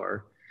massive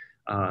star.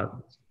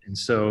 And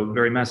so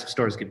very massive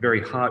stars get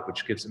very hot,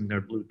 which gives them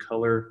their blue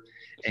color.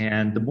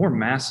 And the more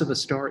massive a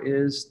star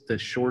is, the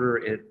shorter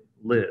it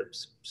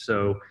lives.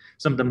 So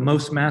some of the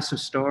most massive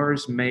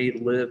stars may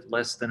live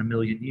less than 1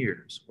 million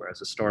years,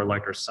 whereas a star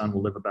like our sun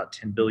will live about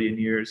 10 billion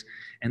years.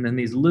 And then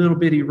these little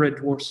bitty red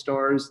dwarf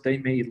stars, they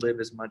may live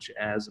as much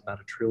as about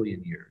 1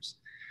 trillion years.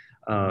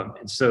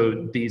 And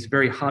so these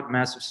very hot,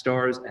 massive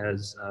stars,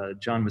 as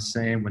John was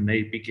saying, when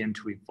they begin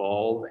to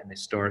evolve and they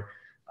start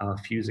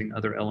fusing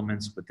other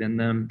elements within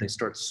them, they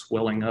start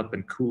swelling up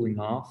and cooling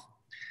off.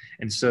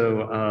 And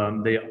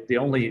so the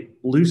only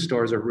blue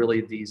stars are really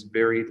these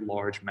very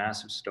large,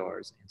 massive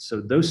stars. And so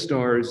those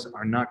stars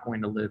are not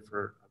going to live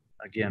for,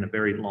 again, a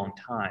very long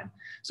time.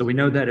 So we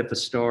know that if a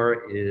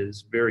star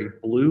is very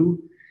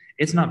blue,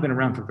 it's not been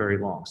around for very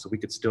long. So we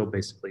could still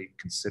basically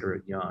consider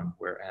it young,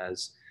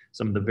 whereas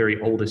some of the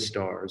very oldest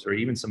stars, or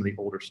even some of the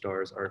older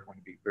stars, are going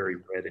to be very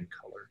red in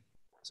color.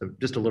 So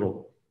just a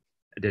little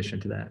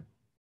addition to that.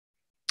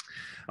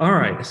 All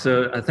right,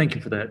 so thank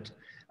you for that,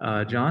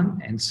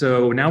 John. And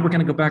so now we're going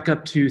to go back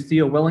up to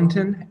Theo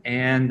Wellington.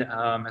 And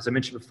as I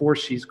mentioned before,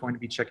 she's going to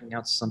be checking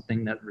out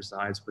something that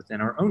resides within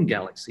our own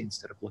galaxy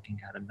instead of looking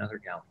at another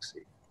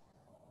galaxy.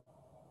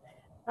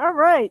 All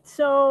right,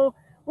 so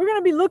we're going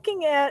to be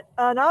looking at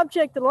an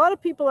object that a lot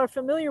of people are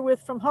familiar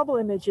with from Hubble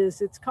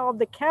images. It's called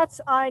the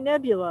Cat's Eye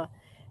Nebula.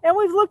 And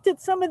we've looked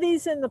at some of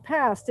these in the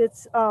past.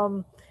 It's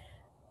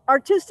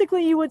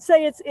artistically, you would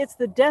say it's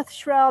the death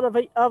shroud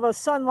of a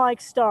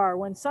sun-like star.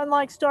 When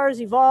sun-like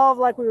stars evolve,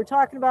 like we were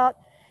talking about,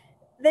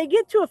 they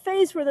get to a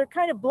phase where they're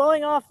kind of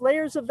blowing off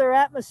layers of their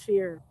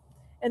atmosphere.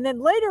 And then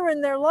later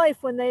in their life,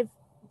 when they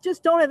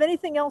just don't have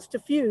anything else to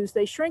fuse,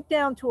 they shrink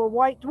down to a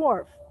white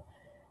dwarf.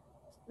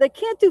 They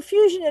can't do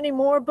fusion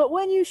anymore, but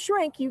when you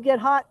shrink, you get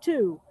hot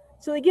too.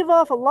 So they give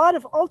off a lot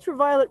of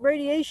ultraviolet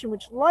radiation,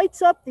 which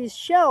lights up these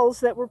shells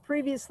that were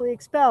previously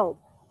expelled.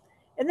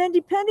 And then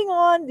depending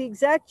on the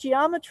exact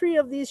geometry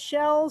of these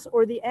shells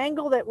or the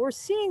angle that we're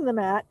seeing them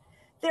at,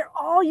 they're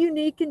all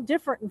unique and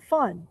different and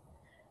fun.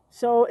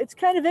 So it's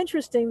kind of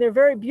interesting. They're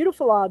very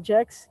beautiful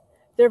objects.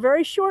 They're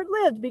very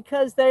short-lived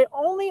because they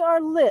only are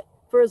lit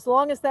for as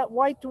long as that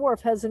white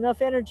dwarf has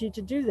enough energy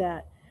to do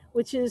that,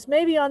 which is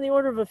maybe on the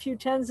order of a few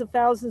tens of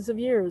thousands of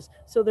years.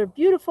 So they're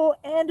beautiful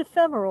and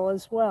ephemeral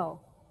as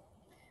well.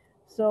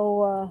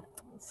 So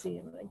let's see,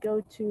 I'm going to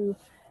go to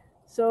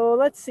So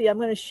let's see, I'm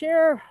going to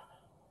share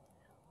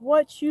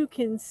what you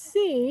can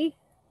see.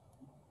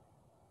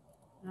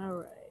 All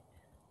right,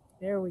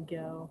 there we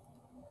go.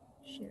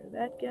 Share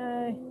that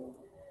guy.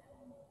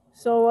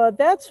 So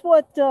that's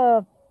what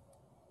the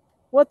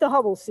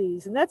Hubble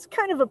sees, and that's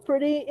kind of a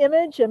pretty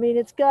image. I mean,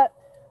 it's got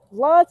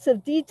lots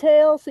of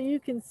detail, so you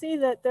can see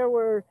that there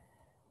were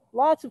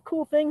lots of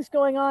cool things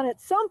going on at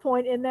some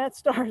point in that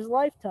star's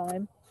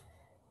lifetime.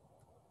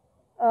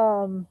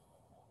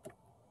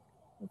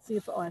 Let's see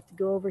if I'll have to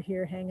go over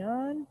here. Hang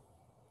on.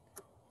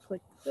 Click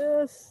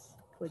this,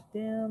 click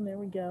down, there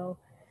we go.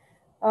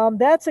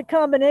 That's a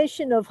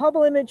combination of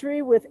Hubble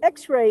imagery with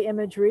X-ray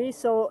imagery.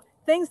 So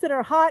things that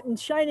are hot and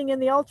shining in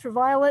the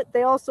ultraviolet,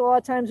 they also a lot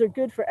of times are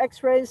good for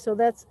X-rays. So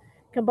that's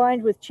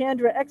combined with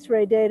Chandra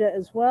X-ray data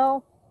as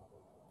well.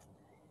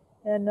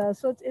 And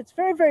so it's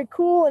very, very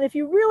cool. And if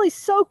you really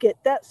soak it,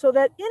 that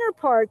inner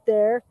part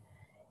there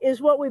is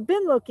what we've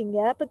been looking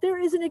at, but there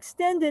is an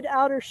extended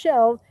outer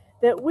shell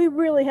that we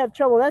really have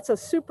trouble. That's a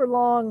super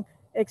long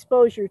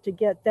exposure to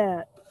get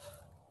that.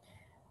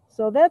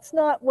 So that's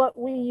not what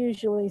we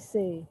usually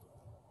see.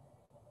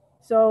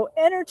 So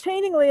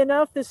entertainingly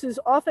enough, this is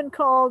often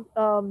called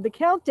the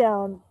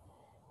Countdown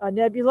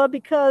Nebula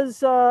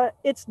because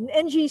its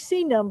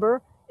NGC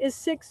number is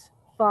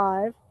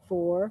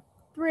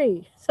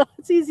 6543. So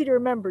it's easy to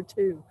remember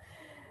too.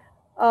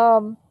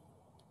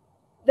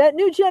 That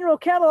new general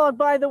catalog,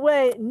 by the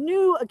way,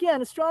 new,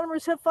 again,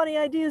 astronomers have funny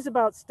ideas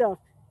about stuff.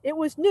 It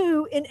was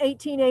new in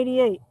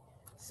 1888.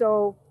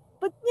 So,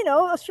 but you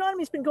know,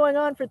 astronomy's been going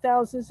on for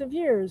thousands of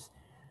years.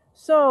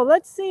 So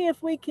let's see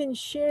if we can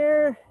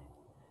share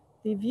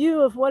the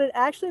view of what it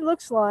actually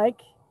looks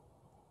like.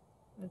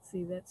 Let's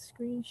see that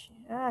screen.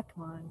 Come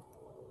on.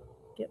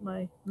 Get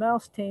my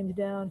mouse tamed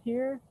down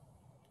here.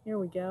 Here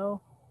we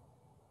go.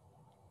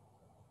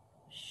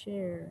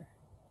 Share.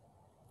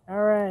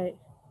 All right.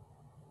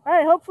 All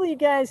right, hopefully you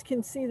guys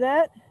can see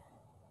that.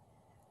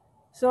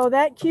 So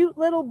that cute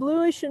little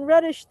bluish and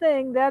reddish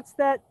thing, that's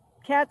that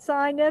Cat's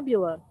Eye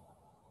Nebula.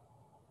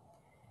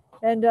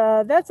 And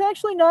that's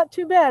actually not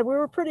too bad. We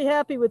were pretty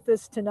happy with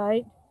this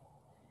tonight.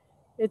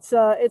 It's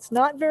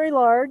not very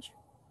large.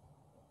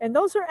 And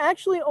those are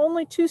actually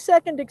only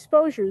 2-second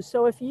exposures.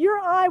 So if your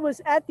eye was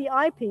at the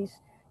eyepiece,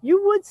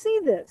 you would see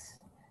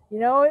this. You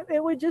know,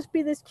 it would just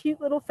be this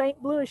cute little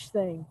faint bluish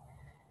thing.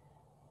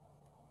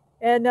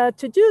 And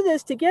to do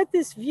this, to get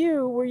this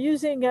view, we're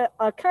using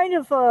a kind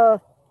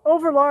of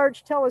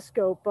overlarge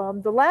telescope.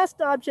 The last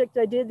object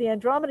I did, the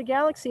Andromeda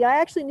Galaxy, I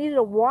actually needed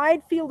a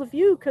wide field of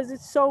view because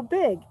it's so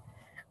big.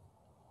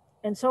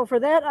 And so for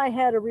that, I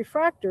had a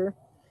refractor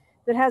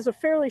that has a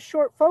fairly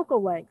short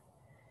focal length.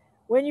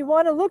 When you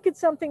want to look at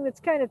something that's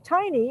kind of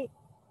tiny,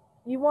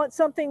 you want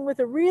something with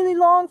a really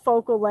long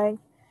focal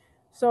length.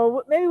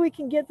 So maybe we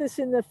can get this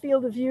in the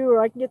field of view,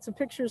 or I can get some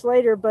pictures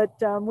later, but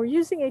we're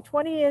using a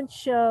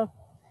 20-inch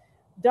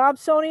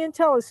Dobsonian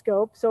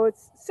telescope. So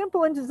it's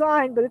simple in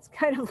design, but it's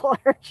kind of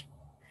large.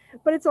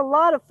 But it's a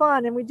lot of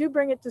fun, and we do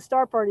bring it to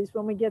star parties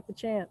when we get the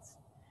chance.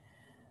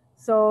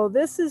 So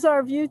this is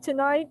our view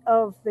tonight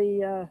of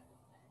the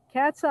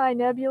Cat's Eye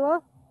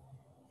Nebula.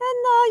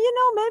 And, you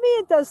know, maybe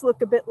it does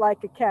look a bit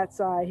like a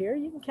cat's eye here.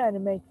 You can kind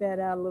of make that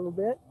out a little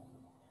bit.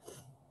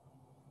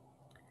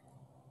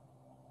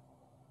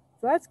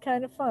 So that's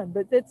kind of fun.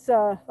 But it's,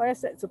 like I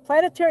said, it's a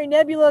planetary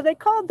nebula. They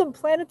called them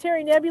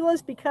planetary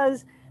nebulas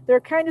because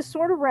they're kind of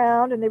sort of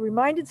round and they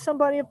reminded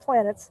somebody of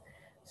planets.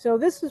 So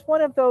this is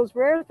one of those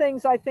rare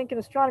things, I think, in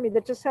astronomy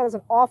that just has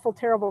an awful,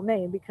 terrible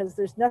name because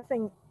there's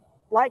nothing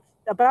like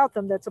about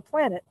them that's a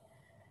planet.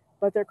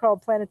 But they're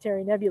called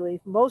planetary nebulae,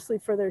 mostly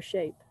for their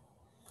shape.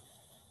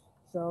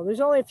 So there's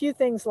only a few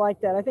things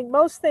like that. I think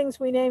most things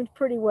we named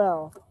pretty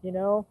well, you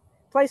know.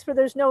 Place where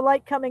there's no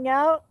light coming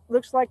out,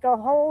 looks like a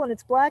hole and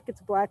it's a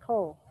black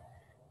hole.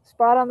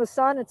 Spot on the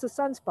sun, it's a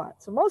sunspot.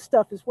 So most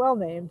stuff is well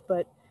named,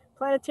 but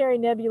planetary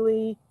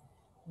nebulae,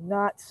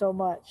 not so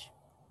much.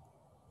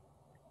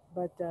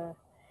 But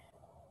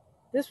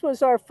this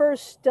was our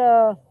first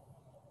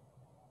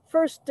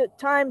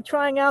time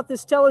trying out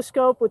this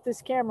telescope with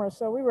this camera,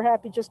 so we were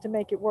happy just to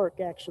make it work,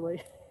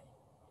 actually.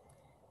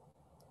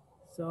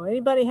 So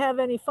anybody have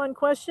any fun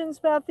questions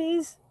about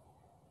these?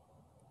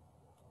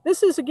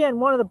 This is, again,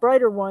 one of the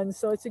brighter ones,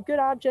 so it's a good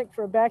object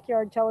for a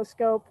backyard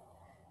telescope.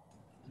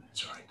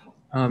 That's right.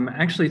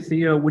 Actually,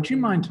 Theo, would you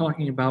mind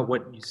talking about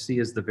what you see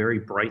as the very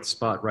bright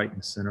spot right in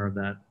the center of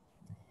that?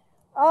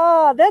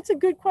 That's a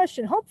good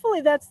question.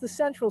 Hopefully that's the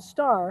central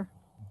star,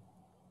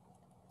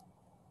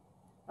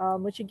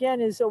 which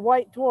again is a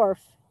white dwarf.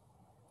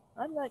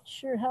 I'm not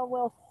sure how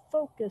well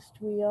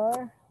focused we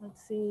are.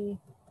 Let's see.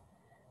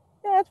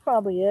 Yeah, that's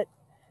probably it.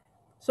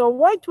 So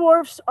white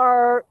dwarfs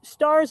are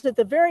stars at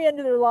the very end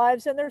of their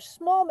lives, and they're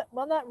small,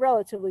 well, not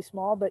relatively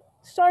small, but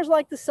stars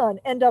like the sun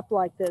end up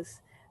like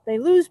this. They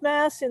lose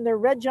mass in their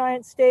red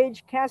giant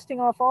stage, casting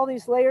off all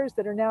these layers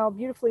that are now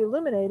beautifully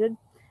illuminated.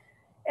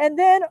 And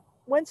then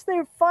once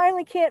they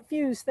finally can't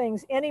fuse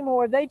things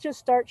anymore, they just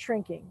start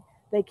shrinking.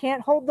 They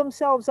can't hold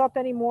themselves up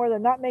anymore. They're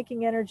not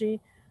making energy.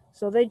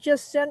 So they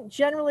just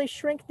generally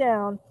shrink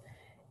down.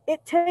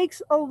 It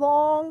takes a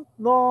long,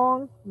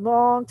 long,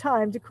 long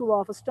time to cool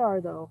off a star,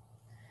 though.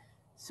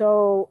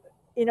 So,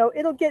 you know,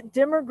 it'll get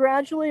dimmer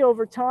gradually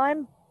over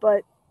time,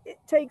 but it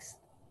takes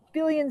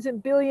billions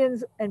and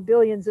billions and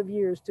billions of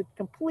years to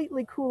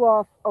completely cool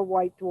off a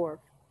white dwarf.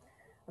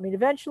 I mean,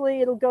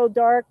 eventually it'll go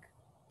dark,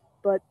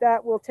 but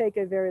that will take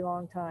a very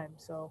long time.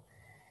 So,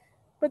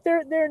 but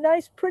they're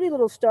nice, pretty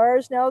little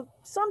stars. Now,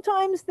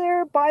 sometimes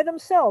they're by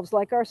themselves,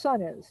 like our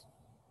sun is.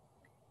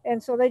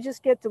 And so they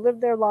just get to live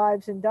their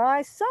lives and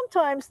die.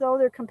 Sometimes, though,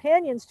 they're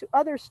companions to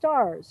other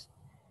stars.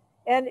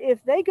 And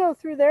if they go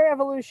through their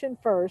evolution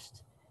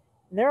first,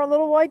 they're a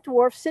little white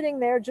dwarf sitting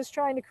there just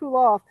trying to cool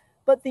off,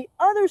 but the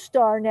other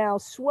star now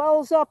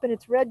swells up in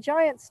its red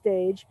giant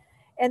stage,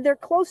 and they're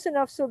close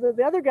enough so that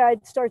the other guy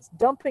starts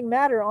dumping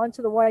matter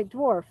onto the white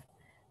dwarf.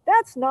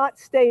 That's not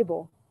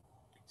stable.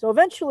 So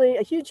eventually,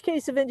 a huge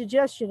case of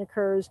indigestion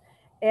occurs,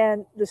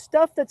 and the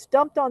stuff that's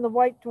dumped on the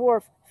white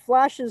dwarf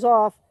flashes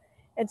off,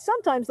 and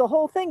sometimes the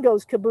whole thing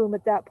goes kaboom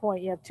at that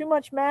point. You have too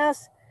much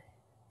mass,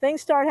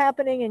 things start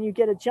happening, and you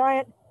get a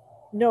giant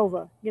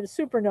nova, you get a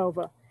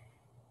supernova.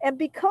 And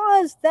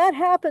because that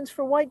happens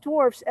for white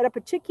dwarfs at a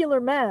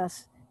particular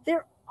mass,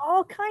 they're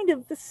all kind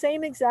of the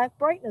same exact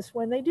brightness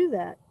when they do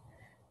that.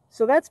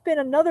 So that's been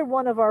another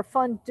one of our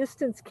fun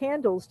distance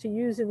candles to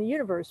use in the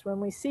universe. When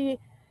we see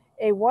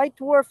a white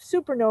dwarf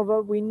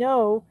supernova, we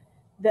know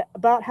that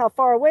about how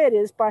far away it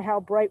is by how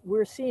bright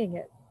we're seeing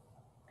it.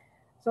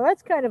 So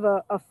that's kind of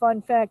a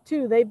fun fact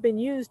too. They've been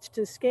used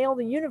to scale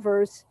the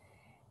universe,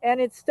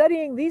 and it's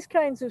studying these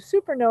kinds of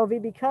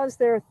supernovae because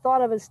they're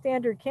thought of as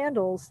standard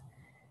candles,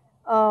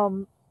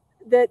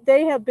 that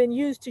they have been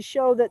used to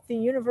show that the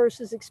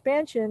universe's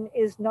expansion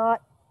is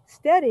not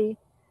steady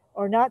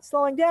or not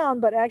slowing down,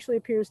 but actually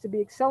appears to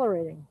be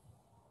accelerating.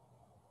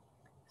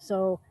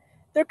 So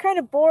they're kind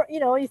of boring.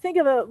 You know, you think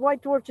of a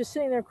white dwarf just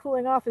sitting there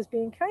cooling off as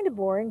being kind of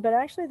boring, but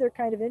actually they're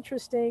kind of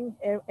interesting,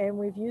 and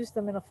we've used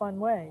them in a fun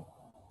way.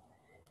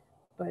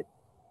 But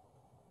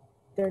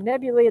their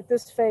nebulae at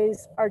this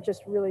phase are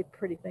just really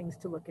pretty things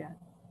to look at.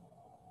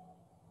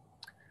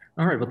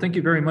 All right, well, thank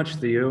you very much,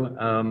 Theo.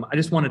 I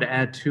just wanted to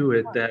add to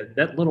it that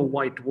that little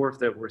white dwarf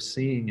that we're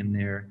seeing in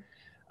there,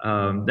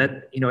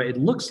 that, you know, it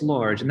looks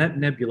large, and that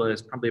nebula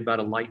is probably about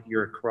a light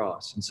year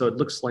across. And so it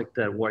looks like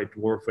that white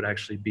dwarf would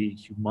actually be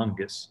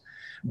humongous.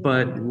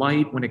 But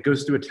light, when it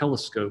goes through a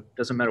telescope,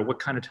 doesn't matter what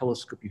kind of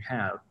telescope you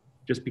have,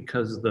 just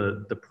because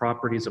the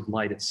properties of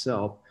light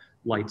itself,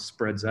 light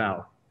spreads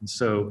out. And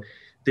so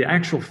the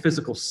actual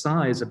physical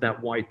size of that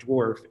white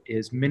dwarf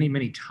is many,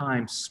 many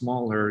times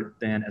smaller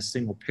than a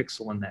single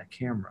pixel in that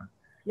camera.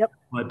 Yep.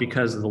 But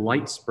because of the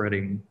light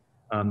spreading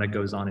that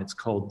goes on, it's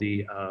called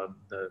the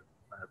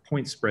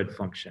point spread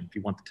function, if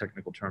you want the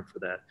technical term for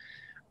that.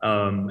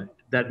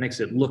 That makes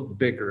it look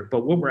bigger.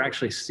 But what we're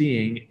actually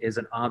seeing is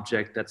an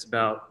object that's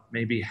about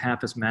maybe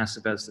half as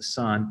massive as the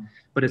sun,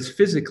 but it's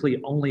physically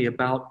only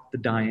about the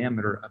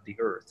diameter of the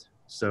Earth.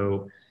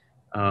 So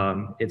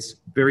it's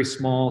very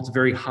small, it's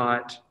very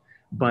hot,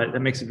 but that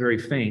makes it very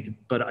faint.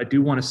 But I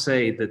do want to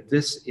say that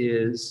this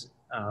is,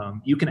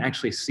 you can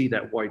actually see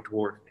that white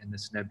dwarf in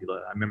this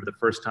nebula. I remember the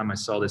first time I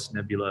saw this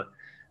nebula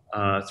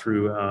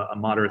through a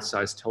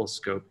moderate-sized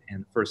telescope,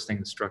 and the first thing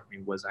that struck me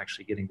was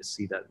actually getting to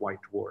see that white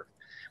dwarf.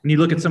 When you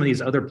look at some of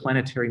these other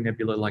planetary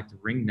nebula, like the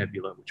Ring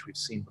Nebula, which we've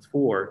seen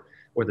before,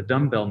 or the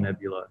Dumbbell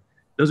Nebula,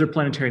 those are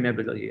planetary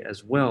nebulae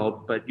as well,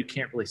 but you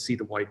can't really see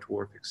the white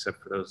dwarf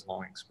except for those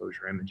long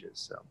exposure images.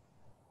 So,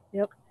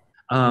 yep.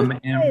 And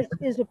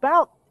is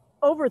about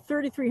over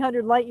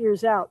 3,300 light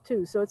years out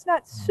too, so it's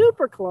not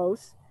super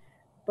close,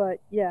 but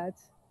yeah,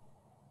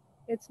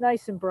 it's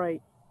nice and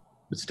bright.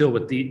 But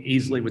still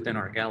easily within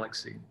our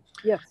galaxy.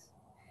 Yes.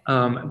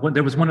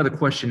 There was one other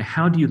question.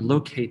 How do you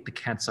locate the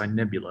Cat's Eye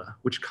Nebula?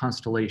 Which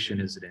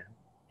constellation is it in?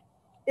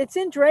 It's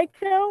in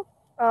Draco,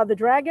 the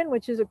Dragon,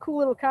 which is a cool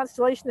little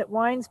constellation that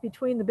winds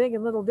between the Big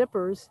and Little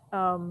Dippers.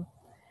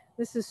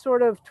 This is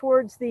sort of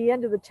towards the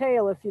end of the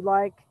tail, if you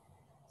like.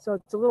 So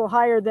it's a little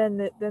higher than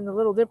the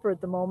Little Dipper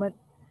at the moment.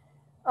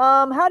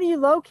 How do you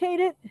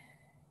locate it?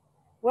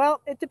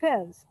 Well, it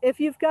depends. If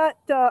you've got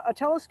a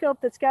telescope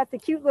that's got the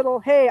cute little,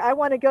 hey, I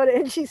want to go to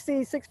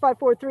NGC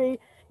 6543,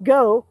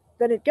 go,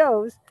 then it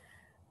goes.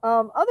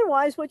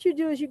 Otherwise, what you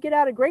do is you get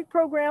out a great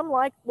program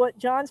like what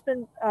John's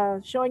been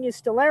showing you,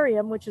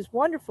 Stellarium, which is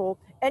wonderful,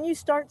 and you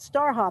start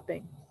star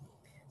hopping.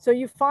 So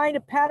you find a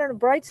pattern of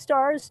bright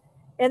stars,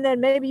 and then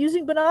maybe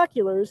using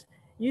binoculars,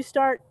 you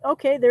start,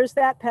 okay, there's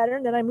that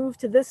pattern, then I move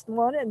to this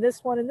one and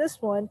this one and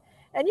this one,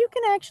 and you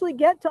can actually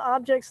get to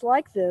objects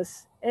like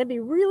this and be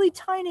really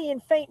tiny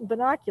and faint in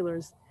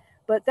binoculars.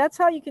 But that's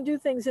how you can do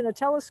things in a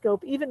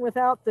telescope, even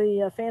without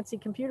the fancy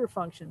computer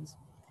functions.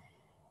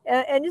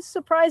 And it's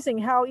surprising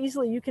how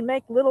easily you can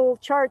make little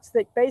charts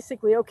that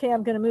basically, okay,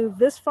 I'm going to move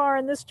this far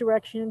in this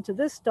direction to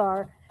this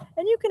star,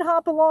 and you can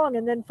hop along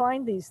and then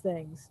find these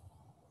things.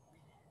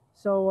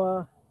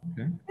 So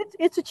okay.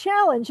 It's a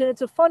challenge, and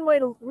it's a fun way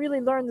to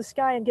really learn the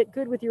sky and get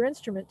good with your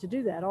instrument to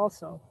do that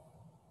also.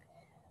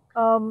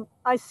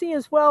 I see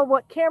as well,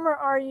 what camera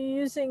are you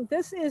using?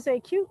 This is a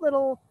cute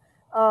little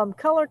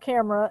color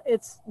camera.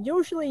 It's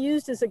usually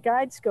used as a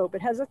guide scope.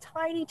 It has a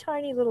tiny,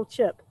 tiny little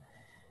chip,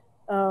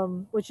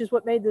 which is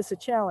what made this a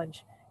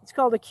challenge. It's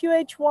called a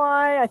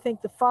QHY, I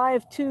think the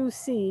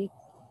 52C,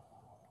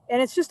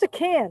 and it's just a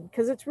can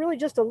because it's really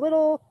just a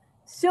little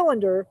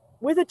cylinder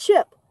with a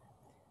chip,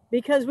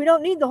 because we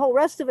don't need the whole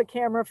rest of a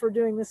camera for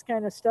doing this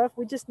kind of stuff.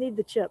 We just need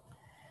the chip.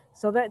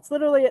 So that's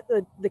literally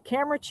the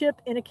camera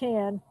chip in a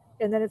can,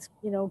 and then it's,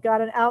 you know, got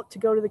an out to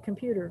go to the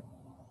computer.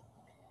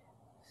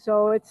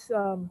 So it's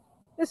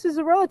this is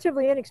a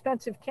relatively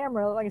inexpensive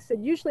camera. Like I said,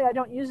 usually I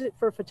don't use it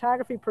for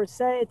photography per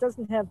se. It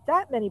doesn't have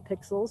that many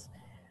pixels,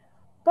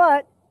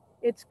 but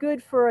it's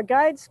good for a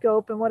guide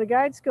scope. And what a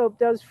guide scope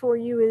does for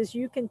you is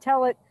you can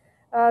tell it,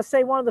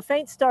 say one of the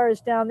faint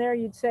stars down there,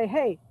 you'd say,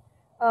 hey,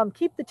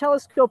 keep the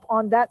telescope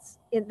on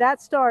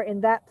that star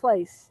in that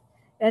place.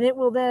 And it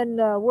will then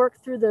work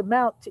through the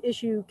mount to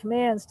issue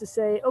commands to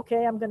say,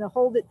 okay, I'm going to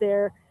hold it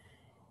there.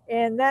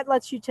 And that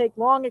lets you take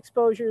long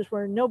exposures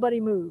where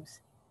nobody moves.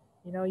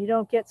 You know, you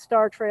don't get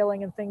star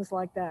trailing and things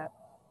like that.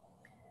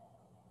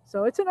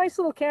 So it's a nice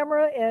little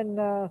camera,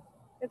 and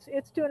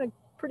it's doing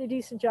a pretty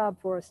decent job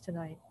for us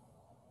tonight.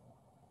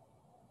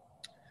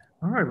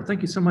 All right, well,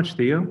 thank you so much,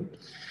 Theo.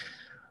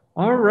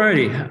 All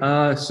righty,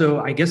 so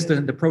I guess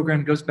the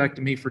program goes back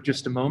to me for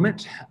just a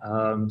moment.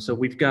 So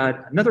we've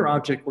got another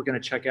object we're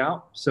going to check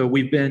out. So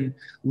we've been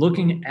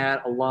looking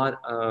at a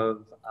lot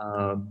of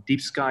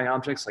deep sky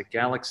objects like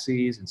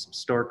galaxies and some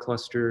star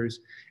clusters,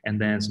 and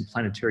then some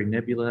planetary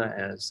nebula,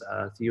 as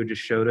Theo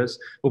just showed us.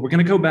 But we're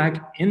going to go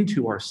back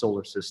into our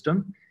solar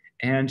system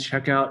and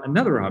check out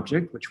another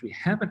object which we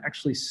haven't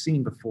actually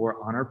seen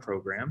before on our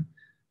program.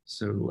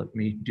 So let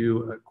me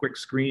do a quick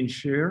screen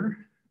share.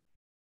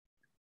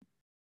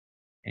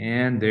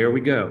 And there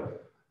we go.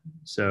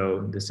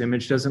 So this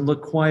image doesn't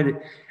look quite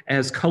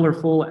as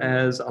colorful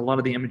as a lot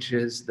of the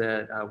images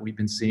that we've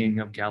been seeing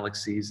of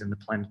galaxies and the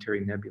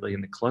planetary nebulae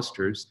and the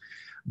clusters.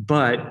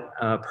 But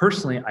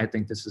personally, I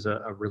think this is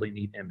a really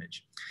neat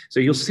image. So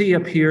you'll see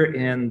up here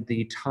in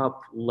the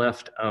top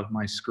left of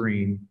my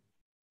screen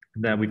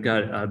that we've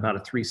got about a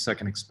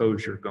 3-second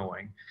exposure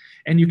going.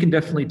 And you can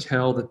definitely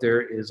tell that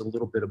there is a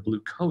little bit of blue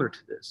color to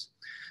this.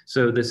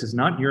 So this is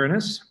not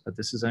Uranus, but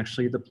this is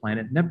actually the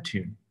planet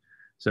Neptune.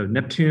 So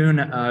Neptune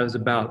is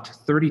about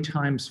 30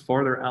 times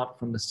farther out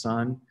from the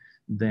sun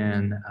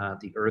than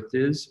the Earth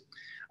is.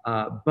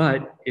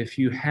 But if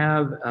you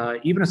have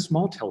even a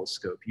small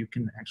telescope, you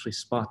can actually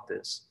spot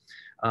this.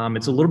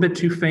 It's a little bit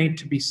too faint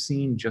to be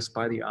seen just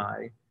by the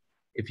eye.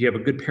 If you have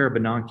a good pair of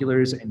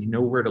binoculars and you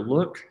know where to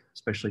look,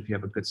 especially if you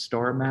have a good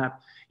star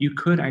map, you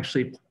could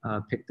actually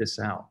pick this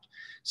out.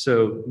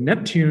 So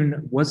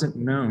Neptune wasn't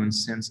known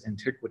since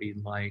antiquity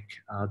like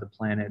the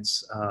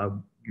planets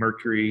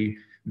Mercury,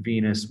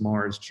 Venus,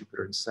 Mars,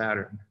 Jupiter, and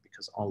Saturn,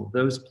 because all of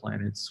those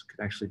planets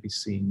could actually be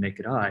seen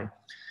naked eye.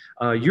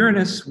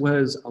 Uranus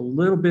was a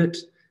little bit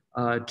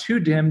too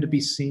dim to be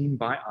seen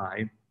by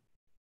eye,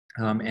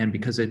 and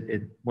because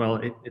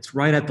it's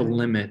right at the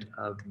limit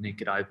of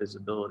naked eye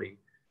visibility,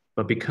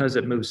 but because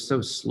it moves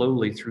so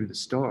slowly through the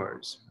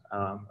stars,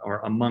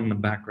 or among the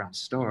background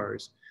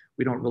stars,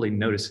 we don't really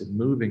notice it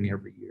moving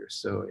every year.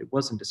 So it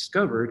wasn't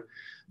discovered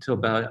until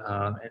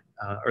about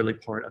early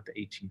part of the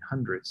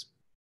 1800s.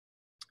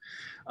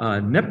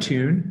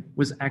 Neptune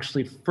was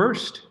actually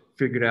first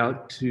figured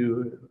out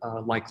to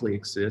likely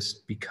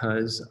exist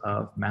because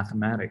of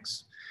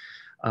mathematics.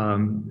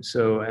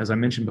 So as I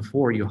mentioned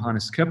before,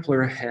 Johannes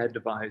Kepler had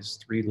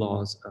devised 3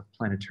 laws of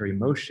planetary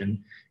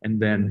motion, and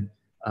then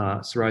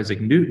Sir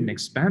Isaac Newton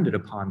expanded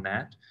upon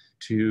that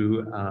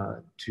to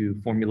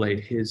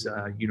formulate his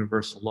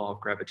universal law of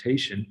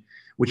gravitation,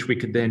 which we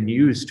could then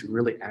use to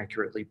really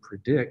accurately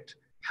predict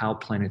how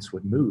planets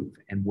would move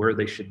and where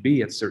they should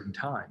be at certain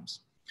times.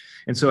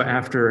 And so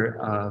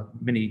after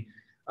many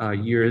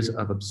years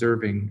of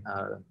observing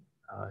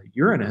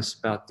Uranus,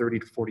 about 30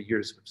 to 40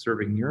 years of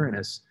observing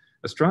Uranus,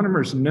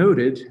 astronomers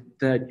noted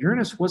that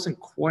Uranus wasn't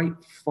quite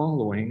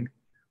following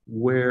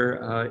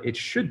where it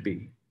should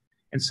be.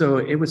 And so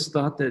it was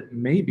thought that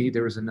maybe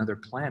there was another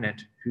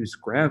planet whose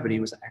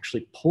gravity was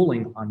actually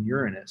pulling on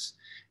Uranus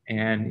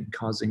and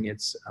causing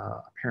its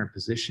apparent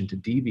position to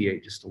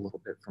deviate just a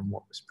little bit from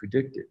what was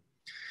predicted.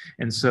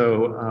 And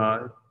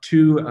so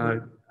two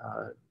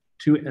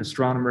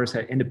astronomers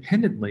had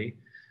independently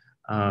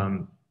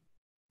had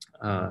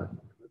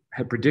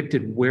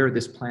predicted where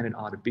this planet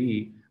ought to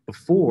be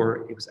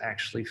before it was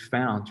actually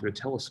found through a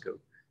telescope,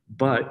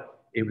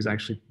 but it was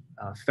actually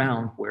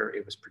found where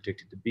it was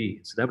predicted to be.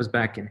 So that was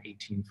back in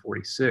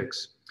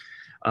 1846.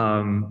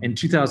 In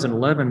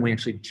 2011, we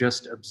actually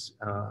just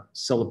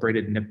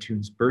celebrated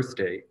Neptune's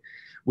birthday,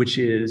 which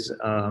is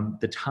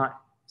the time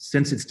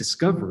since its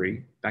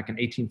discovery back in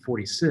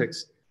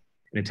 1846.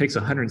 And it takes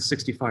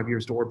 165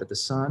 years to orbit the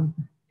sun.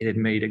 It had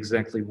made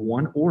exactly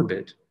 1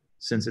 orbit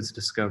since its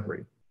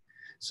discovery.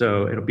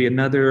 So it'll be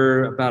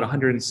another about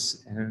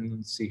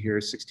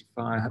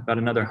 65, about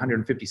another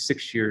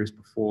 156 years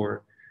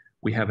before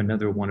we have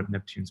another one of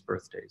Neptune's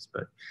birthdays.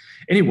 But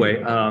anyway,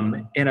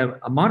 in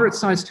a moderate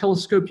sized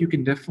telescope, you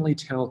can definitely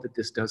tell that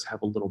this does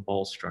have a little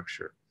ball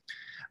structure.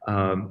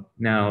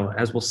 Now,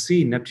 as we'll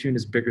see, Neptune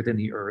is bigger than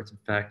the Earth. In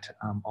fact,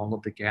 all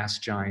of the gas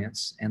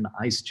giants and the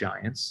ice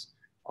giants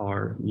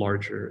are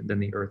larger than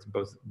the Earth in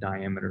both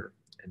diameter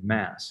and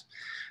mass.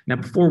 Now,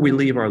 before we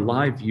leave our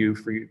live view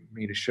for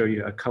me to show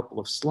you a couple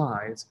of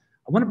slides,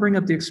 I want to bring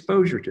up the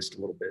exposure just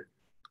a little bit.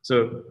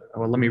 So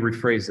let me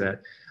rephrase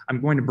that. I'm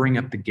going to bring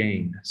up the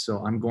gain.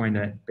 So I'm going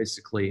to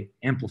basically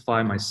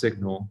amplify my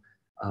signal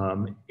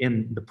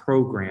in the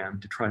program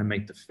to try to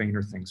make the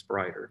fainter things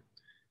brighter.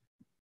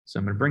 So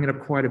I'm going to bring it up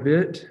quite a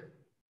bit.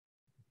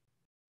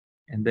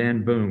 And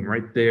then boom,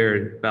 right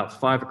there, about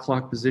 5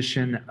 o'clock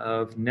position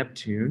of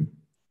Neptune,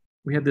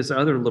 we have this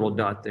other little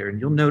dot there.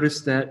 And you'll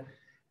notice that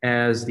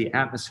as the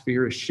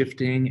atmosphere is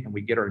shifting and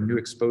we get our new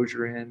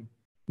exposure in,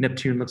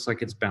 Neptune looks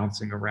like it's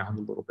bouncing around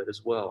a little bit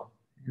as well.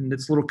 And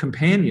its little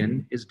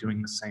companion is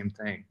doing the same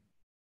thing.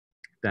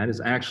 That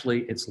is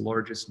actually its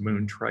largest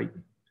moon,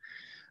 Triton.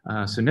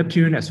 So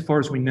Neptune, as far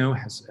as we know,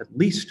 has at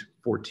least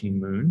 14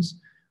 moons.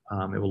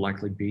 It will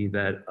likely be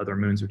that other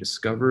moons are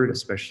discovered,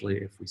 especially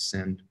if we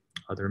send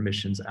other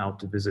missions out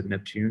to visit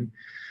Neptune.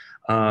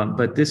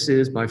 But this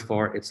is by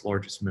far its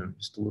largest moon,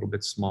 just a little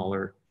bit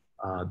smaller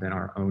than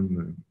our own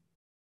moon.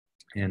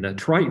 And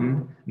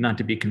Triton, not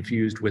to be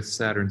confused with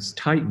Saturn's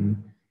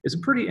Titan, is a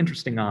pretty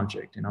interesting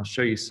object. And I'll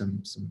show you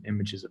some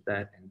images of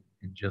that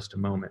in just a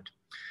moment.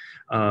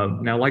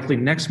 Now, likely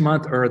next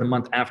month or the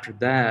month after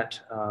that,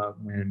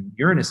 when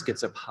Uranus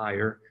gets up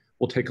higher,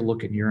 we'll take a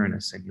look at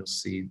Uranus and you'll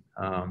see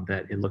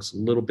that it looks a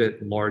little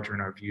bit larger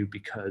in our view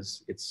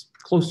because it's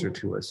closer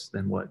to us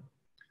than what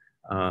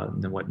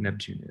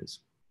Neptune is.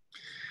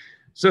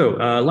 So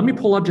let me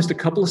pull up just a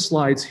couple of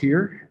slides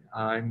here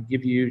and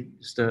give you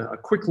just a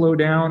quick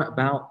lowdown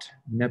about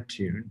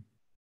Neptune.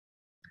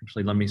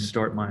 Actually, let me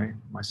start my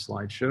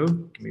slideshow.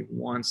 Give me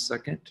 1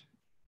 second.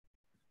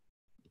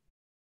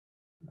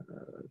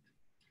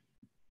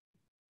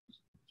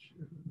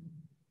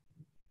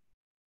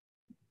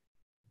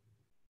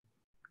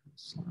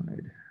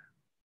 Slide.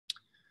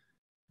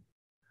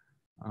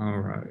 All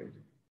right.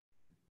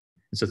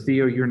 So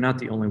Theo, you're not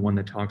the only one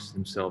that talks to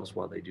themselves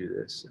while they do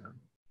this.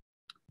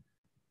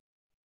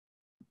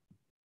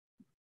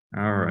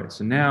 All right,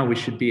 so now we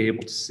should be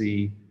able to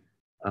see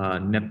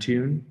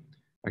Neptune.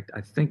 In fact,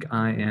 I think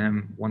I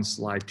am 1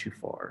 slide too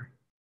far.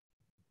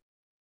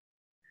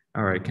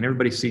 All right, can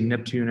everybody see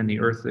Neptune and the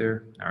Earth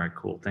there? All right,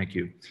 cool, thank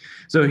you.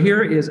 So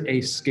here is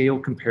a scale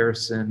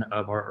comparison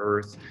of our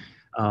Earth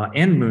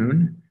and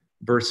Moon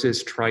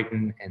versus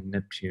Triton and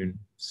Neptune.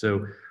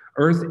 So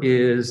Earth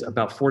is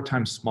about 4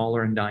 times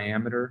smaller in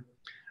diameter.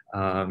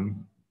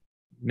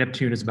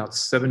 Neptune is about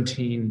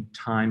 17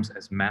 times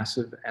as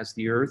massive as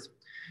the Earth.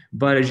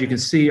 But as you can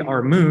see,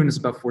 our moon is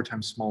about 4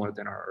 times smaller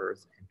than our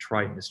Earth, and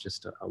Triton is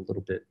just a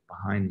little bit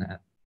behind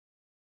that.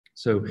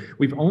 So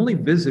we've only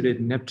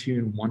visited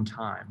Neptune 1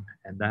 time,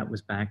 and that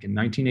was back in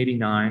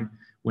 1989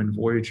 when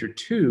Voyager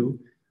 2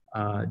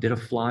 did a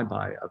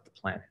flyby of the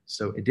planet.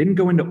 So it didn't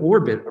go into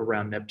orbit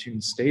around Neptune,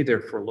 stay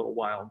there for a little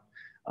while,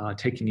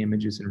 taking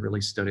images and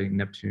really studying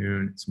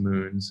Neptune, its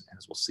moons, and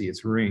as we'll see,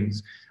 its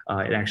rings.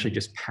 It actually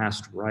just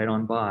passed right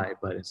on by,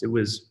 but as it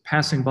was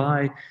passing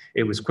by,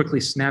 it was quickly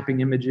snapping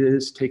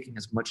images, taking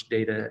as much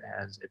data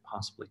as it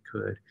possibly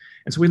could.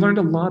 And so we learned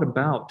a lot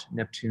about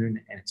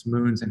Neptune and its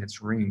moons and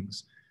its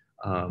rings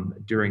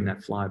during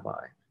that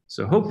flyby.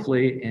 So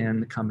hopefully in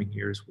the coming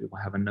years, we will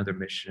have another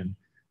mission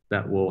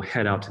that will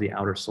head out to the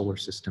outer solar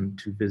system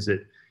to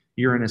visit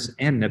Uranus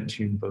and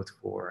Neptune, both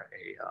for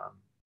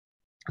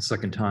a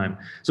second time.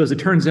 So as it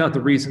turns out, the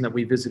reason that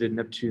we visited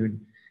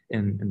Neptune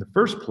in the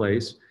first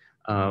place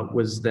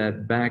was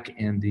that back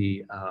in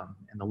the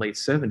late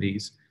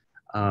 70s,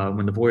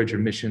 when the Voyager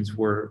missions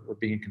were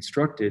being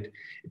constructed,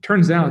 it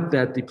turns out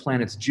that the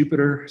planets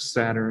Jupiter,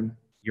 Saturn,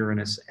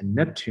 Uranus, and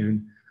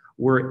Neptune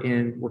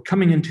were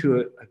coming into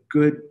a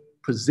good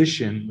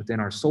position within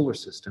our solar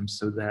system,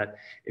 so that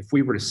if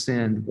we were to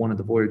send one of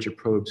the Voyager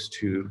probes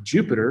to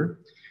Jupiter,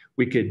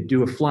 we could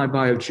do a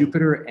flyby of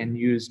Jupiter and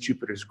use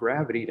Jupiter's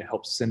gravity to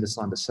help send us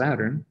onto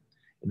Saturn.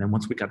 And then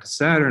once we got to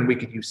Saturn, we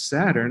could use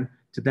Saturn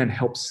to then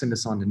help send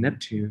us on to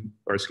Neptune,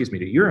 or excuse me,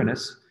 to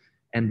Uranus.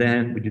 And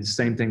then we do the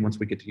same thing. Once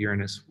we get to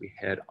Uranus, we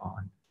head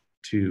on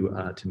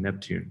to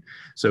Neptune.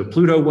 So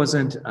Pluto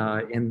wasn't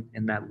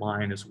in that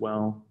line as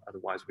well.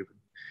 Otherwise, we would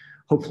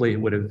hopefully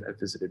would have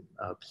visited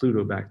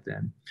Pluto back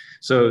then.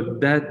 So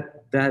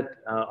that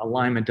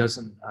alignment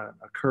doesn't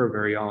occur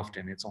very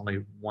often. It's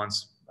only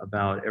once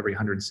about every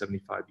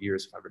 175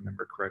 years, if I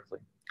remember correctly.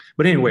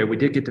 But anyway, we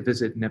did get to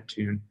visit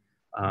Neptune,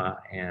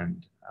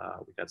 and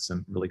we got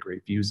some really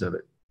great views of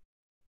it.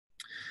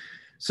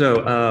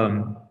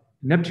 So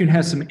Neptune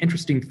has some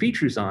interesting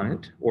features on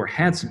it, or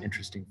had some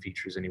interesting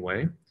features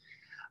anyway.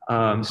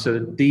 So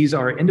these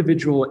are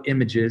individual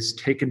images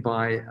taken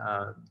by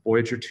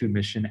Voyager 2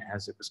 mission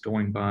as it was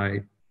going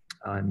by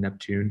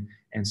Neptune.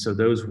 And so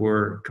those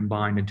were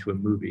combined into a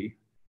movie.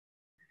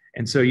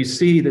 And so you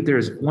see that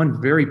there's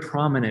one very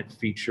prominent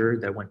feature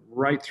that went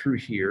right through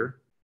here.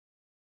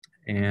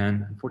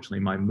 And unfortunately,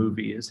 my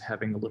movie is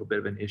having a little bit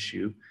of an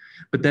issue.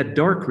 But that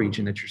dark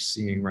region that you're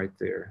seeing right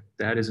there,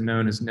 that is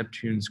known as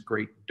Neptune's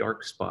great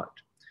dark spot.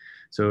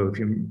 So if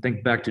you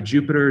think back to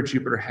Jupiter,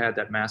 Jupiter had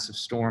that massive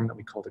storm that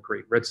we call the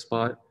Great Red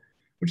Spot,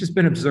 which has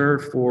been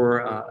observed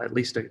for at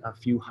least a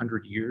few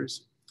hundred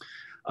years.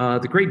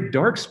 The Great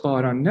Dark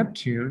Spot on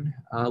Neptune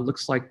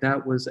looks like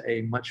that was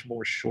a much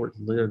more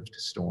short-lived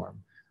storm.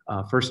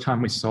 First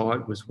time we saw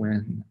it was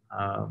when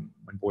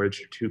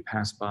Voyager 2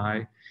 passed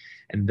by.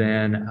 And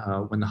then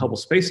when the Hubble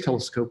Space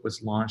Telescope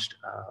was launched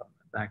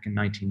back in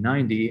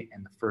 1990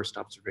 and the first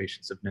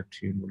observations of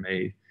Neptune were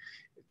made,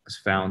 it was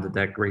found that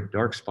that great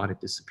dark spot had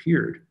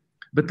disappeared.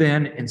 But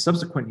then in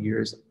subsequent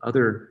years,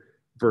 other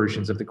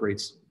versions of the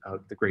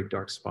great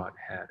dark spot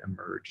had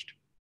emerged.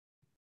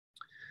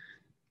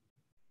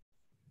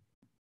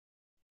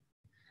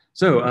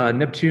 So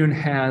Neptune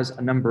has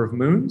a number of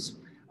moons.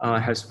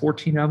 Has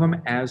 14 of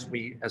them as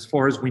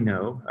far as we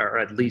know, or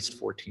at least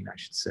 14, I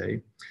should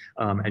say.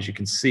 As you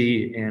can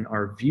see in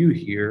our view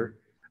here,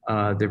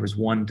 there was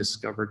one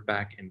discovered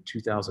back in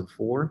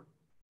 2004.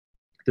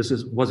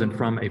 This wasn't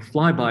from a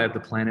flyby of the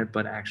planet,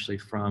 but actually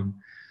from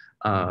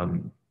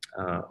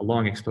a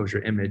long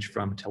exposure image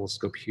from a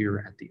telescope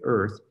here at the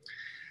Earth.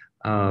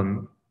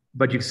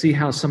 But you can see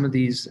how some of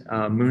these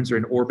moons are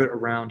in orbit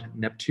around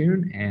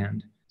Neptune,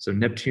 and so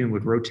Neptune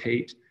would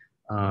rotate.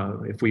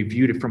 If we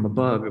viewed it from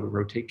above, it would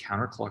rotate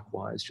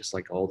counterclockwise, just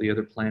like all the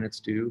other planets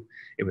do.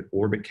 It would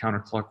orbit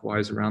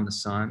counterclockwise around the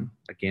sun,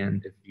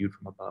 again, if viewed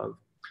from above.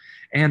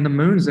 And the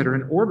moons that are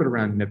in orbit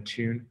around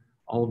Neptune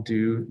all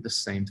do the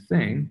same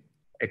thing,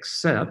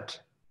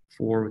 except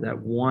for that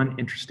one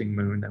interesting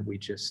moon that we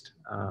just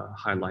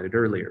highlighted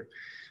earlier.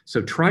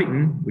 So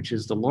Triton, which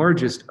is the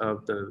largest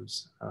of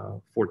those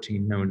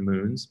 14 known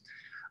moons,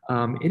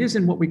 it is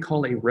in what we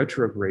call a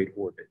retrograde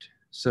orbit.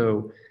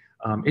 So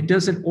it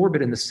doesn't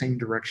orbit in the same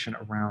direction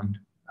around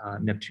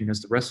Neptune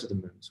as the rest of the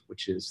moons,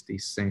 which is the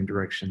same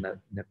direction that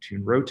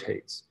Neptune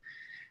rotates.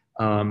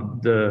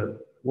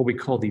 What we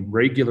call the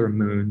regular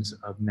moons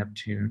of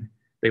Neptune,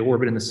 they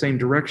orbit in the same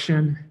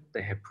direction.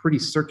 They have pretty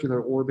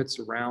circular orbits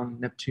around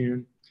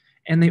Neptune,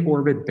 and they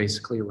orbit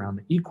basically around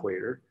the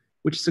equator,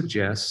 which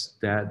suggests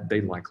that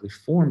they likely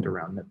formed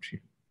around Neptune.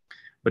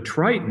 But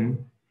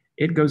Triton,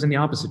 it goes in the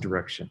opposite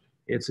direction.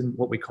 It's in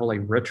what we call a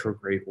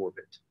retrograde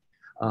orbit.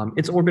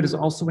 Its orbit is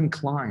also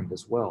inclined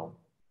as well.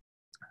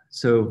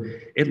 So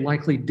it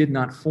likely did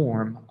not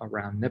form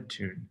around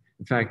Neptune.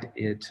 In fact,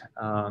 it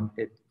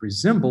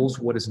resembles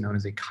what is known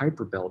as a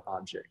Kuiper Belt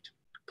object.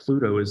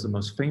 Pluto is the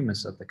most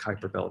famous of the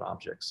Kuiper Belt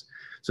objects.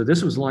 So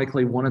this was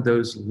likely one of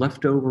those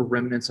leftover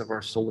remnants of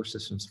our solar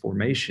system's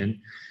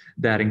formation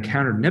that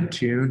encountered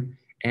Neptune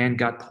and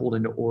got pulled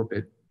into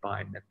orbit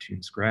by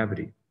Neptune's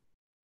gravity.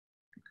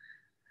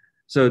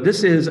 So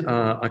this is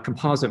a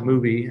composite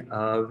movie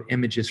of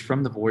images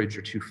from the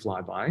Voyager 2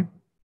 flyby.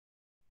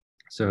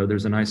 So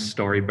there's a nice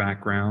starry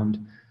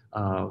background,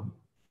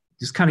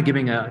 just kind of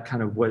giving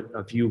what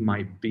a view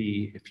might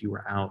be if you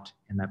were out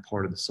in that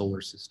part of the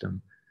solar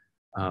system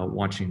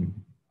watching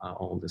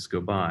all of this go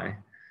by.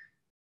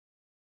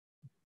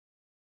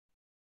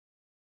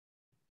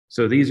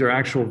 So these are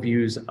actual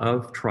views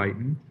of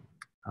Triton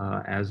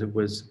as it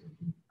was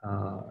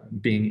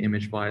being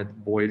imaged by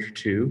Voyager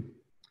 2.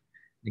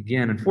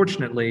 Again,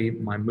 unfortunately,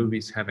 my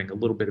movie's having a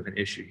little bit of an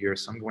issue here,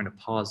 so I'm going to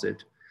pause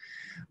it.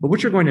 But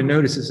what you're going to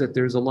notice is that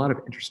there's a lot of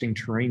interesting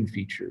terrain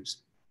features.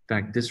 In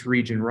fact, this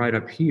region right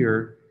up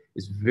here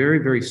is very,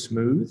 very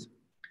smooth,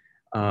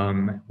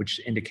 which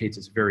indicates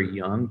it's very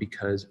young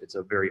because if it's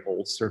a very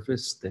old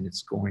surface, then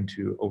it's going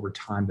to, over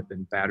time, have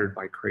been battered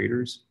by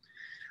craters.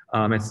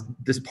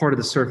 This part of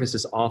the surface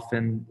is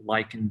often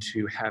likened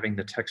to having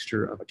the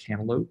texture of a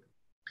cantaloupe.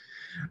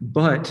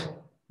 But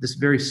this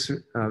very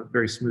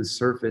smooth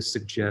surface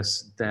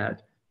suggests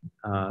that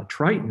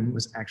Triton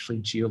was actually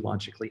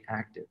geologically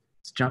active.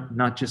 It's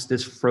not just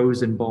this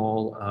frozen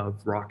ball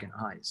of rock and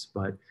ice,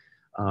 but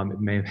it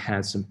may have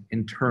had some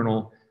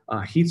internal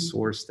heat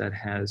source that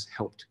has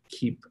helped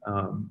keep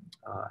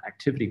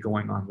activity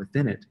going on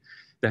within it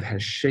that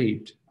has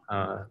shaped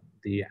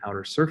the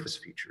outer surface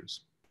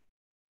features.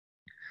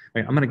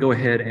 Right, I'm going to go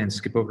ahead and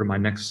skip over to my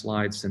next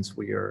slide since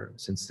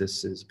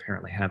this is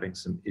apparently having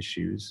some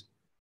issues.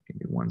 Give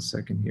me 1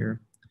 second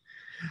here.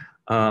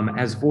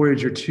 As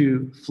Voyager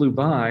 2 flew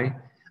by,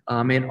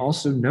 it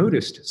also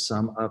noticed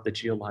some of the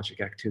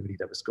geologic activity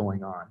that was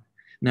going on.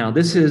 Now,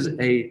 this is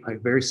a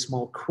very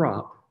small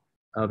crop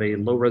of a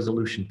low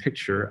resolution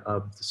picture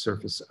of the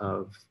surface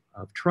of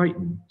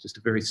Triton, just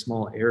a very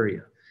small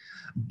area.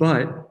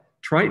 But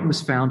Triton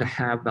was found to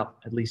have about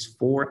at least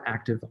 4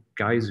 active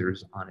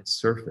geysers on its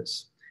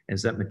surface.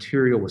 As that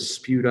material was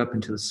spewed up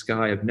into the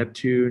sky of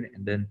Neptune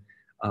and then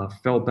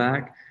fell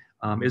back,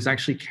 it was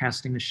actually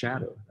casting a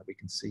shadow that we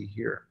can see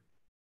here.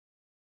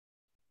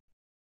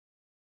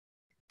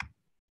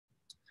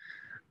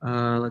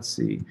 Let's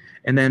see.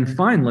 And then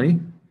finally,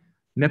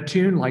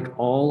 Neptune, like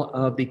all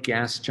of the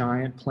gas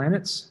giant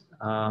planets,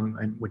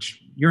 and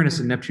which Uranus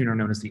and Neptune are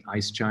known as the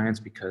ice giants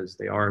because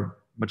they are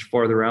much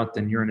farther out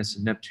than Uranus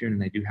and Neptune,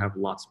 and they do have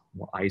lots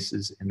more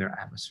ices in their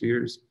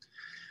atmospheres.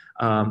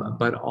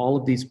 But all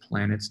of these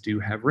planets do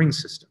have ring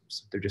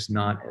systems. They're just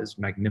not as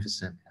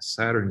magnificent as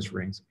Saturn's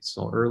rings we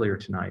saw earlier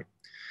tonight.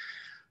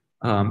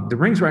 The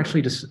rings were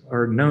actually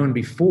are known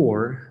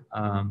before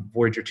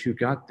Voyager 2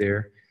 got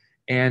there.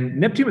 And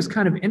Neptune was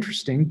kind of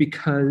interesting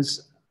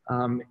because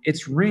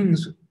its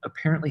rings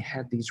apparently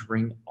had these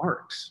ring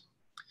arcs.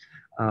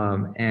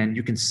 And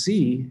you can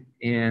see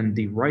in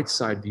the right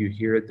side view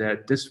here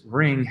that this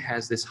ring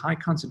has this high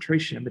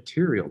concentration of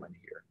material in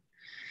here.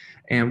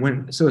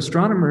 And so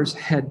astronomers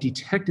had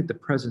detected the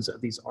presence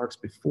of these arcs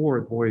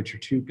before Voyager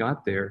 2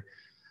 got there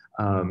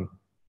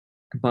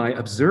by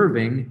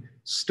observing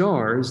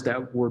stars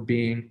that were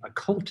being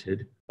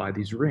occulted by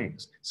these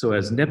rings. So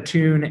as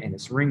Neptune and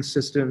its ring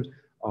systems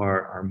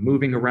are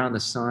moving around the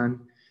sun,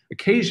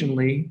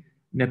 occasionally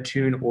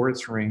Neptune or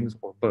its rings,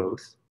 or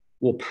both,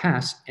 will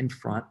pass in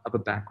front of a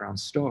background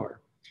star.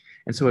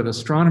 And so if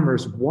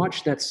astronomers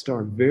watch that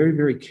star very,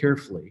 very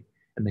carefully,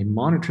 and they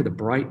monitor the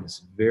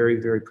brightness very,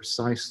 very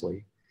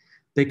precisely,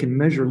 they can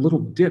measure little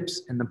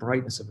dips in the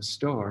brightness of a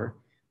star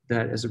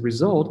that, as a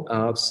result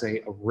of,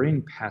 say, a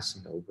ring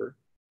passing over,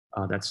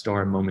 that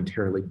star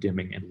momentarily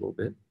dimming in a little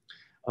bit,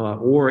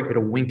 or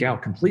it'll wink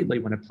out completely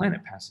when a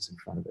planet passes in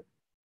front of it.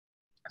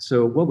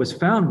 So what was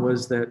found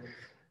was that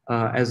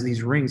as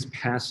these rings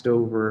passed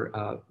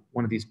over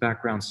one of these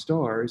background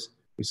stars,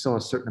 we saw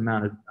a certain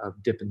amount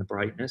of dip in the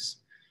brightness.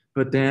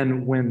 But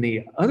then when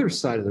the other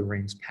side of the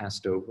rings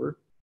passed over,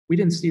 we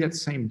didn't see that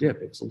same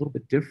dip. It was a little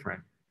bit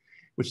different,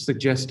 which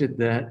suggested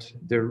that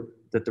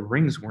the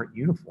rings weren't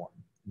uniform.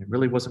 And it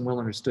really wasn't well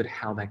understood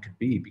how that could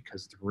be,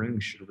 because the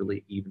rings should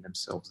really even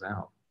themselves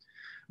out.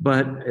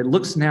 But it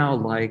looks now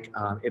like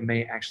it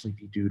may actually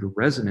be due to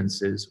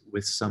resonances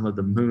with some of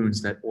the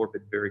moons that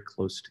orbit very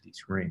close to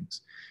these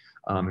rings.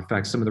 In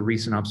fact, some of the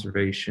recent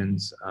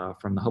observations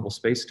from the Hubble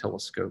Space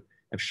Telescope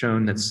have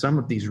shown that some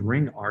of these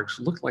ring arcs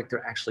look like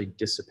they're actually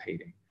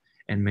dissipating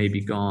and may be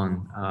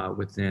gone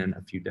within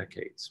a few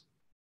decades.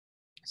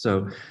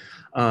 So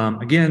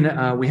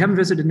again, we haven't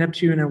visited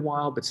Neptune in a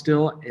while, but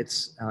still,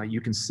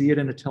 you can see it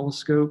in a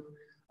telescope.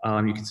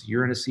 You can see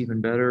Uranus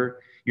even better.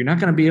 You're not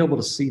going to be able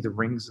to see the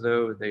rings,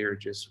 though. They are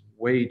just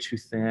way too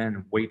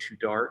thin, way too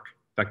dark.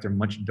 In fact, they're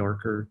much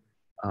darker.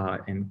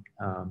 And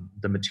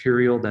the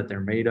material that they're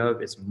made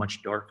of is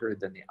much darker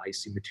than the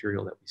icy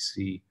material that we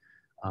see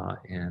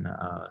in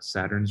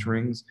Saturn's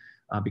rings,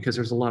 because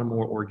there's a lot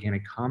more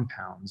organic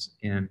compounds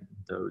in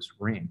those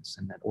rings.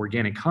 And that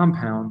organic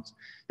compounds,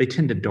 they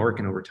tend to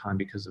darken over time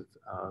because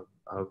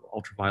of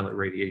ultraviolet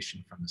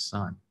radiation from the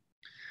sun.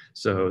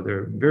 So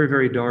they're very,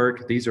 very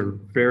dark. These are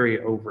very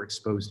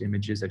overexposed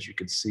images, as you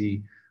can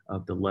see,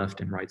 of the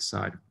left and right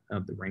side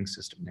of the ring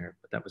system there.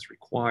 But that was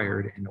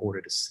required in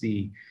order to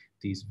see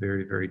these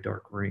very, very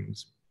dark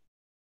rings.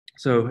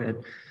 So if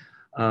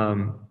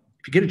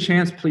you get a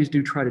chance, please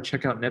do try to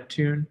check out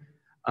Neptune.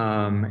 You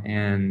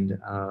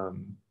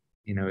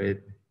know, if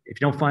you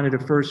don't find it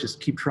at first,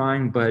 just keep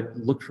trying, but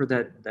look for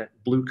that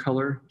blue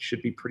color. It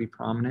should be pretty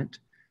prominent.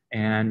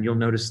 And you'll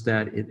notice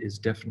that it is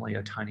definitely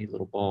a tiny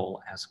little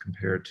ball as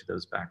compared to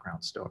those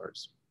background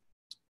stars.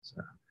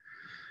 So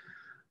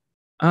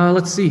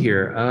let's see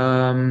here.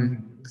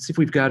 Let's see if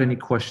we've got any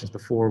questions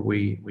before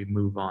we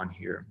move on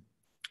here.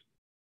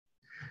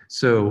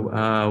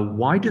 So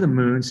why do the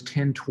moons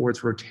tend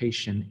towards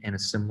rotation in a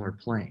similar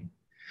plane?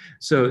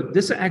 So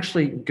this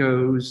actually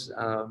goes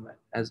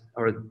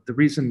the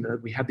reason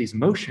that we have these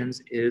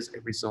motions is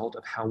a result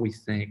of how we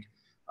think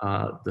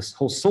this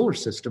whole solar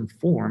system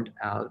formed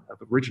out of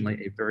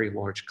originally a very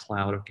large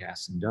cloud of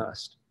gas and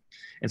dust.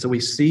 And so we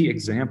see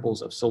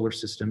examples of solar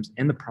systems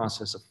in the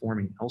process of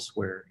forming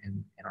elsewhere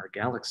in our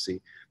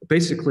galaxy. But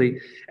basically,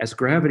 as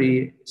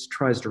gravity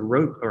tries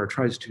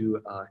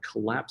to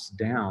collapse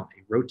down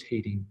a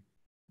rotating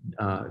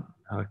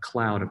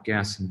cloud of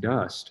gas and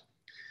dust,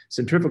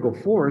 centrifugal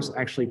force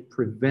actually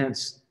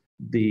prevents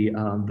the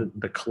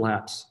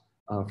collapse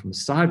from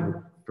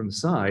the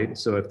side.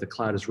 So if the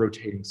cloud is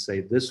rotating, say,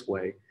 this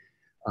way,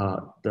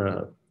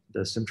 the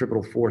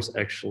centripetal force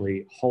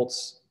actually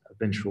halts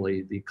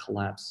eventually the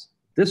collapse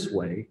this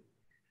way,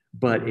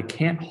 but it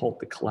can't halt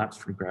the collapse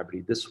from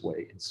gravity this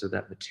way. And so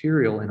that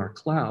material in our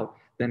cloud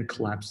then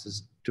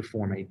collapses to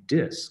form a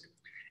disk.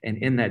 And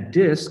in that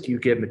disk, you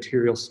get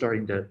material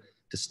starting to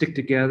stick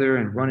together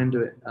and run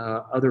into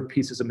other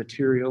pieces of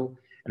material.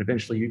 And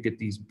eventually you get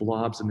these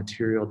blobs of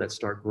material that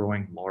start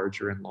growing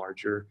larger and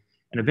larger.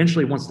 And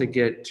eventually, once they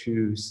get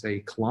to,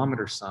 say,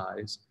 kilometer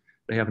size,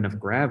 they have enough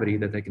gravity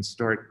that they can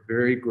start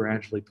very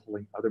gradually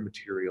pulling other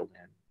material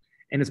in.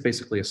 And it's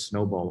basically a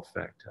snowball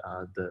effect.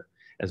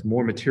 As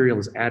more material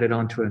is added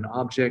onto an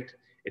object,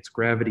 its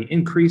gravity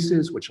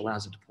increases, which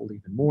allows it to pull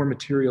even more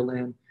material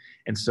in.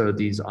 And so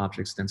these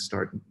objects then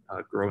start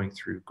growing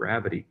through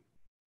gravity.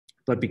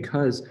 But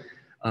because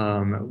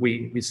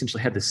we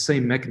essentially had the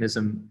same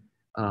mechanism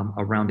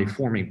around a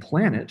forming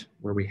planet,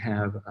 where we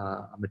have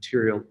a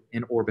material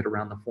in orbit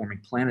around the forming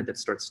planet that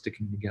starts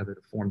sticking together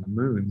to form the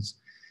moons,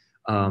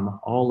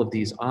 all of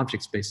these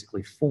objects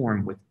basically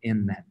form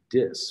within that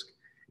disk.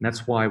 And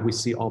that's why we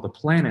see all the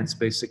planets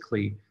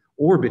basically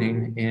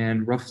orbiting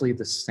in roughly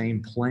the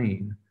same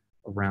plane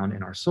around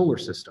in our solar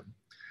system.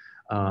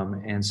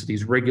 And so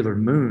these regular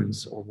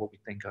moons, or what we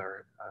think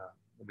are,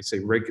 when we say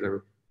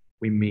regular,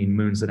 we mean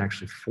moons that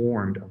actually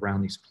formed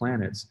around these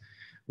planets.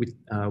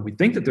 We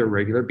think that they're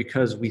regular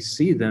because we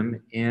see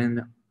them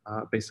in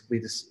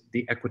basically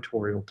the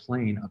equatorial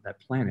plane of that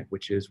planet,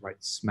 which is right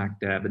smack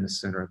dab in the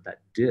center of that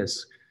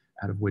disk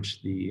out of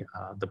which the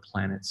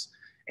planets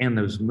and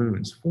those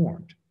moons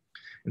formed.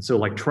 And so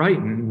like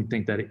Triton, we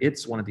think that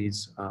it's one of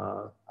these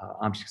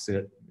objects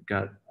that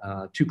got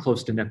too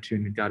close to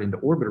Neptune and got into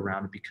orbit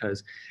around it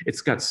because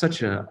it's got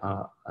such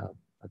a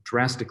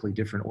drastically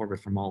different orbit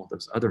from all of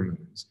those other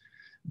moons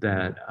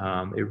that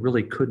it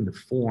really couldn't have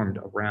formed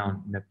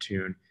around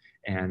Neptune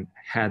and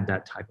had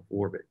that type of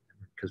orbit.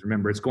 Because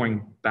remember, it's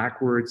going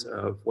backwards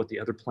of what the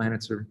other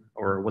planets are,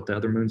 or what the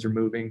other moons are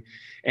moving,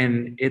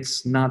 and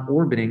it's not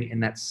orbiting in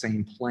that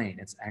same plane.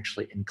 It's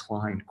actually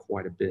inclined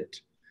quite a bit.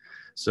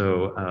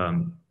 So,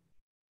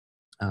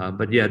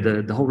 but yeah,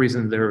 the whole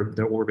reason they're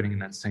orbiting in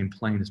that same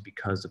plane is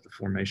because of the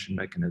formation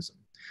mechanism.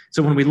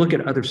 So when we look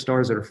at other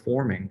stars that are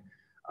forming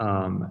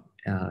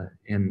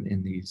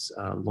in these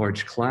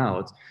large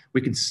clouds,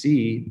 we can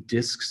see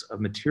disks of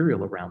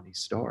material around these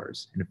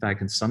stars. And in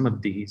fact, in some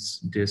of these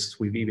disks,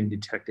 we've even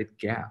detected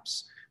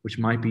gaps, which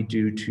might be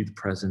due to the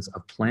presence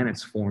of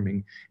planets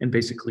forming and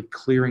basically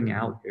clearing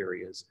out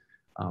areas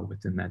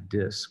within that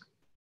disk.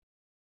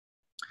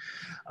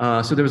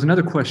 So there was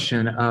another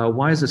question,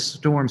 why is a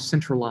storm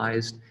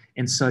centralized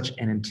in such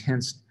an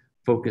intense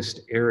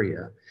focused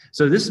area?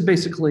 So this is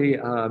basically,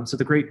 so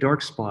the great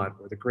dark spot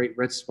or the great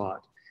red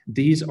spot,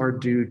 these are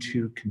due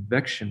to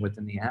convection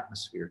within the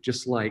atmosphere,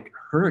 just like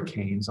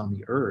hurricanes on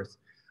the Earth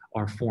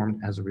are formed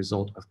as a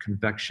result of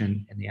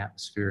convection in the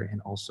atmosphere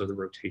and also the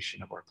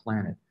rotation of our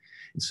planet.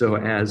 And so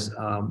as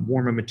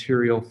warmer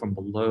material from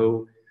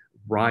below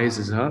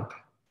rises up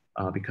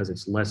because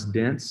it's less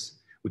dense,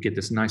 we get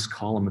this nice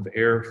column of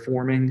air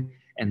forming.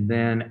 And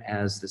then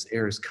as this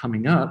air is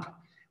coming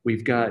up,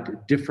 we've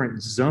got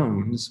different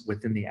zones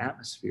within the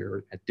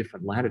atmosphere at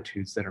different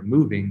latitudes that are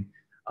moving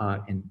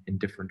in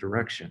different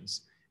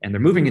directions. And they're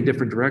moving in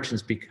different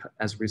directions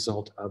as a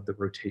result of the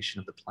rotation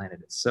of the planet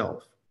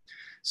itself.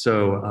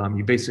 So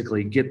you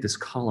basically get this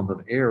column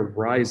of air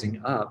rising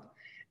up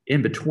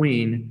in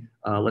between,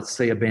 let's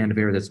say, a band of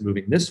air that's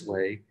moving this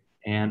way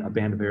and a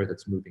band of air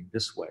that's moving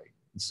this way.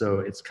 And so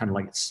it's kind of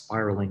like it's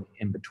spiraling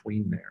in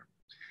between there.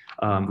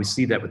 We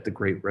see that with the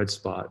Great Red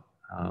Spot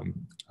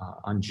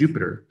on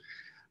Jupiter.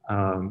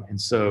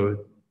 And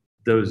so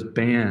those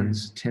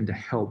bands tend to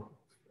help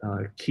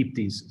keep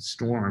these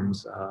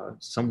storms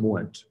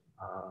somewhat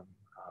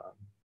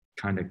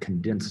kind of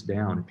condensed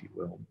down, if you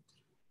will.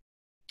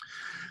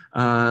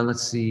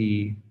 Let's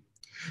see.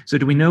 So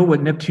do we know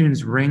what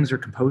Neptune's rings are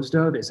composed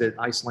of? Is it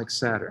ice like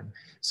Saturn?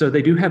 So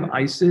they do have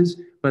ices,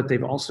 but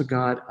they've also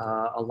got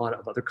a lot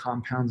of other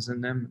compounds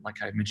in them,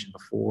 like I mentioned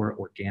before,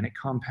 organic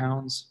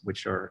compounds,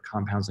 which are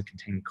compounds that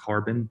contain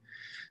carbon.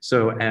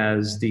 So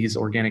as these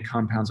organic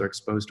compounds are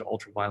exposed to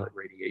ultraviolet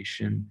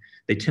radiation,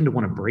 they tend to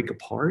want to break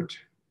apart,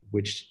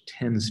 which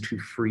tends to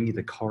free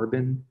the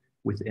carbon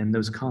within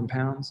those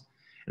compounds.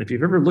 And if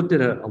you've ever looked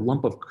at a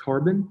lump of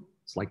carbon,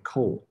 it's like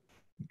coal.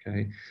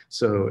 Okay,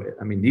 so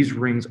I mean, these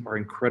rings are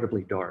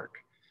incredibly dark.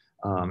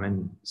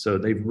 And so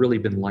they've really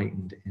been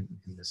lightened in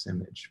this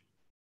image.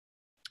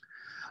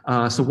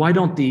 So why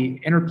don't the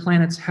inner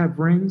planets have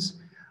rings?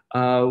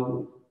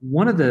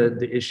 One of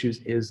the issues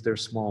is their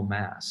small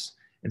mass.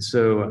 And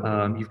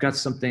so you've got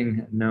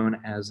something known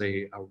as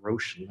a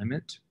Roche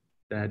limit.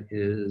 That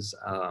is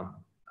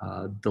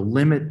the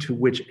limit to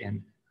which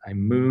a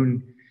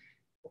moon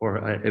or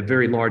a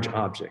very large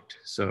object,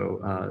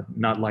 so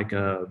not like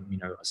a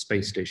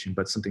space station,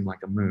 but something like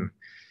a moon.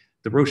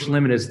 The Roche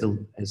limit is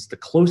the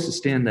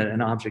closest in that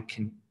an object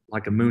can,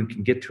 like a moon,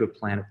 can get to a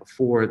planet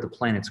before the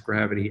planet's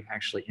gravity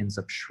actually ends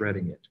up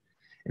shredding it.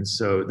 And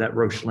so that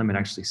Roche limit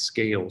actually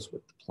scales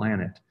with the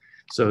planet.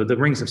 So the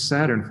rings of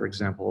Saturn, for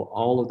example,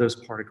 all of those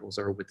particles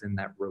are within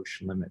that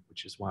Roche limit,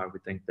 which is why we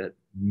think that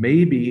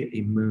maybe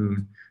a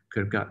moon could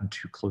have gotten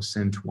too close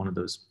into one of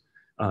those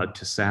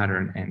to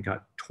Saturn and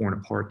got torn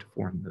apart to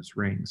form those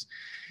rings.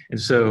 And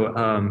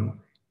so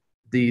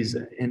these,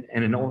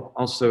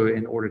 also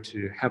in order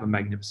to have a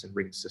magnificent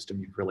ring system,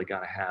 you've really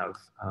got to have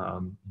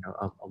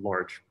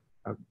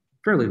a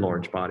fairly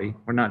large body,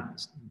 or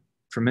not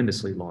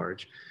tremendously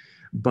large,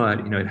 but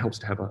it helps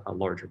to have a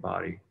larger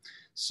body.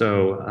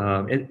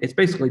 So it's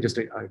basically just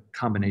a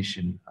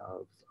combination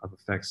of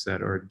effects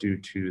that are due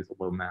to the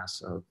low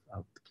mass of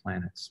the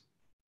planets.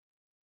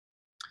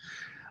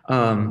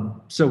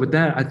 So with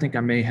that, I think I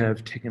may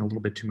have taken a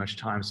little bit too much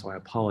time, so I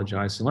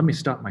apologize. So let me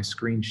stop my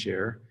screen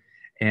share.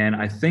 And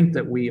I think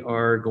that we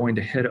are going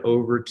to head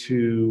over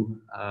to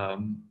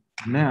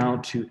now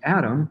to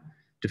Adam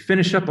to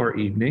finish up our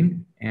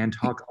evening and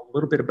talk a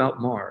little bit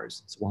about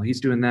Mars. So while he's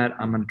doing that,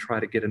 I'm going to try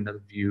to get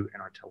another view in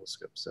our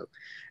telescope. So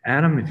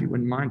Adam, if you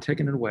wouldn't mind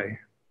taking it away.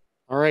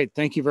 All right,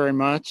 thank you very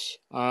much.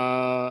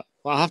 Well,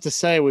 I'll have to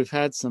say we've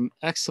had some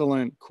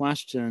excellent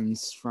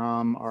questions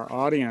from our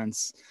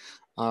audience.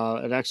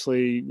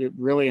 It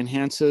really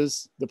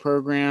enhances the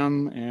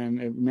program and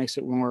it makes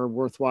it more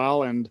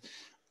worthwhile and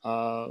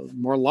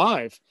more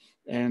live.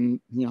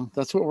 And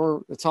that's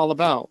what it's all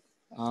about.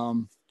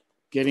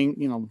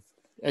 Getting,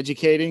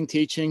 educating,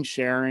 teaching,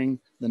 sharing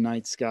the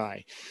night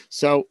sky.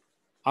 So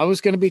I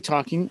was going to be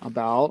talking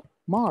about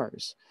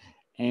Mars.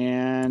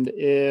 And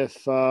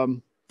if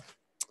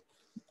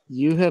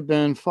you have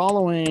been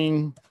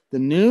following the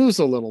news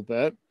a little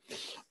bit,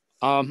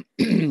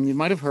 you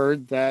might have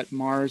heard that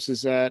Mars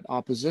is at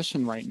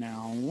opposition right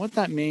now. And what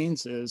that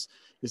means is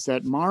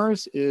that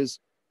Mars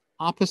is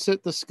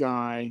opposite the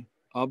sky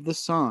of the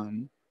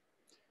sun.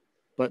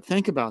 But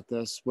think about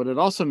this. What it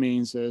also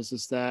means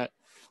is that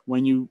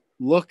when you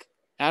look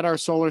at our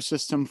solar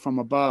system from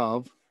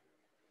above,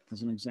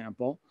 as an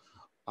example,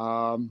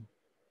 let's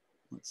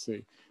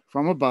see,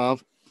 from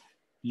above,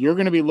 you're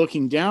going to be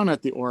looking down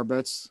at the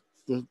orbits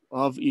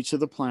of each of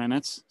the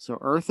planets. So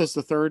Earth is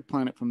the third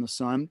planet from the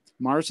sun.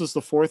 Mars is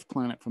the fourth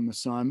planet from the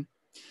sun.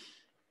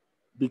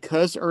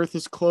 Because Earth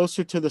is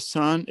closer to the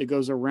sun, it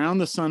goes around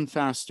the sun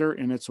faster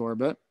in its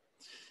orbit.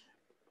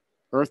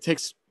 Earth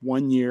takes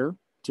 1 year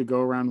to go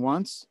around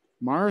once.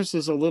 Mars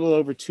is a little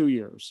over 2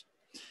 years.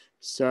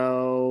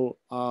 So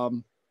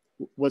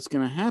what's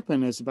going to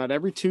happen is about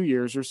every 2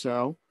 years or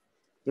so,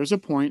 there's a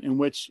point in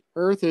which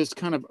Earth is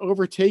kind of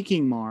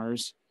overtaking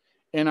Mars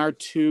in our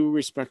two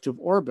respective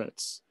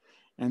orbits.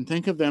 And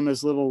think of them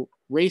as little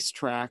race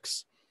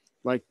tracks,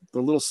 like the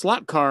little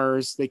slot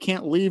cars. They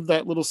can't leave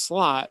that little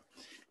slot.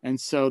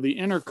 And so the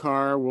inner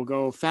car will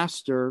go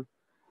faster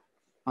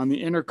on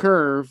the inner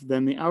curve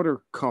than the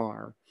outer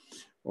car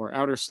or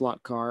outer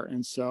slot car.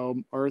 And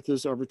so Earth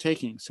is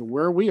overtaking. So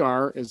where we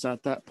are is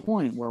at that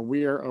point where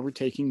we are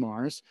overtaking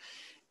Mars.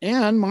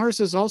 And Mars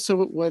is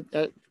also what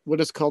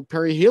is called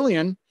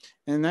perihelion.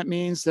 And that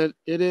means that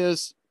it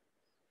is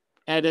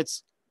at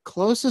its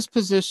closest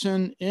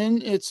position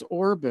in its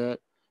orbit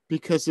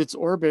because its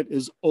orbit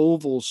is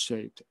oval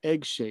shaped,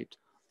 egg shaped.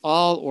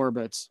 All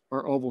orbits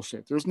are oval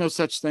shaped. There's no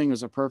such thing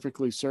as a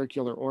perfectly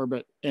circular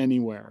orbit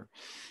anywhere.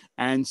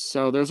 And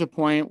so there's a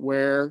point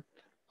where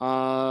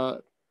a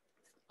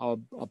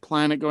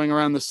planet going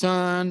around the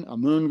sun, a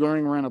moon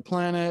going around a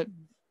planet,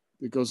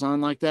 it goes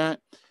on like that,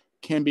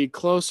 can be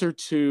closer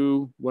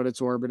to what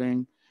it's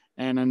orbiting,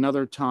 and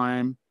another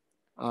time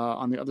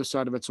on the other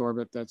side of its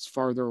orbit that's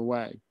farther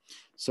away.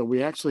 So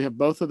we actually have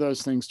both of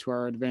those things to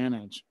our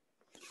advantage.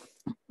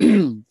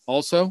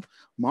 Also,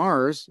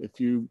 Mars, if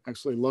you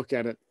actually look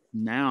at it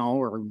now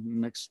or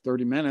next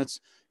 30 minutes,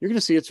 you're going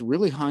to see it's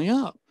really high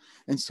up.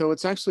 And so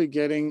it's actually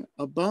getting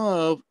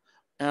above,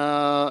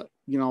 that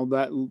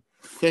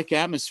thick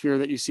atmosphere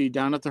that you see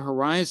down at the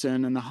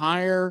horizon. And the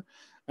higher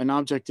an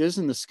object is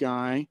in the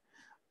sky,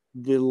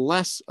 the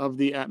less of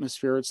the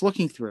atmosphere it's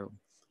looking through.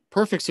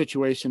 Perfect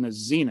situation is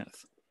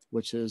zenith,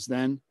 which is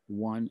then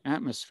 1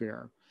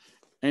 atmosphere.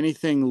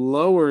 Anything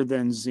lower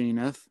than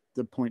zenith,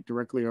 the point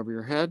directly over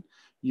your head,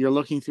 you're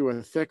looking through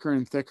a thicker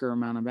and thicker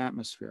amount of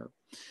atmosphere.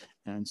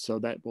 And so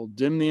that will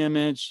dim the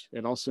image.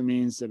 It also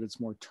means that it's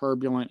more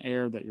turbulent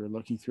air that you're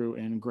looking through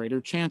and greater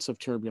chance of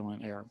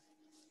turbulent air.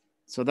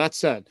 So that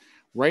said,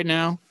 right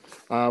now,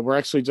 we're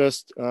actually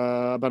just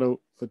about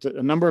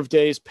a number of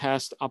days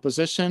past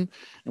opposition,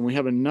 and we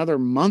have another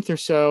month or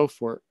so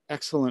for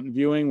excellent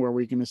viewing where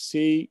we're going to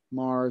see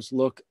Mars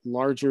look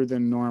larger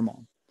than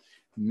normal.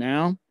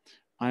 Now,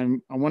 I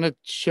want to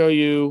show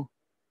you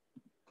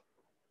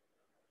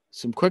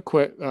some quick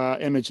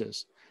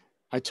images.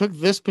 I took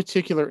this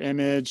particular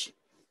image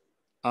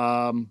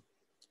about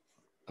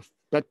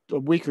a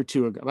week or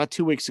two ago, about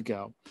 2 weeks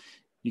ago.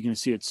 You're going to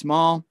see it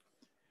small.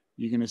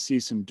 You're going to see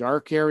some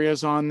dark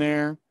areas on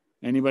there.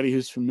 Anybody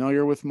who's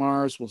familiar with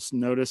Mars will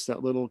notice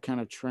that little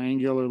kind of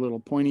triangular little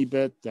pointy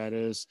bit that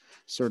is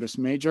Syrtis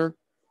Major.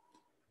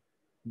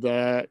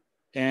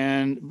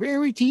 And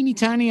very teeny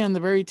tiny on the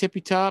very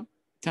tippy top,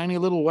 tiny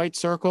little white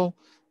circle,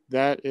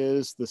 that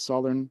is the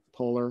southern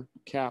polar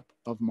cap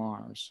of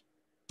Mars.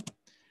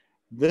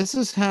 This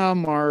is how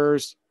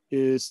Mars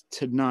is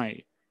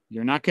tonight.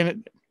 You're not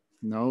going to,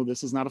 no,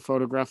 this is not a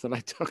photograph that I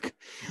took,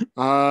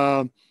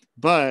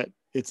 but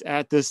it's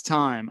at this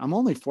time. I'm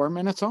only 4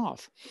 minutes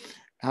off.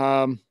 You're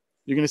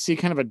going to see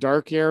kind of a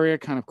dark area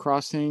kind of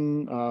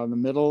crossing the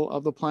middle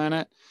of the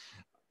planet.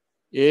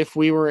 If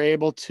we were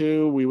able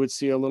to, we would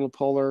see a little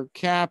polar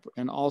cap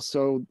and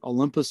also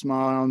Olympus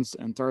Mons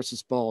and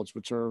Tharsis Bulge,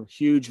 which are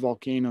huge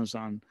volcanoes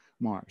on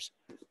Mars.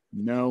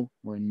 No,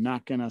 we're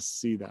not going to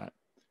see that.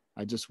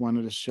 I just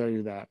wanted to show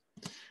you that.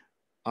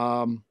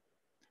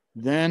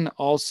 Then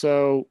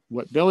also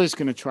what Billy's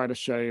going to try to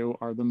show you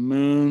are the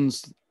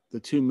moons, the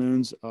 2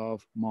 moons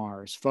of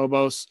Mars,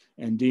 Phobos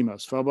and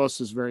Deimos. Phobos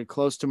is very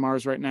close to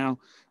Mars right now.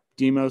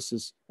 Deimos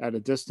is at a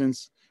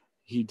distance.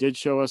 He did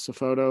show us a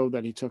photo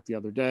that he took the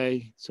other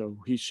day, so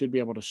he should be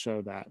able to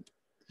show that.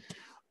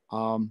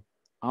 I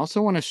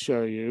also want to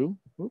show you,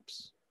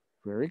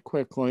 very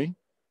quickly,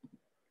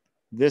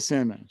 this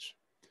image.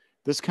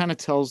 This kind of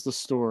tells the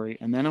story.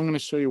 And then I'm going to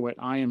show you what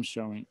I am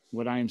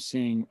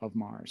seeing of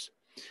Mars.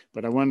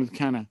 But I wanted to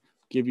kind of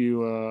give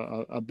you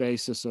a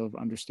basis of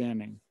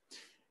understanding.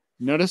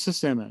 Notice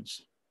this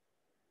image.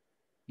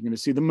 You're going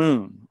to see the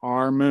moon,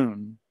 our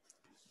moon,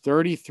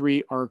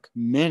 33 arc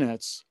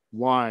minutes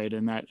wide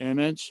in that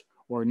image,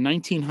 or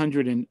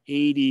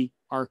 1980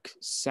 arc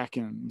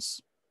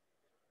seconds.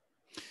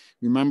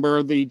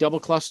 Remember the double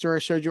cluster I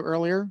showed you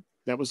earlier?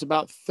 That was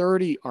about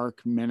 30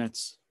 arc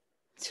minutes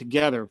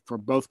together for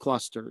both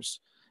clusters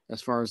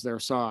as far as their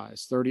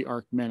size, 30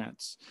 arc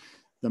minutes.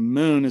 The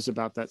moon is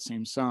about that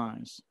same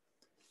size.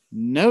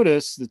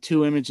 Notice the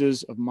two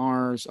images of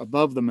Mars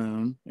above the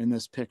moon in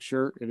this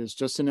picture. It is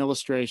just an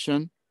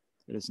illustration.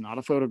 It is not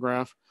a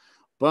photograph,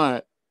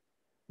 but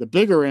the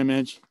bigger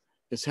image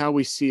is how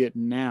we see it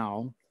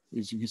now.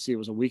 As you can see, it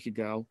was a week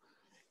ago.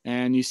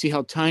 And you see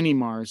how tiny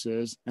Mars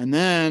is. And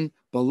then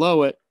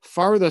below it,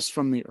 farthest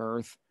from the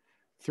Earth,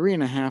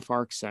 3.5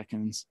 arc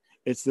seconds,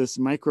 it's this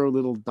micro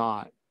little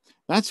dot.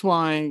 That's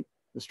why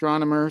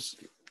astronomers,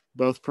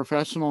 both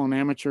professional and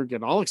amateur,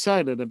 get all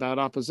excited about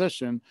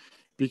opposition,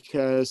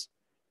 because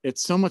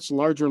it's so much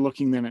larger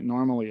looking than it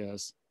normally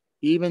is,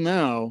 even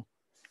though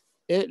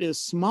it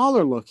is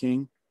smaller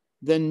looking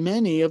than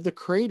many of the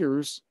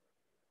craters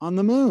on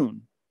the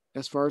moon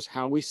as far as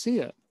how we see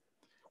it.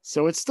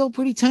 So it's still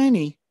pretty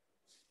tiny,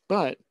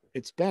 but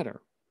it's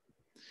better.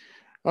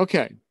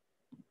 Okay,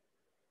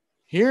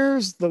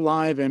 here's the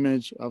live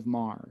image of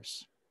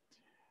Mars.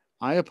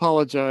 I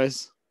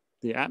apologize.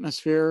 The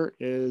atmosphere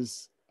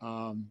is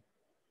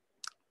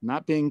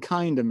not being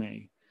kind to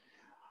me.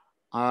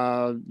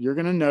 You're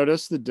going to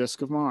notice the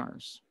disk of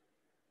Mars.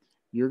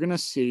 You're going to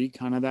see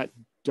kind of that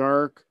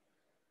dark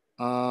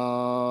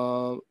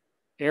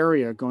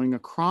area going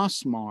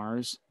across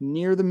Mars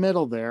near the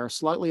middle there,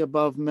 slightly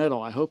above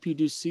middle. I hope you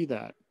do see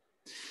that.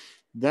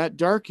 That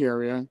dark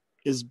area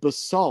is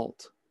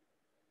basalt.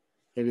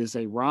 It is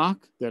a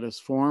rock that is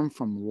formed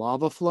from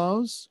lava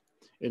flows.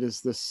 It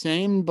is the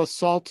same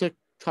basaltic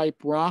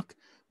type rock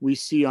we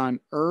see on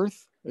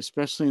Earth,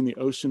 especially in the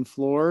ocean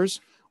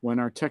floors, when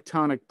our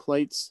tectonic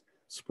plates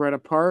spread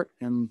apart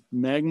and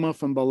magma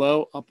from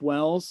below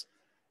upwells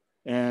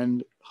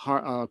and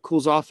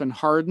cools off and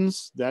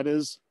hardens. That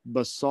is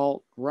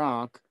basalt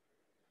rock.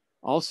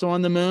 Also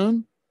on the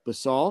moon,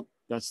 basalt,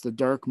 that's the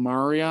dark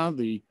maria,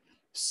 the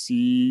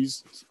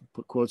seas,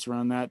 put quotes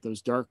around that,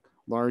 those dark,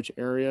 large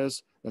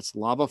areas. That's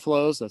lava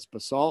flows, that's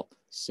basalt.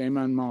 Same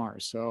on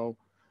Mars. So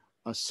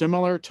a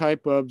similar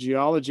type of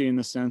geology in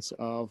the sense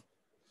of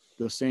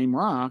the same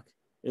rock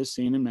is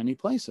seen in many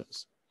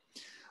places.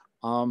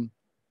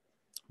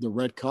 The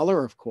red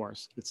color, of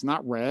course, it's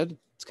not red,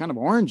 it's kind of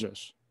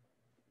orangish.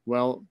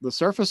 Well, the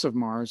surface of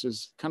Mars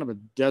is kind of a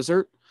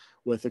desert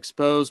with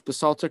exposed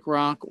basaltic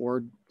rock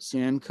or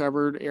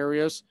sand-covered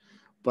areas,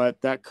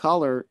 but that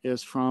color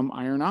is from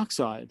iron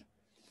oxide,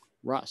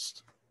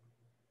 rust.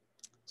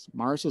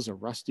 Mars is a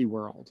rusty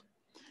world.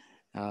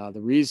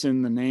 The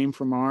reason the name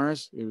for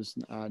Mars, it was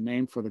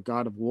named for the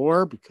god of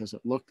war, because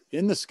it looked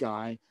in the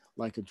sky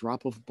like a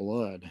drop of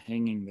blood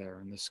hanging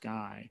there in the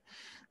sky.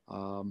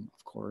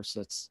 Of course,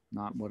 that's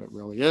not what it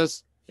really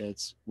is.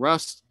 It's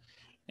rust.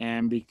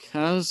 And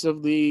because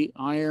of the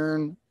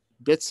iron,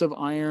 bits of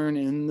iron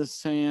in the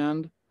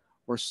sand,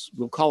 or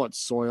we'll call it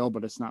soil,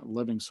 but it's not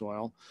living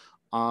soil,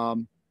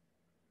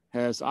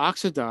 has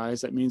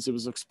oxidized. That means it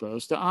was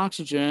exposed to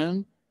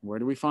oxygen. Where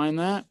do we find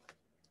that?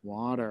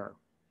 Water.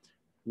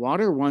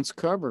 Water once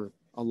covered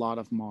a lot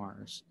of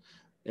Mars.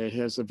 It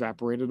has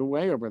evaporated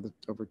away over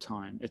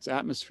time. Its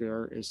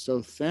atmosphere is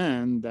so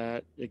thin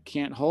that it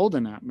can't hold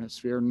an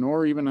atmosphere,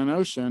 nor even an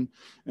ocean.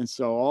 And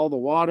so all the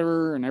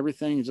water and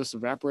everything is just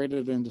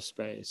evaporated into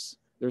space.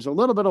 There's a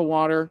little bit of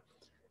water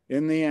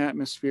in the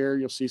atmosphere.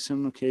 You'll see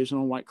some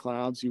occasional white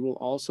clouds. You will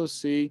also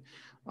see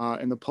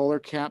in the polar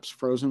caps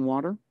frozen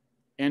water.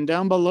 And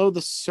down below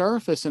the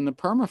surface in the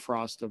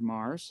permafrost of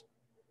Mars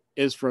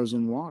is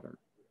frozen water.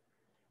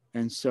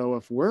 And so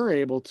if we're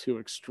able to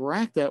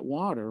extract that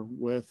water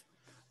with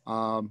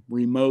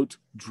remote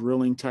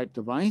drilling type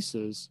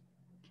devices,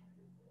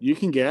 you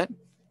can get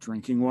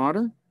drinking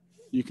water.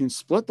 You can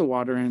split the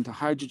water into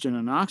hydrogen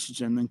and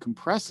oxygen, then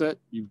compress it.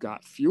 You've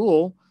got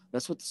fuel.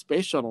 That's what the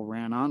space shuttle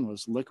ran on,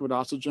 was liquid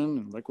oxygen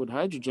and liquid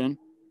hydrogen.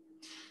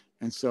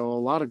 And so a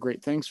lot of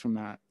great things from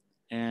that.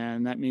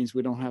 And that means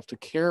we don't have to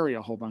carry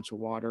a whole bunch of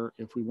water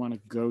if we want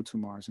to go to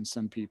Mars and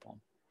send people.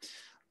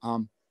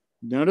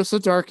 Notice the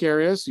dark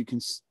areas. You can,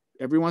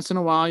 every once in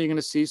a while, you're going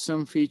to see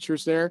some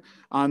features there.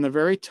 On the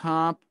very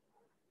top,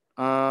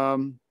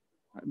 I'm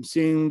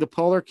seeing the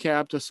polar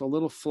cap, just a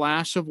little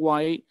flash of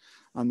white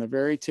on the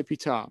very tippy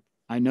top.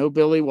 I know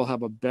Billy will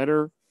have a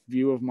better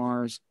view of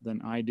Mars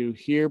than I do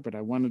here, but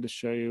I wanted to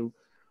show you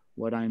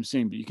what I'm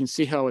seeing. But you can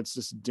see how it's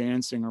just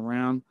dancing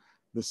around.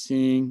 The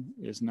seeing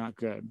is not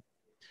good.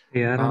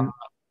 Hey, Adam,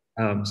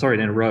 sorry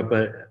to interrupt,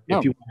 but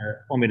if you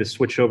want me to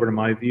switch over to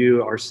my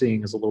view, our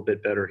seeing is a little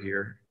bit better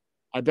here.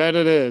 I bet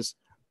it is.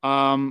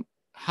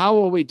 How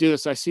will we do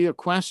this? I see a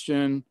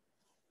question.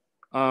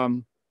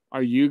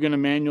 Are you going to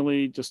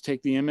manually just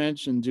take the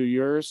image and do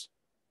yours?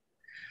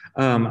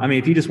 I mean,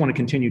 if you just want to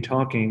continue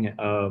talking,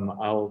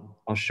 I'll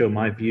show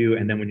my view,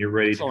 and then when you're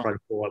ready to try to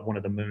pull up one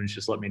of the moons,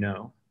 just let me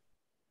know.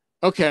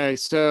 Okay,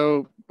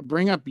 so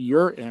bring up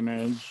your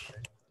image.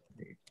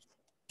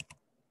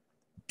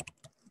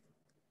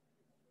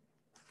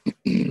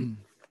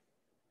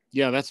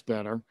 Yeah, that's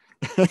better.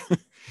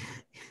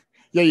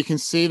 Yeah, you can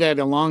see that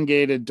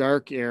elongated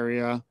dark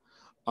area,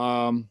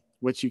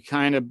 which you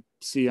kind of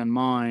see on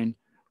mine,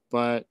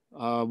 but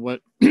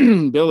what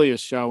Billy is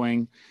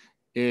showing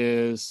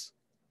is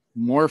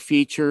more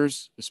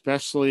features,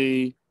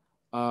 especially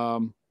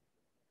below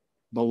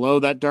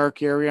that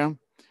dark area.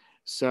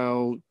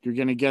 So you're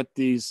going to get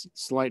these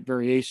slight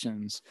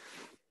variations.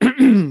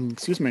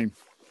 Excuse me.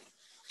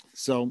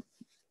 So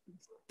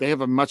they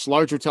have a much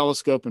larger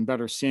telescope and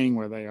better seeing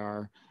where they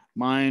are.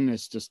 Mine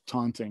is just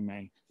taunting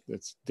me.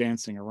 It's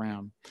dancing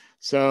around.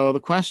 So the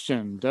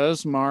question,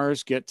 does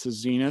Mars get to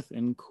zenith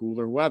in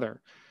cooler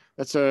weather?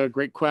 That's a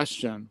great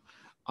question.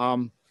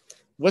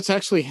 What's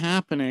actually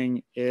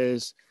happening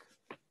is,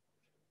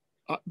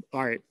 all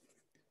right.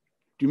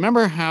 Do you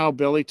remember how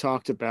Billy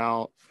talked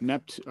about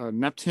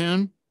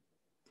Neptune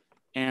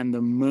and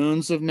the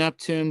moons of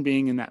Neptune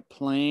being in that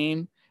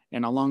plane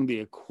and along the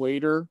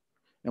equator?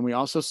 And we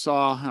also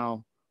saw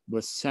how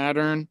with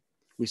Saturn,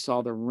 we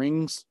saw the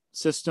rings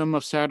system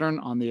of Saturn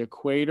on the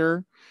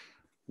equator.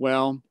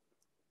 Well,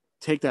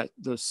 take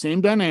those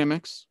same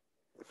dynamics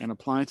and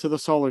apply it to the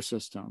solar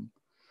system.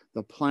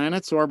 The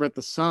planets orbit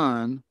the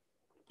sun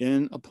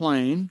in a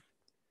plane,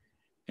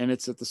 and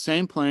it's at the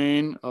same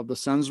plane of the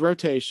sun's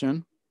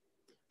rotation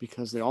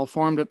because they all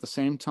formed at the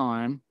same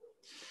time.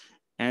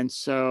 And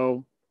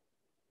so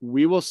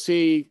we will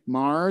see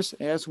Mars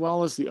as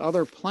well as the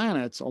other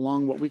planets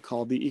along what we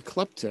call the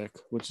ecliptic,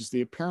 which is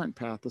the apparent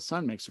path the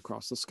sun makes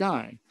across the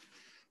sky.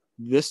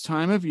 This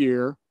time of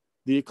year,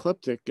 the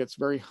ecliptic gets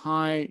very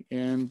high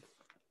in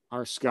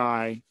our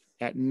sky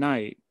at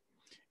night.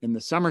 In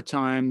the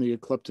summertime, the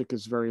ecliptic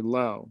is very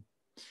low.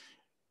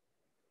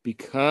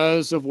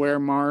 Because of where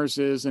Mars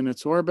is in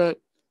its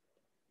orbit,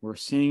 we're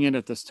seeing it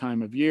at this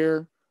time of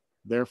year.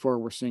 Therefore,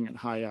 we're seeing it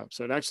high up.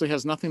 So it actually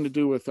has nothing to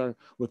do with the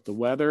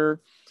weather,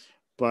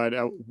 but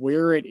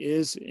where it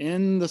is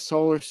in the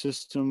solar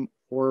system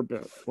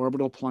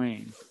orbital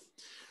plane.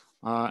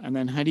 And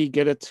then how do you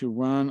get it to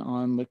run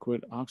on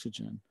liquid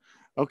oxygen?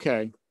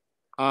 Okay.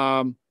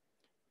 The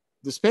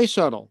space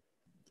shuttle,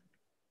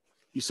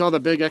 you saw the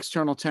big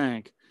external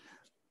tank.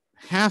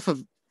 Half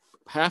of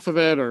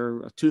it,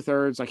 or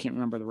 2/3, I can't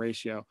remember the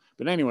ratio.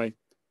 But anyway,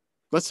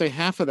 let's say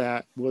half of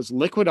that was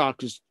liquid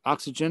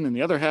oxygen and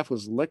the other half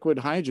was liquid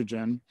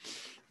hydrogen.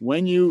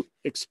 When you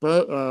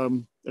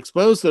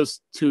expose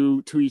those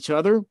to each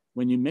other,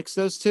 when you mix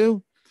those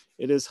two,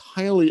 it is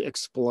highly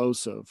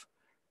explosive.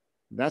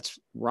 That's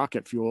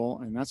rocket fuel,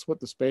 and that's what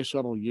the space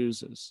shuttle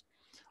uses.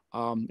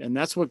 And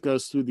that's what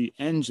goes through the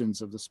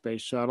engines of the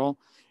space shuttle.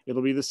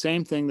 It'll be the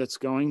same thing that's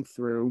going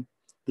through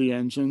the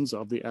engines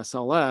of the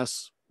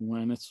SLS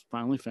when it's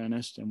finally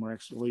finished, and we're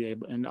actually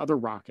able, and other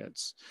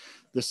rockets.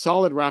 The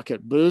solid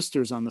rocket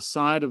boosters on the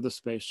side of the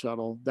space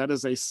shuttle, that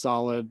is a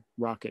solid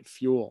rocket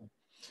fuel.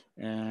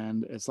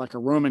 And it's like a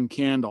Roman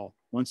candle.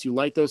 Once you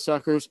light those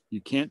suckers, you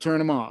can't turn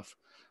them off.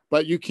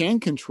 But you can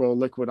control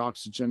liquid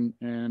oxygen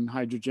and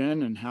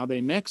hydrogen and how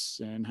they mix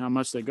and how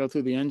much they go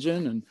through the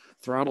engine and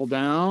throttle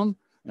down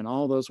and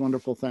all those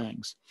wonderful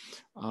things.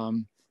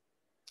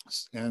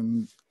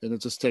 And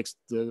it just takes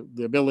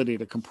the ability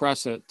to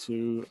compress it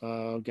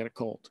to get it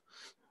cold.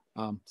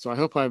 So I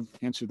hope I've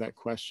answered that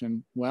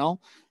question well.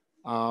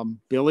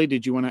 Billy,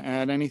 did you want to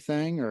add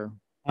anything? Or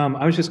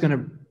I was just going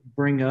to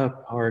bring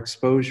up our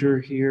exposure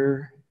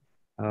here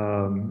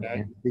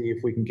and see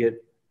if we can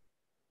get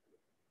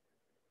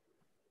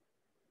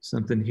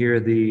something here.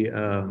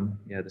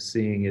 The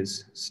seeing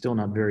is still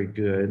not very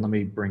good. Let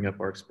me bring up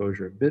our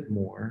exposure a bit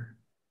more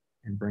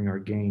and bring our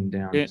gain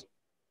down.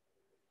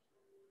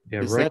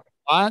 Yeah, is right. That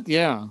a lot?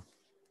 Yeah.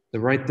 So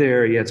right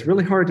there, yeah, it's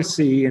really hard to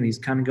see, and he's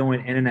kind of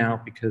going in and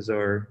out because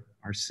our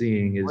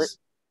seeing is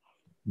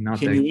not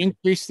that. Can you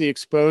increase the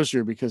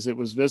exposure because it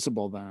was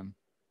visible then?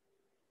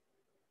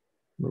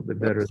 A little bit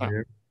better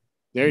there.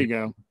 There you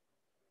go.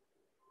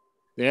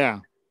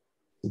 Yeah.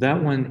 So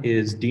that one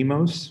is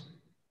Deimos.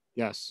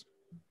 Yes.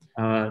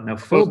 Now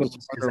Phobos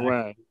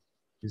away.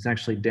 is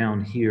actually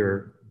down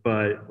here,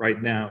 but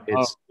right now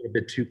it's a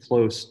bit too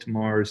close to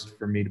Mars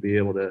for me to be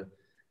able to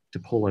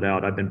pull it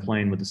out. I've been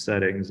playing with the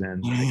settings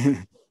and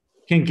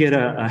can't get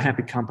a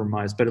happy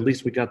compromise, but at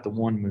least we got the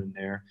one moon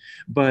there.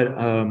 But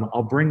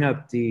I'll bring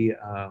up the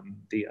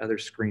other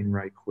screen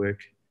right quick.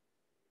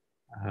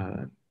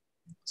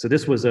 So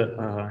this was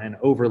an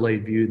overlay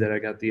view that I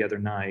got the other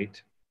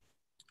night.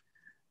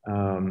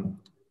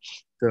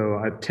 So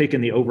I've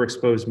taken the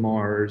overexposed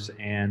Mars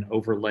and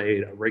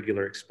overlaid a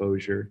regular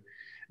exposure,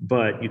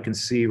 but you can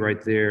see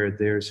right there,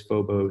 there's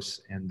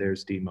Phobos and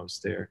there's Deimos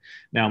there.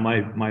 Now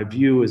my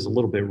view is a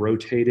little bit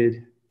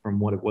rotated from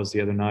what it was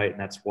the other night, and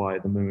that's why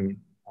the moon,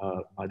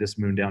 this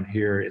moon down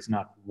here is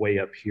not way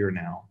up here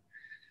now.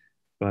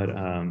 But,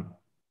 and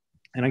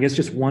I guess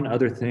just one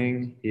other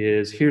thing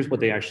is, here's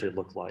what they actually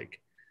look like.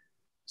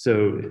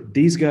 So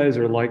these guys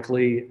are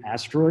likely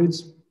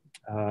asteroids.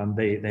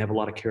 They have a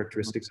lot of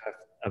characteristics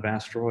of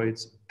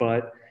asteroids,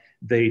 but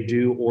they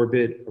do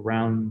orbit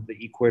around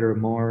the equator of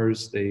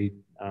Mars. They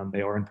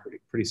are in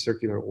pretty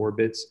circular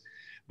orbits,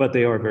 but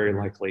they are very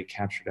likely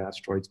captured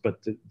asteroids.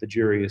 But the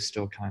jury is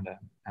still kind of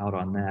out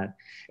on that.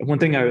 And one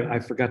thing I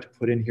forgot to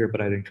put in here, but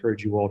I'd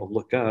encourage you all to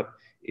look up,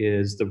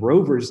 is the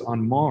rovers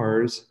on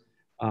Mars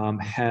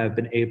have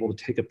been able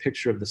to take a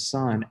picture of the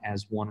sun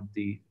as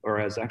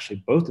as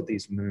actually both of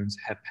these moons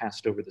have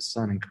passed over the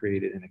sun and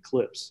created an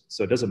eclipse.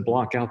 So it doesn't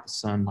block out the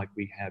sun like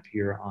we have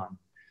here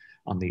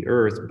on the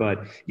Earth,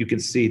 but you can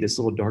see this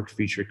little dark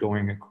feature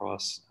going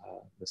across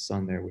the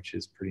sun there, which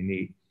is pretty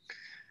neat.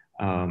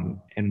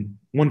 And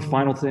one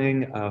final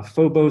thing,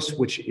 Phobos,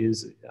 which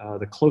is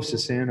the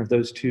closest in of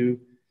those two,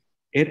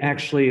 it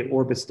actually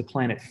orbits the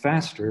planet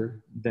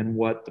faster than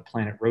what the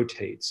planet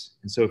rotates.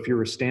 And so if you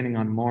were standing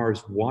on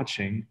Mars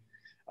watching,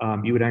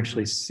 you would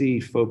actually see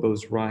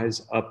Phobos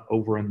rise up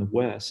over in the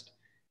west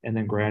and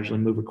then gradually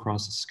move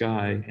across the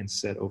sky and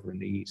set over in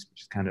the east,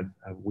 which is kind of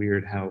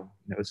weird how,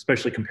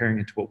 especially comparing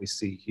it to what we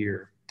see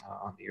here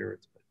on the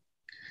Earth.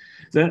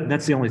 But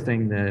that's the only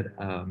thing that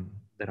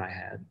I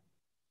had.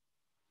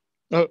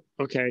 Oh,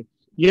 okay.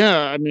 Yeah,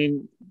 I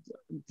mean,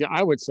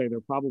 I would say they're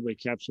probably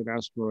captured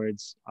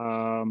asteroids.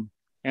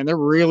 And they're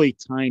really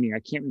tiny. I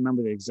can't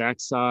remember the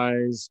exact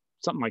size,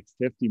 something like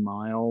 50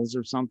 miles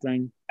or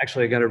something.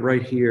 Actually, I got it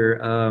right here.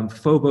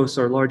 Phobos,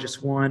 our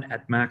largest one,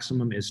 at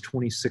maximum is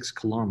 26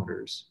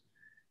 kilometers.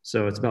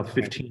 So it's about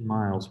 15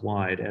 miles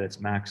wide at its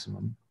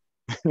maximum.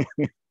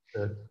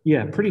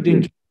 Yeah, pretty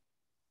dinky.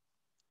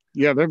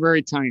 Yeah, they're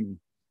very tiny.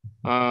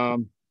 Yeah,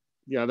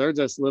 they're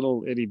just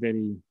little itty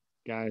bitty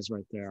guys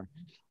right there.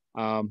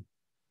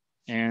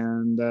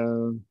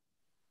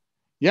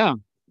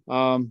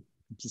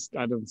 Just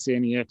I don't see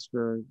any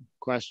extra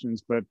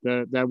questions, but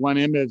that one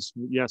image,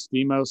 yes,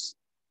 Demos,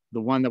 the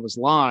one that was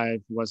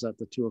live, was at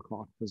the 2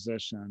 o'clock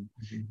position.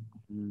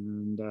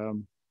 Mm-hmm.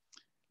 And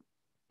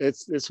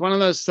it's one of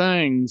those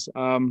things.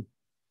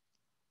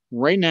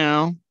 Right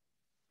now,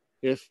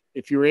 if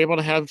you were able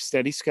to have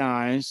steady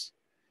skies,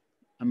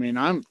 I mean,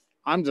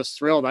 I'm just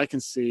thrilled. I can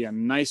see a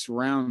nice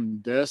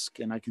round disk,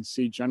 and I can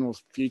see general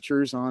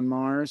features on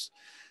Mars.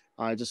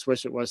 I just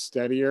wish it was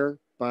steadier.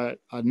 But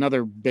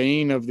another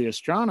bane of the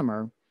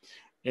astronomer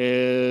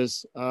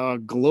is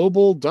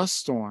global dust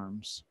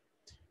storms.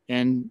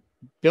 And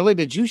Billy,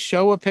 did you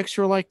show a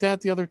picture like that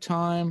the other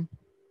time?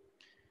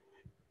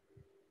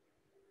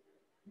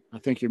 I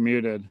think you're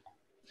muted.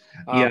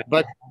 Yeah,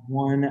 but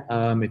one,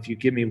 if you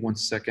give me 1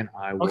 second,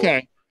 I will.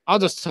 Okay, I'll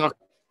just talk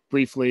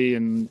briefly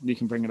and you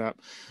can bring it up.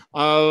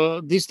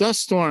 These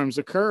dust storms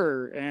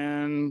occur,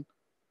 and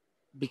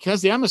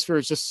because the atmosphere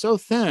is just so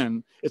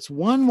thin, it's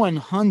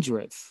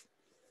 1/100th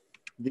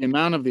the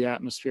amount of the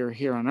atmosphere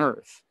here on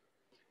Earth.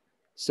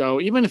 So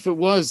even if it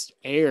was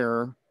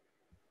air,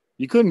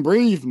 you couldn't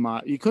breathe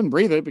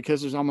it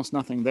because there's almost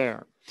nothing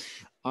there.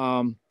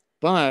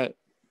 But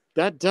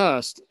that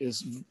dust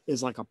is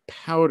like a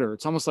powder.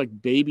 It's almost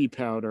like baby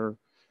powder,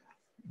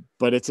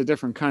 but it's a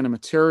different kind of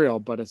material,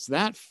 but it's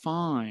that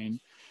fine.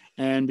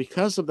 And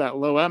because of that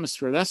low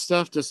atmosphere, that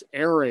stuff just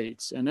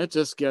aerates and it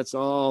just gets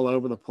all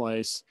over the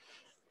place.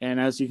 And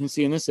as you can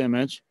see in this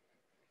image,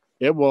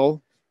 it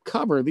will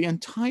cover the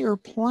entire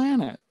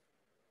planet.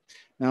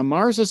 Now,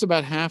 Mars is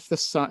about half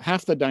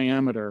the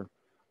diameter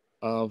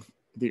of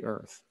the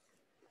Earth.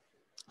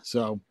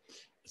 So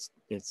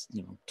it's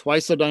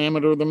twice the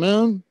diameter of the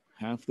moon,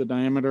 half the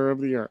diameter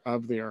of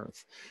the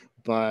Earth.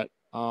 But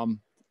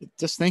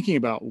just thinking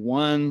about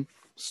one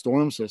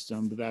storm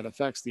system that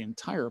affects the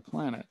entire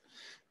planet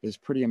is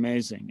pretty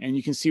amazing. And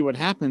you can see what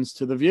happens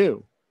to the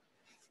view.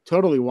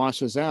 Totally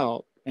washes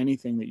out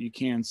anything that you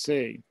can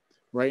see.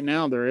 Right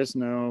now, there is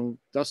no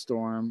dust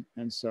storm,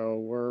 and so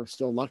we're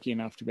still lucky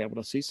enough to be able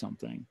to see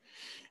something.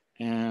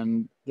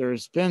 And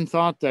there's been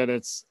thought that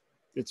it's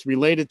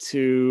related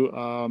to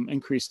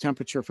increased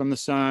temperature from the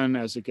sun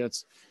as it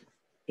gets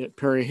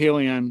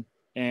perihelion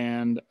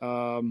and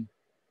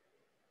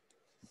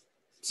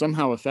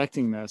somehow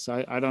affecting this.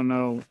 I don't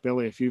know,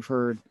 Billy, if you've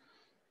heard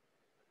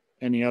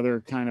any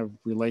other kind of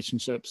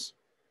relationships.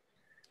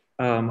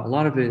 A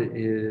lot of it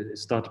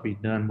is thought to be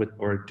done with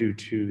or due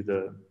to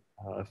the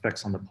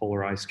effects on the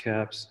polar ice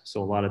caps.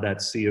 So a lot of that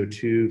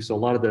CO2. So a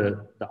lot of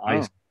the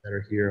ice that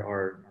are here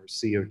are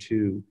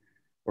CO2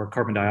 or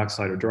carbon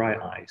dioxide or dry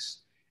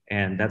ice.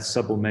 And that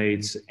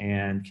sublimates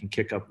and can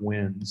kick up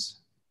winds.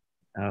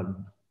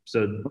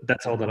 So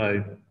that's all that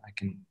I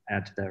can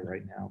add to that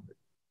right now.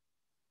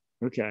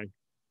 Okay.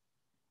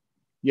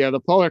 Yeah, the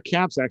polar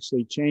caps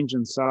actually change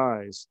in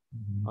size.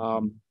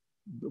 Mm-hmm.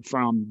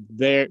 From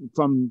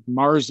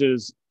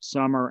Mars's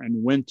summer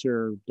and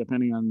winter,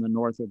 depending on the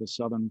north or the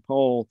southern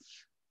pole,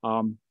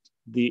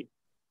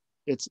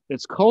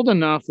 it's cold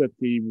enough that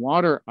the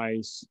water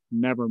ice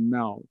never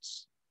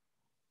melts,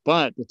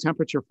 but the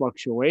temperature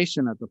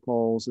fluctuation at the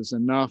poles is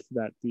enough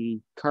that the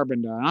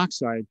carbon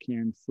dioxide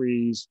can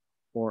freeze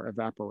or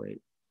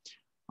evaporate.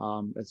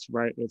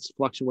 It's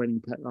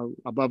fluctuating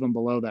above and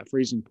below that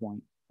freezing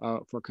point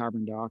for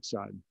carbon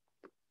dioxide.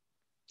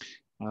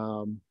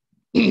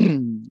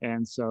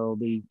 And so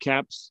the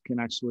caps can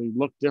actually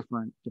look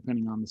different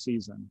depending on the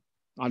season,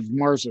 on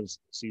Mars's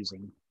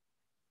season.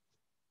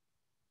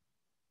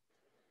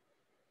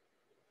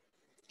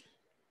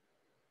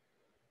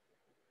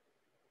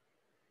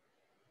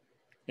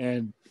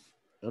 And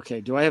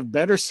okay, do I have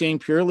better seeing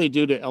purely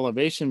due to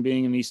elevation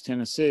being in East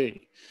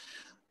Tennessee?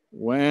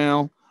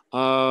 Well,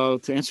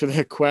 to answer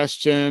that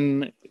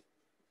question,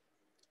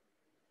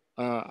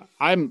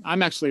 I'm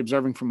actually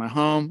observing from my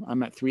home.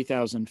 I'm at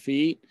 3,000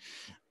 feet.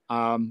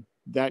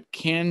 That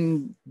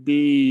can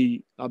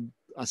be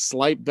a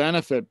slight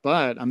benefit,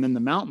 but I'm in the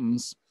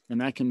mountains,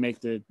 and that can make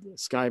the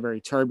sky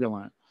very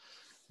turbulent.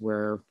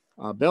 Where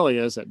Billy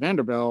is at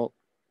Vanderbilt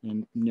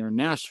near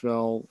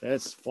Nashville,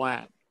 it's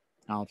flat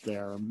out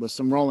there with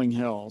some rolling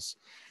hills.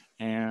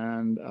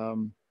 And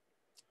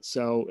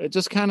so it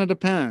just kind of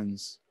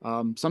depends.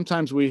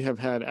 Sometimes we have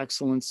had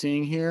excellent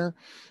seeing here,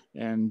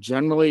 and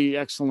generally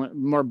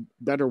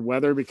better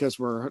weather because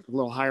we're a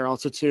little higher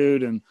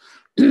altitude, and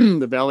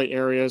the valley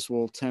areas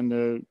will tend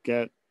to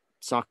get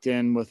sucked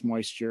in with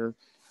moisture.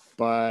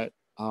 But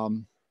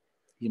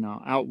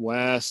out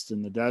west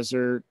in the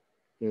desert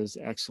is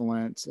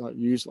excellent.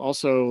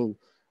 Also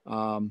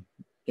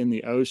in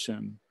the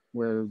ocean,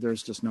 where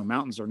there's just no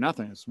mountains or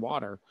nothing, it's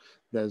water.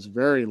 There's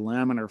very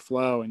laminar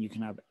flow, and you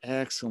can have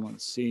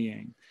excellent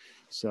seeing.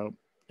 So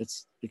it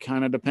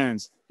kind of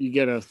depends. You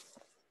get a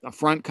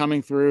front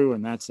coming through,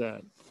 and that's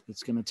it.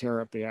 It's going to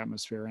tear up the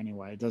atmosphere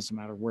anyway. It doesn't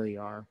matter where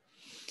you are.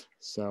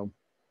 So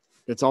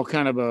it's all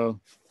kind of a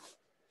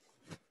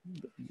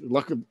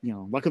luck of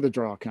the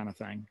draw kind of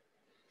thing.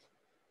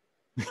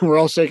 We're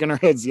all shaking our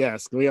heads.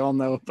 Yes, we all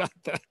know about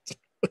that.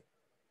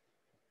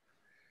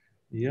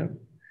 Yep.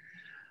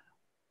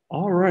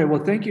 All right.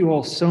 Well, thank you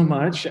all so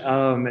much.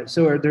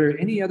 So are there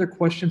any other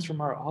questions from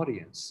our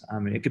audience?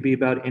 It could be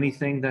about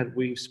anything that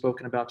we've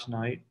spoken about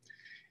tonight.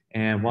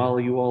 And while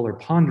you all are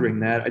pondering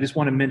that, I just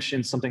want to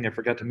mention something I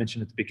forgot to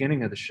mention at the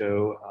beginning of the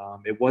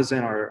show. It was in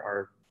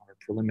our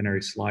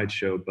preliminary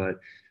slideshow, but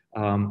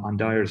on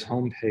Dyer's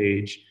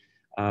homepage,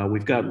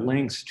 we've got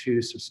links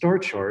to some star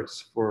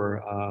charts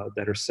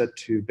that are set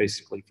to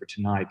basically for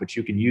tonight, but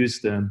you can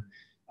use them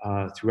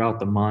throughout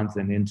the month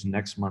and into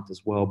next month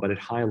as well. But it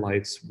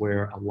highlights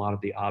where a lot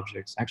of the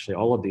objects, actually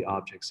all of the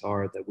objects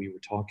are that we were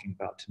talking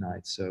about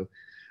tonight. So,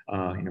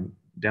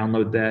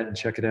 download that and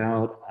check it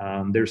out.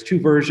 There's two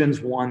versions,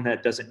 one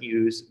that doesn't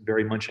use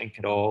very much ink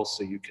at all,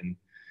 so you can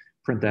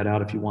print that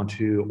out if you want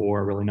to,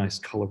 or a really nice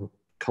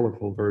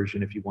colorful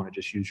version if you want to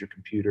just use your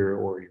computer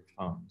or your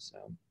phone.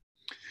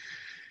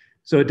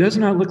 So it does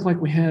not look like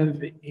we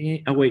have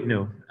any, oh wait,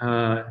 no.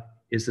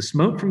 Is the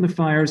smoke from the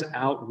fires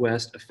out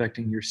west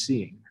affecting your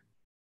seeing?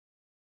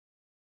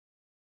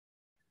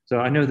 So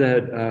I know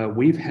that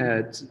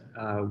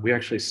we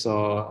actually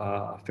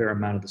saw a fair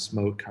amount of the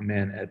smoke come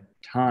in at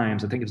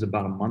times. I think it was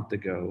about a month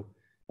ago,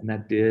 and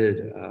that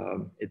did, I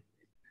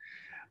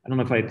don't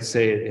know if I'd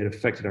say it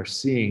affected our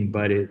seeing,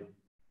 but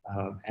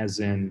as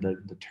in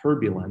the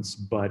turbulence,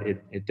 but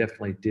it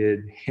definitely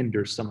did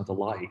hinder some of the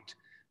light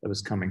that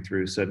was coming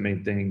through. So it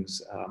made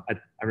things,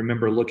 I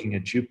remember looking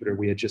at Jupiter.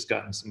 We had just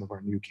gotten some of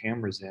our new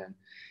cameras in,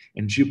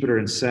 and Jupiter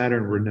and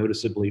Saturn were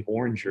noticeably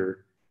oranger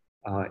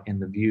in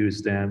the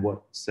views than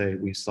what, say,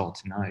 we saw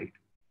tonight.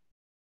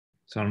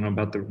 So I don't know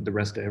about the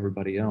rest of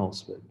everybody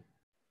else, but.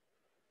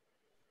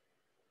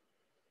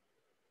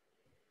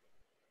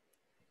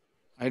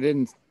 We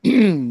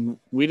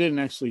didn't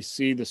actually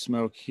see the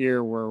smoke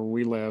here where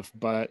we live,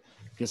 but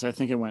because I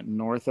think it went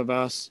north of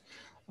us.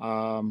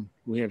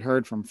 We had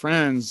heard from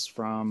friends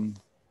from,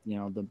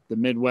 the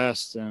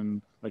Midwest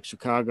and like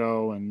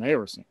Chicago, and they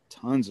were seeing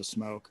tons of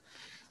smoke.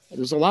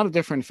 There's a lot of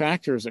different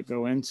factors that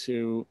go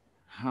into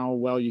how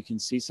well you can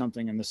see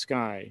something in the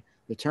sky.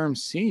 The term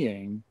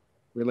seeing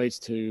relates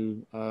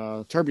to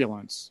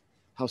turbulence.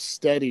 How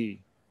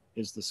steady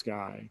is the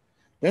sky?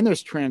 Then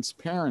there's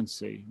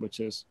transparency, which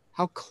is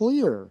how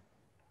clear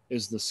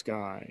is the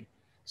sky?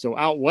 So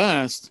out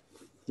west,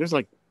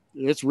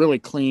 it's really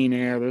clean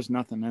air. There's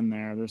nothing in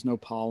there. There's no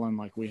pollen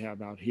like we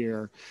have out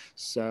here.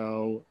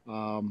 So,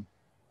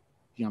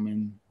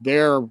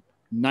 their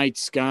night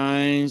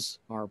skies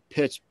are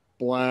pitch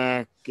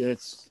black.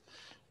 It's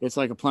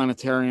like a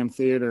planetarium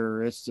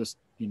theater. It's just,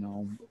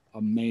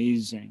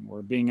 amazing.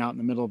 We're being out in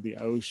the middle of the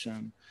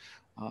ocean.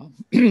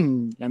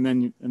 And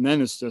then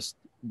it's just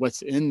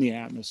what's in the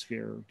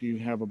atmosphere. Do you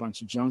have a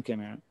bunch of junk in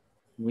it?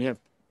 We have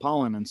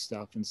pollen and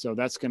stuff. And so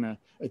that's going to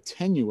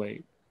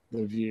attenuate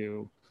the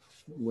view,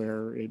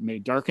 where it may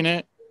darken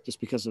it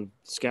just because of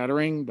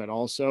scattering, but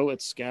also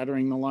it's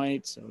scattering the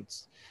light. So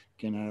it's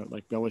gonna,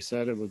 like Billy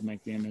said, it would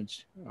make the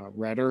image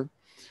redder.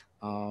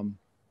 And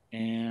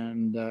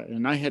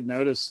I had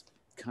noticed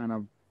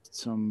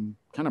some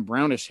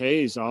brownish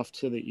haze off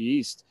to the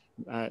east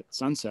at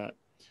sunset.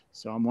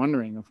 So I'm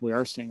wondering if we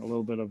are seeing a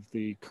little bit of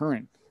the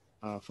current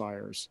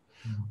fires.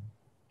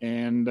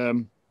 And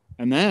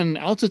then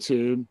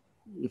altitude,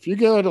 if you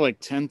go to like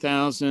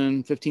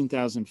 10,000,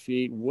 15,000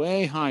 feet,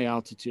 way high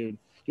altitude,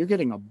 you're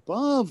getting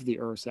above the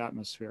Earth's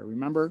atmosphere.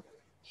 Remember,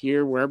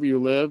 here, wherever you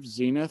live,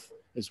 zenith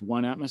is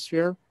 1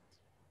 atmosphere.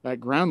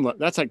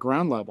 That's at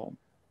ground level.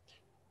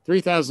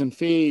 3,000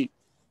 feet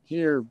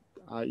here,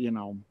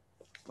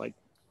 like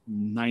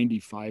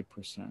 95%,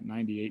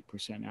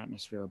 98%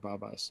 atmosphere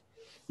above us.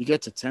 You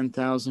get to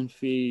 10,000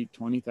 feet,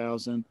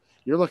 20,000,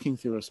 you're looking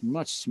through a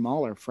much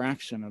smaller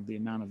fraction of the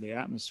amount of the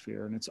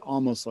atmosphere, and it's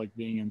almost like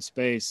being in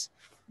space,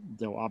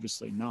 though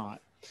obviously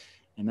not.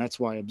 And that's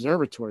why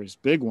observatories,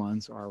 big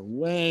ones, are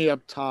way up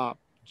top,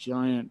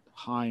 giant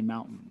high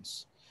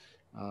mountains.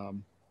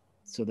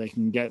 So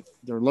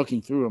they're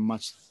looking through a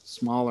much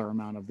smaller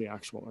amount of the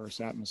actual Earth's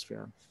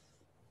atmosphere.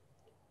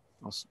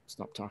 I'll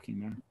stop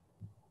talking there.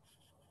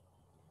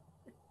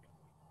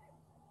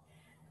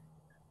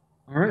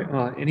 All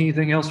right.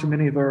 Anything else from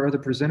any of our other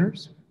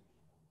presenters?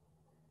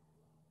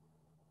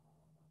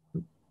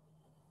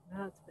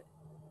 No,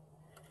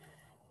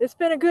 it's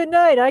been a good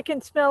night. I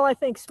can smell, I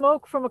think,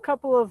 smoke from a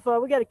couple of,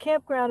 we got a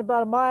campground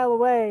about a mile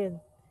away, and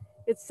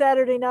it's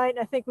Saturday night, and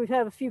I think we've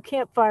had a few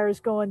campfires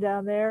going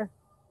down there.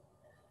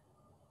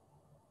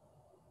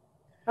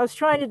 I was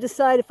trying to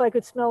decide if I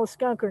could smell a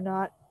skunk or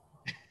not.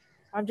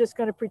 I'm just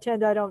going to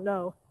pretend I don't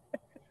know.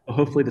 Well,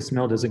 hopefully the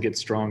smell doesn't get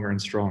stronger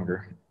and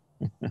stronger.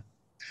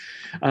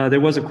 There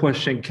was a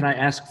question, can I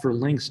ask for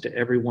links to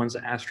everyone's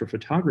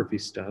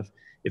astrophotography stuff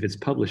if it's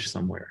published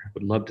somewhere? I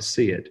would love to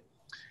see it.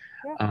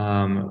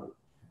 Yeah.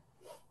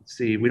 Let's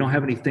see, we don't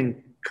have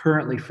anything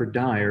currently for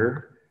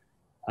Dyer,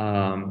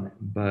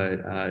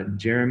 but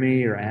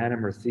Jeremy or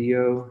Adam or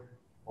Theo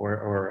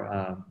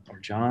or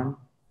John.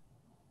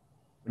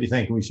 What do you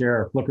think? Can we share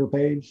our Flickr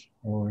page?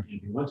 Or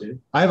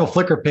I have a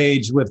Flickr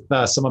page with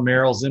some of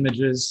Merrill's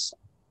images.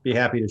 Be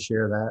happy to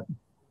share that.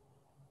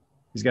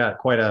 He's got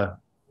quite a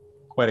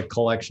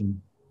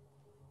collection.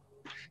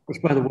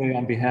 Which, by the way,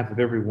 on behalf of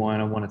everyone,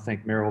 I want to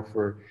thank Merrill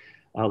for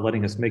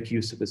letting us make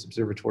use of this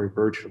observatory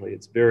virtually.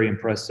 It's very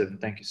impressive,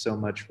 and thank you so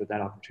much for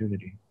that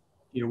opportunity.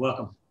 You're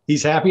welcome.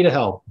 He's happy to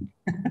help.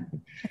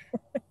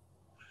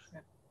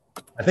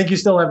 I think you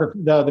still have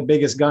the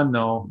biggest gun,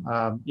 though.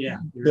 Yeah,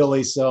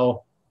 Billy.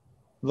 So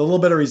a little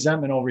bit of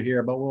resentment over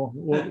here, but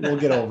we'll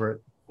get over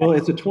it. Well,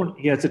 it's a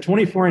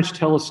 24-inch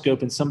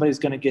telescope, and somebody's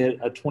going to get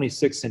a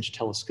 26-inch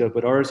telescope,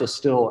 but ours will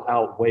still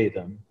outweigh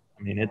them.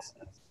 I mean,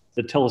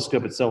 the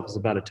telescope itself is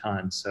about a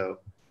ton, so.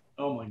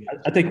 Oh my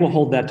God. I think we'll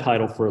hold that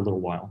title for a little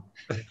while.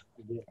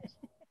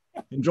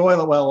 Enjoy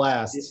it while it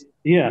lasts.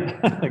 Yeah,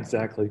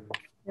 exactly.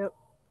 Yep.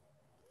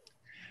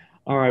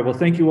 All right. Well,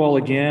 thank you all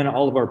again,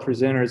 all of our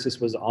presenters.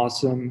 This was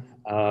awesome.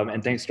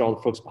 And thanks to all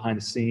the folks behind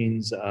the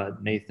scenes,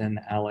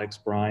 Nathan, Alex,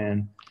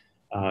 Brian.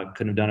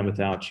 Couldn't have done it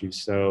without you.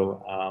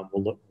 So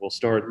we'll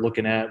start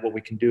looking at what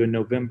we can do in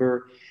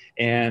November.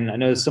 And I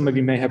know some of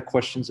you may have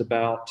questions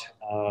about,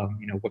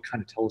 what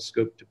kind of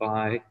telescope to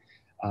buy.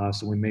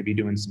 So we may be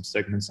doing some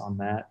segments on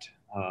that.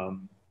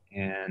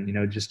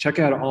 And, just check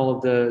out all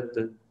of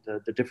the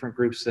different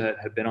groups that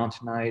have been on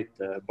tonight,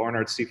 the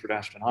Barnard Seaford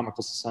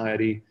Astronomical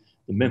Society,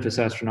 the Memphis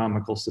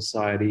Astronomical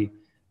Society,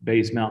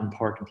 Bays Mountain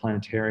Park and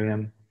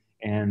Planetarium,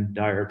 and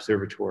Dyer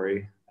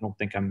Observatory. I don't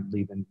think I'm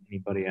leaving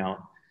anybody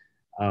out.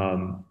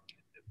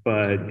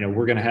 But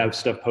we're going to have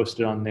stuff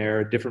posted on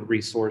there, different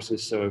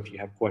resources. So if you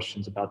have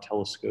questions about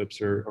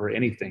telescopes or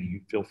anything,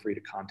 you feel free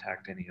to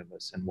contact any of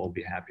us, and we'll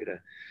be happy to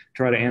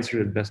try to answer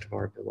to the best of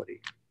our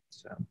ability.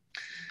 So,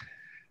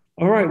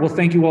 all right. Well,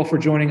 thank you all for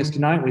joining us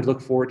tonight. We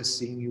look forward to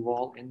seeing you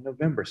all in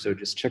November. So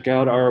just check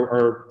out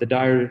the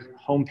Dyer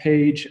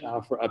homepage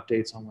for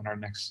updates on when our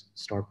next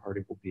star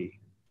party will be.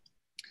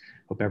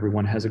 Hope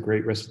everyone has a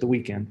great rest of the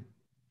weekend.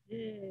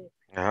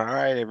 All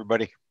right,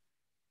 everybody.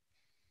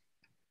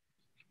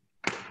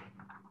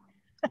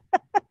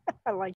 I like